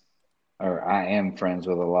fans, or I am friends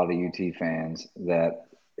with a lot of UT fans that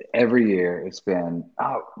every year it's been,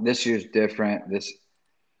 oh, this year's different. This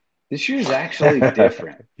year's actually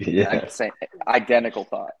different. Yeah. Same, identical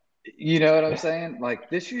thought. You know what I'm saying? Like,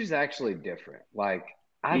 this year's actually different. Like,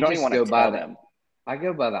 I You don't just even go want to by tell them. them. I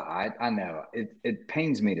go by the I know it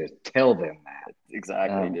pains me to tell them that.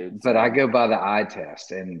 Exactly, dude. But I go by the eye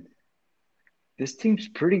test, and this team's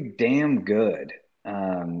pretty damn good.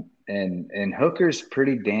 And Hooker's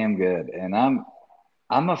pretty damn good, and I'm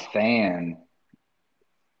a fan,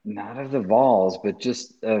 not of the Vols, but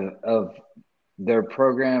just of their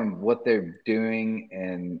program, what they're doing,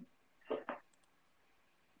 and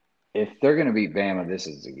if they're going to beat Bama, this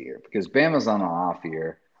is the year because Bama's on an off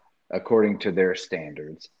year according to their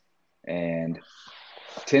standards, and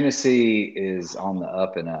Tennessee is on the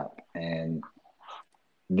up and up, and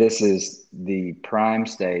this is the prime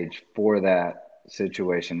stage for that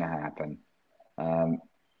situation to happen. I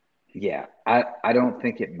don't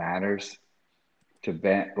think it matters to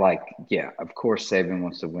Ben. Like, yeah, of course Saban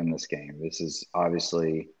wants to win this game. This is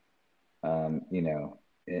obviously, in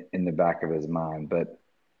the back of his mind. But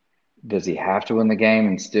does he have to win the game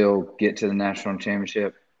and still get to the national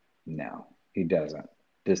championship? No, he doesn't.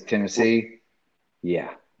 Does Tennessee?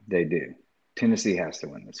 Yeah, they do. Tennessee has to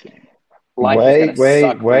win this game. Wait.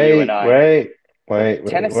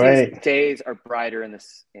 Tennessee's days are brighter in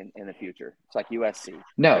the future. It's like USC.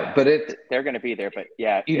 No, but they're going to be there. But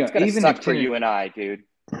yeah, you know, it's going to even suck if for you and I, dude.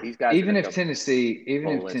 These guys. Even if Tennessee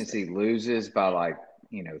loses by like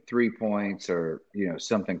 3 points or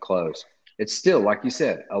something close, it's still, like you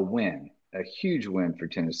said, a win, a huge win for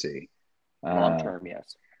Tennessee. Long term,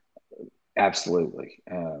 yes. Absolutely.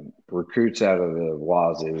 Recruits out of the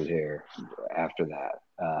wazoo here after that.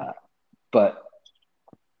 But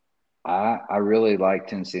I really like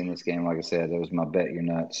Tennessee in this game. Like I said, that was my bet you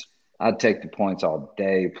nuts. I'd take the points all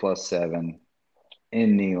day, +7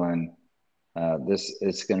 in Neyland.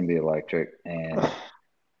 It's going to be electric, and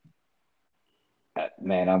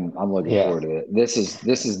man, I'm looking forward to it. This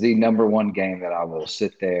is the number one game that I will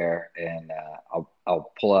sit there and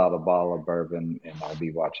I'll pull out a bottle of bourbon and I'll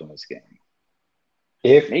be watching this game.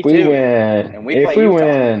 If we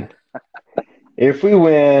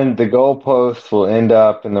win, the goalpost will end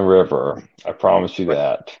up in the river. I promise you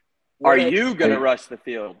that. Are you going to rush the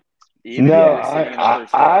field? No,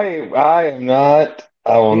 I am not.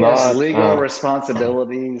 I will not. Legal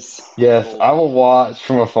responsibilities. Yes, I will watch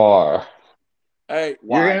from afar. Hey,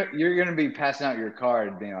 you're gonna be passing out your card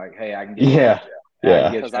and being like, "Hey, I can get yeah,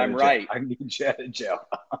 because I'm right. I can get you out of jail."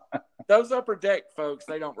 Those upper deck folks,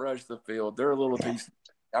 they don't rush the field. They're a little too.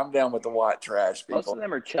 I'm down with the white trash people. Most of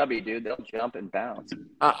them are chubby, dude. They'll jump and bounce.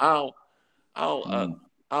 I'll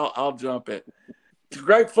jump it. It's a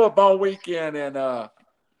great football weekend, and I'll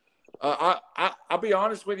be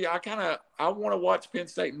honest with you. I want to watch Penn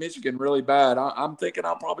State, Michigan really bad. I'm thinking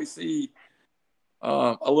I'll probably see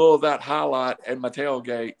a little of that highlight at my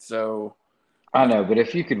tailgate. So I know, but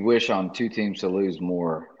if you could wish on two teams to lose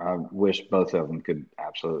more, I wish both of them could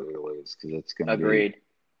absolutely lose because it's going to be. Agreed.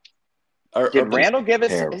 Did Randall give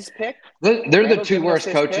us his pick? They're the two worst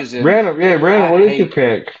coaches in. Randall, what is your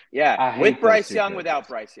pick? Yeah, with Bryce Young, without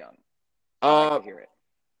Bryce Young. I like to hear it.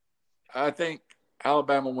 I think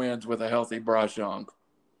Alabama wins with a healthy Bryce Young.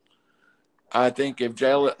 I think if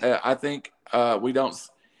Jalen, we don't.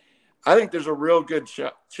 I think there's a real good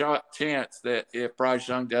chance that if Bryce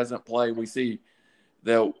Young doesn't play, we see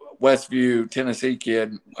the Westview, Tennessee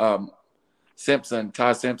kid, Ty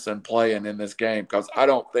Simpson, playing in this game because I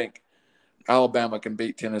don't think Alabama can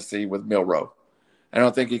beat Tennessee with Milroe. I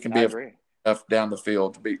don't think he can be enough down the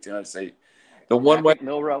field to beat Tennessee. The one way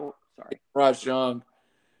Bryce Young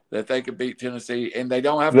that they could beat Tennessee, and they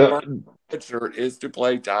don't have to burn the shirt, is to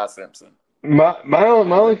play Ty Simpson. My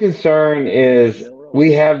only concern is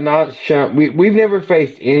we have not shown we've never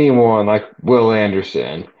faced anyone like Will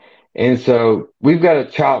Anderson, and so we've got to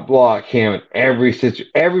chop block him every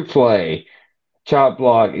play, chop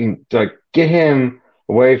block and get him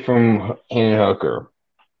away from Hendon Hooker.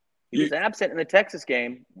 He was absent in the Texas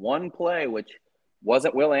game, one play, which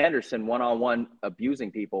wasn't Will Anderson one-on-one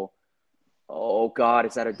abusing people. Oh God,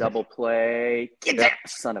 is that a double play? Get that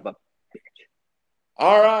son of a.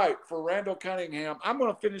 All right, for Randall Cunningham, I'm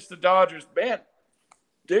going to finish the Dodgers. Man,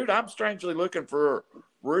 dude, I'm strangely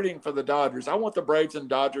rooting for the Dodgers. I want the Braves and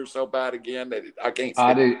Dodgers so bad again that I can't see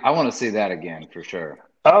it. I want to see that again for sure.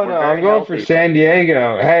 Oh, no, I'm going for San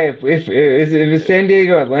Diego. Hey, if it's San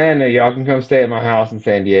Diego, Atlanta, y'all can come stay at my house in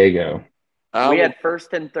San Diego. We had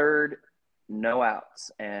first and third, no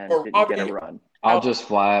outs, and didn't get a run. I'll just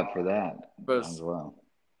fly up for that as well.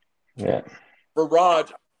 Yeah. For Raj,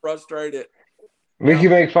 I'm frustrated. We can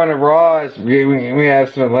make fun of Raj. We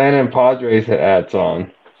have some Atlanta and Padres hats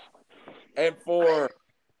on. And for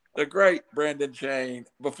the great Brendan Shane,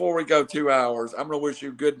 before we go 2 hours, I'm going to wish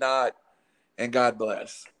you good night and God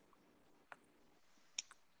bless.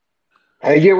 Hey,